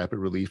Remedy, rapid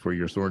relief for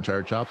your sore and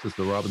tired chops. It's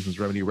the Robinson's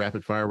Remedy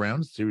rapid fire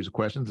round, a series of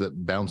questions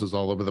that bounces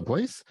all over the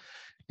place.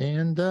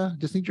 And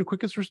just need your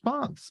quickest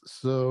response.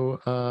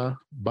 So,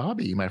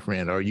 Bobby, my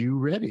friend, are you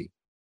ready?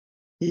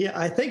 Yeah,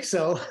 I think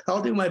so.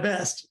 I'll do my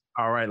best.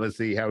 All right, let's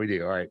see how we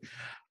do. All right.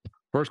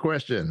 First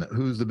question.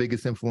 Who's the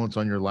biggest influence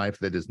on your life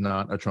that is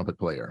not a trumpet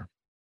player?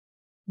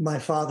 My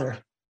father.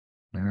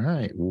 All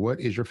right. What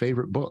is your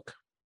favorite book?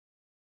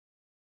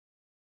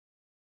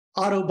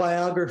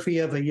 Autobiography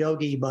of a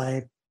Yogi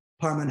by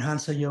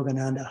Paramahansa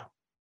Yogananda.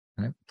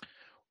 All right.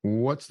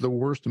 What's the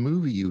worst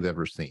movie you've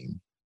ever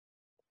seen?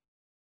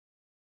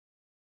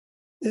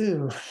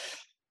 Ooh.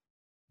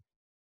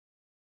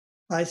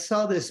 I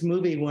saw this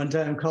movie one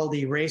time called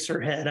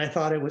Eraserhead. I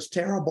thought it was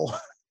terrible.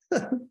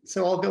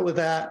 So I'll go with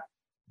that.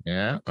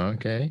 Yeah.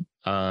 Okay.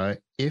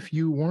 If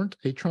you weren't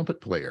a trumpet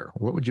player,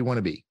 what would you want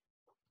to be?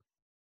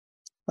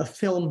 A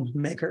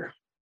filmmaker.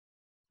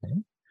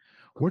 Okay.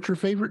 What's your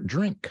favorite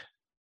drink?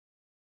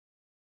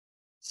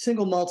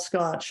 Single malt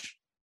scotch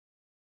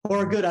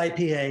or a good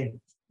IPA.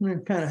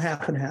 Kind of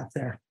half and half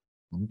there.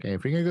 Okay.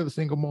 If you're going to go the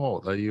single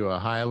malt, are you a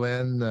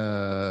Highland,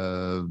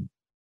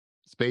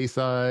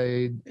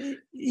 Speyside?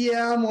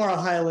 Yeah, I'm more a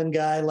Highland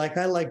guy. I like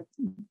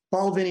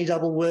Balvenie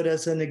Double Wood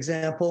as an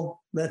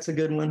example. That's a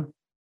good one.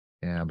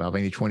 Yeah,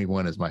 Balvenie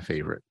 21 is my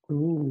favorite.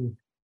 Ooh.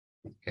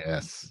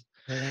 Yes.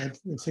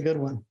 It's a good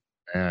one.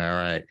 All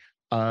right.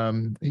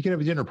 You can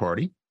have a dinner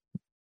party.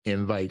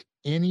 Invite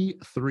any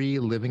 3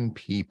 living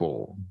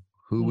people.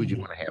 Who would you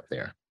want to have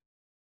there?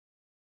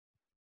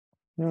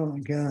 Oh my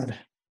God.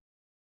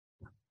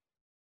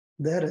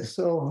 That is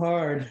so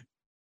hard.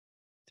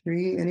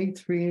 Any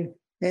three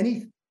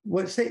living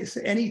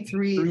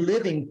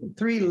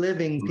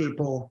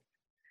people.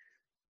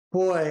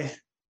 Boy.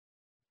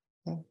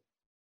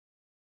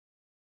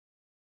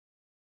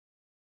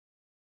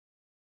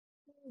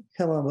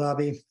 Come on,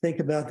 Bobby. Think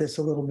about this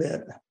a little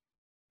bit.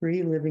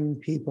 3 living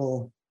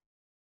people.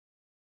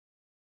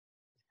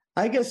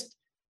 I guess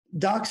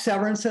Doc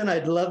Severinsen.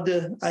 I'd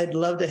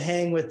love to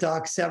hang with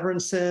Doc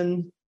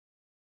Severinsen.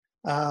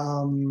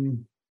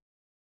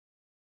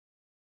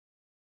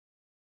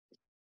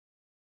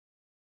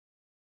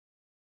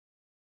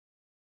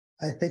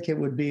 I think it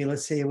would be,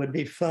 it would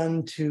be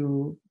fun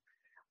to,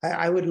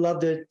 I would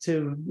love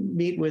to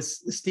meet with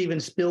Steven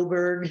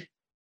Spielberg.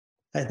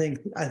 I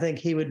think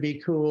he would be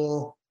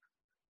cool.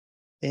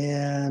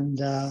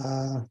 And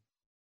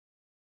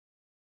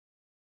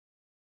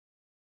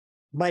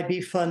might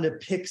be fun to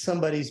pick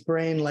somebody's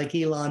brain like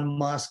Elon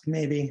Musk,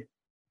 maybe.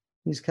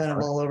 He's kind of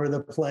all over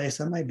the place.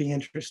 That might be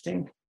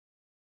interesting.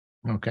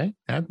 Okay.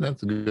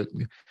 That's a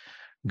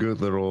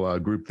good little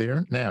group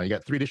there. Now, you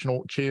got 3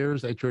 additional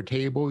chairs at your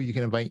table. You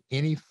can invite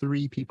any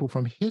 3 people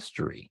from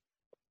history.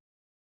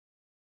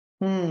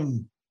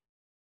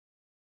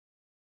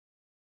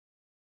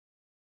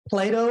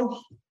 Plato.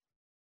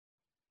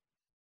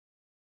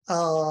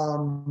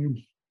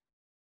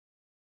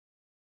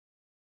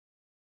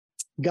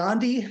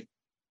 Gandhi.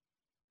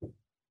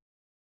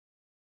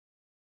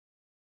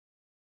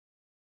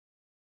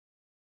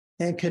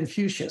 And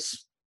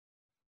Confucius.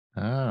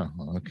 Oh,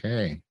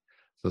 okay.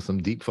 So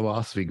some deep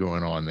philosophy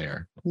going on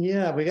there.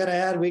 Yeah, we got to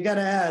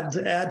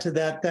add to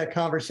that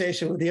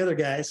conversation with the other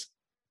guys.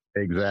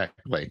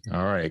 Exactly.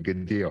 All right,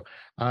 good deal.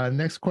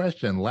 Next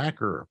question: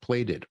 lacquer,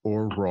 plated,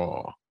 or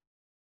raw?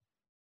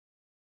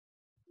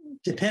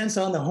 Depends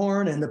on the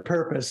horn and the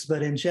purpose,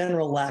 but in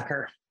general,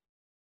 lacquer.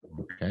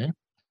 Okay.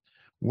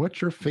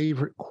 What's your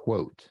favorite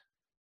quote?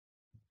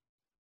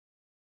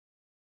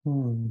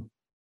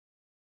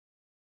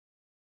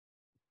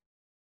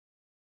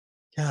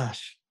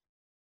 Gosh.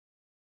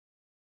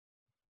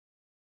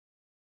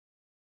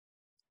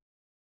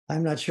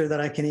 I'm not sure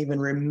that I can even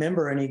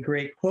remember any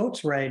great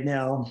quotes right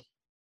now.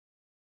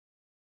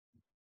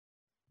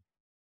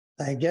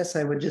 I guess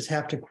I would just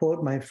have to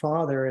quote my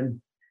father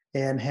and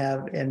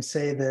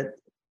say that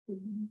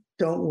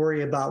don't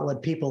worry about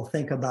what people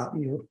think about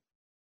you.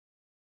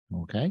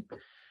 Okay.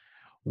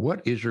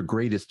 What is your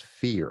greatest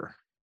fear?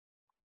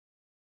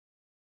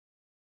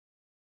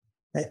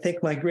 I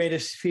think my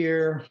greatest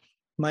fear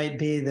might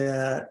be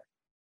that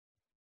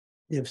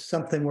if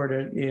something were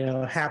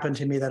to, happen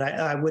to me, that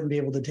I wouldn't be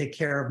able to take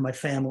care of my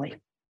family.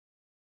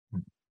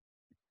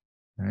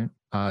 All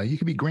right. You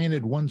could be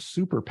granted one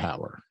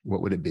superpower.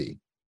 What would it be?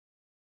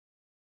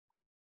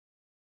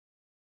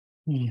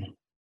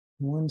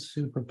 One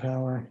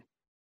superpower.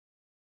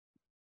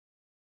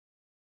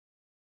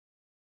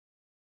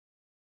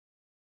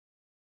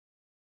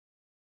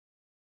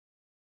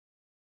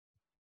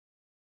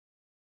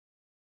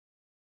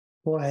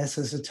 Boy, this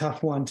is a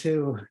tough one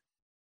too.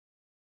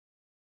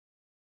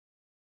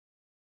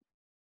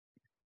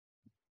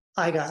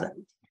 I got it.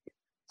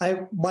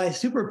 My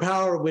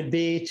superpower would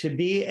be to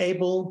be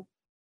able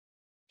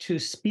to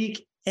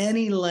speak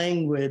any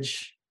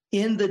language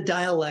in the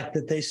dialect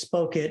that they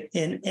spoke it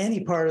in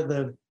any part of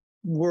the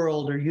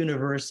world or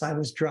universe I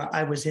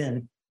was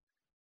in.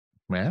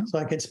 Yeah. So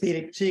I could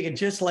speak it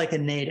just like a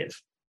native.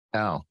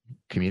 Oh,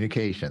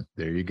 communication.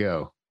 There you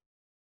go.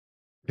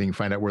 Then you can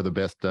find out where the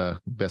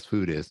best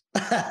food is.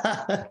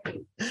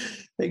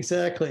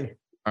 Exactly.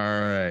 All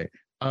right.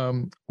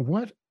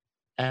 What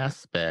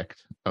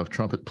aspect of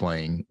trumpet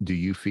playing do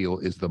you feel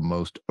is the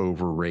most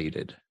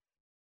overrated?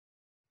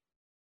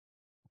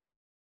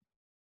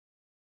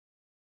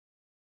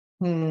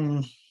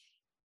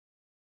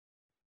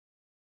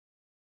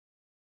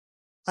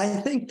 I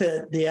think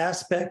that the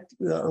aspect,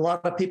 a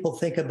lot of people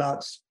think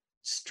about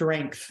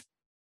strength.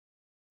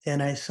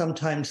 And I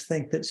sometimes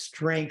think that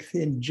strength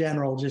in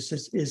general just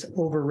is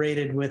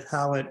overrated with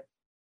how it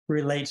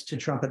relates to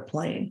trumpet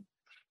playing.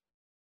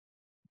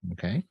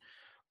 Okay.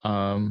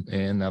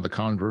 And now the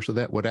converse of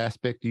that, what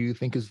aspect do you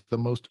think is the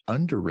most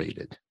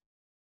underrated?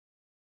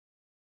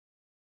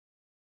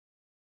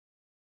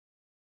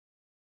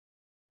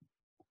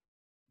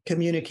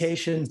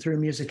 Communication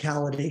through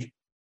musicality.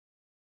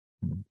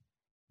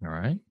 All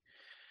right.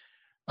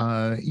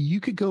 You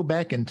could go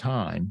back in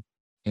time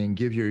and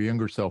give your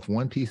younger self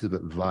one piece of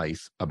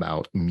advice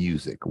about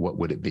music. What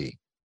would it be?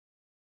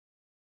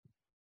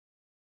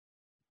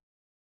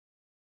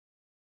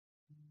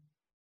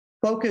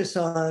 Focus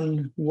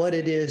on what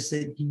it is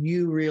that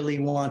you really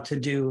want to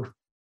do,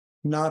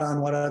 not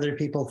on what other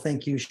people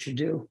think you should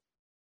do.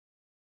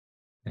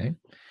 Okay.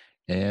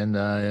 And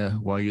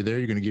while you're there,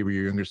 you're going to give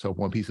your younger self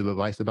one piece of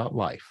advice about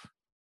life.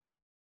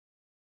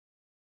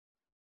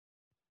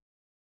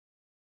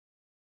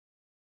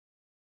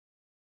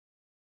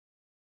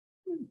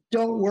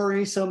 Don't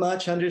worry so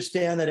much.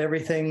 Understand that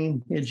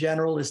everything in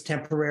general is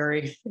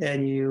temporary,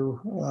 and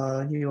you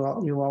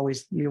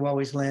always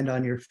land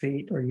on your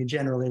feet, or you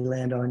generally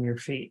land on your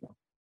feet.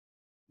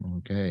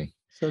 Okay.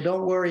 So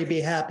don't worry.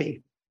 Be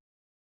happy.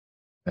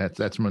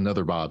 That's from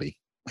another Bobby.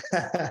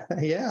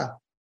 Yeah.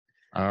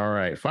 All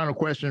right. Final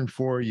question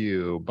for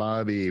you,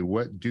 Bobby.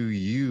 What do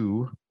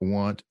you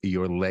want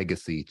your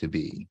legacy to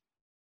be?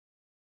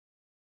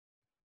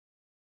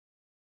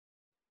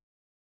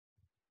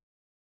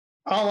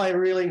 All I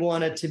really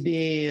want it to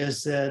be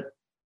is that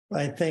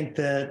I think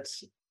that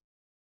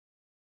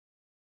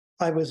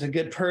I was a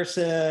good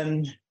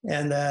person,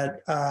 and that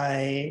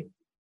I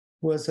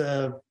was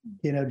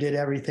did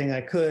everything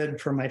I could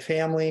for my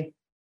family.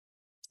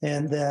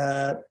 And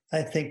that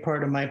I think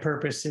part of my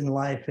purpose in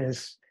life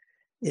is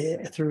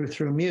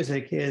through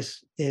music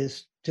is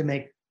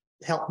to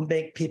help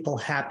make people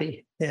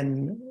happy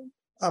and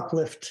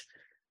uplift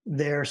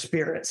their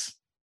spirits.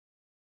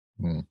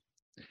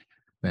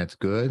 That's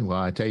good.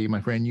 Well, I tell you, my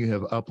friend, you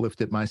have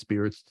uplifted my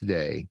spirits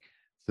today.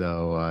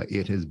 So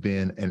it has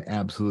been an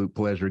absolute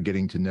pleasure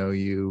getting to know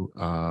you.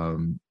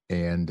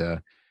 And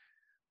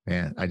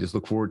I just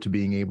look forward to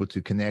being able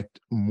to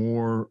connect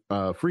more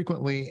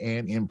frequently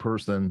and in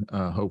person,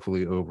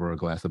 hopefully over a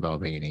glass of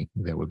Balvenie.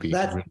 That would be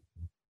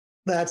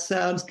That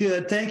sounds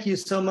good. Thank you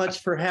so much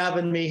for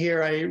having me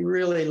here. I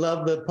really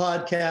love the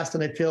podcast,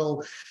 and I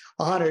feel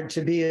honored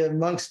to be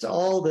amongst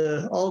all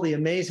the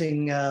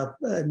amazing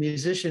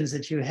musicians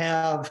that you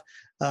have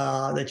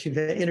that you've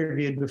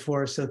interviewed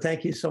before. So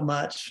thank you so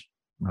much.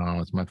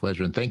 Oh, it's my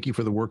pleasure, and thank you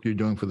for the work you're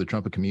doing for the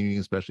trumpet community,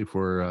 especially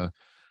for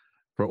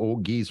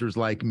old geezers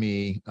like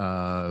me.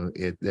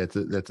 That's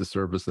a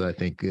service that I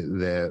think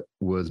that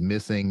was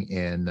missing,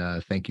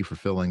 and thank you for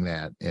filling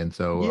that. And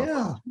so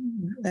yeah,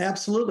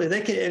 absolutely.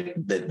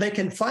 They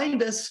can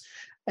find us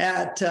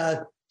at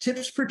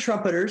Tips for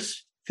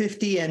Trumpeters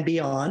 50 and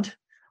Beyond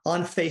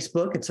on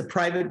Facebook. It's a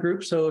private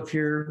group, so if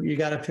you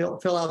got to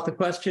fill out the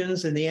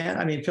questions and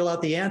fill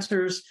out the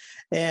answers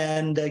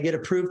and get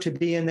approved to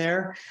be in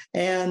there.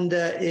 And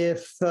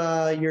if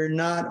you're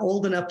not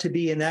old enough to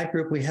be in that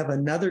group, we have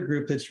another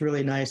group that's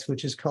really nice,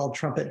 which is called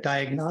Trumpet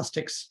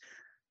Diagnostics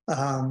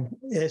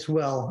as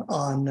well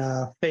on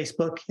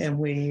Facebook.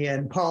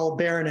 And Paul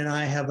Barron and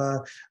I have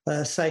a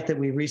site that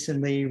we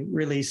recently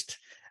released,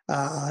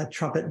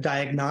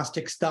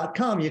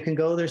 trumpetdiagnostics.com. You can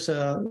go, there's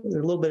a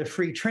little bit of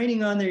free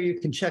training on there you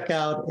can check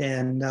out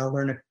and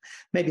learn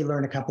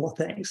a couple of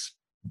things.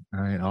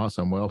 All right,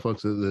 awesome. Well,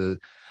 folks, the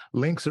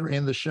links are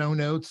in the show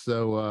notes,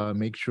 so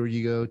make sure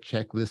you go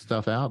check this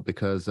stuff out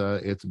because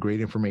it's great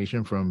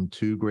information from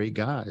two great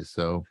guys.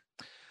 So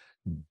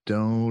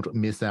don't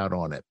miss out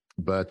on it.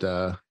 But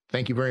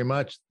thank you very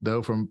much,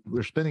 though, for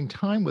spending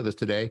time with us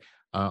today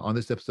on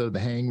this episode of The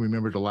Hang.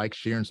 Remember to like,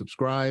 share, and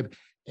subscribe.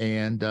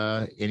 And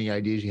any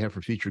ideas you have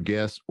for future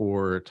guests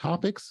or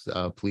topics,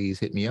 please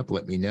hit me up.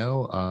 Let me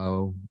know.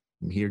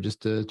 I'm here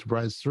just to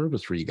provide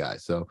service for you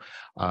guys. So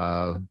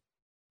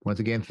once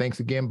again, thanks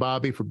again,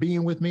 Bobby, for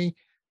being with me.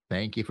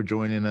 Thank you for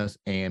joining us.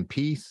 And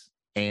peace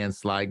and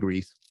slide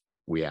grease.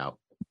 We out.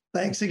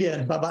 Thanks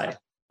again. Bye-bye.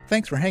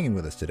 Thanks for hanging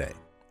with us today.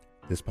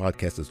 This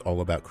podcast is all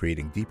about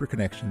creating deeper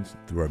connections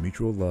through our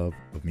mutual love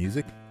of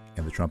music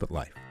and the trumpet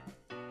life.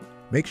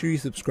 Make sure you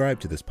subscribe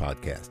to this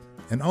podcast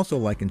and also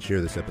like and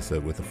share this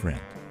episode with a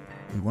friend.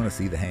 We want to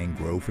see The Hang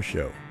grow for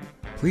show.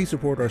 Please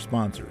support our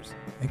sponsors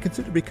and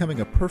consider becoming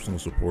a personal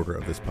supporter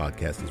of this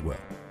podcast as well.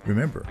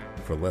 Remember,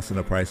 for less than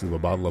the price of a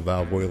bottle of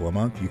valve oil a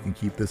month, you can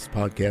keep this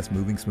podcast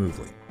moving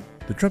smoothly.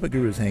 The Trumpet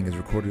Gurus Hang is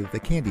recorded at the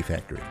Candy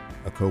Factory,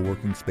 a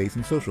co-working space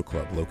and social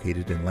club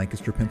located in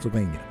Lancaster,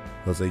 Pennsylvania.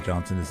 Jose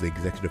Johnson is the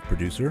executive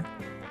producer.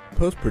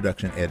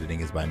 Post-production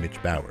editing is by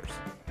Mitch Bowers.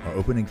 Our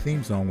opening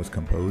theme song was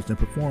composed and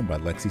performed by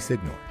Lexi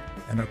Signor,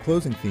 and our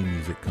closing theme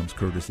music comes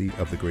courtesy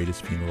of The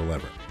Greatest Funeral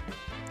Ever.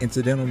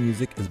 Incidental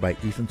music is by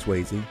Ethan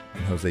Swayze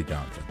and Jose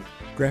Johnson.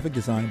 Graphic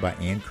design by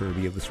Ann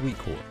Kirby of the Sweet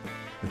Corps.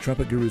 The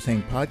Trumpet Gurus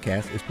Hang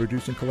podcast is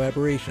produced in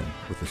collaboration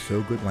with the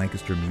So Good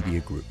Lancaster Media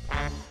Group.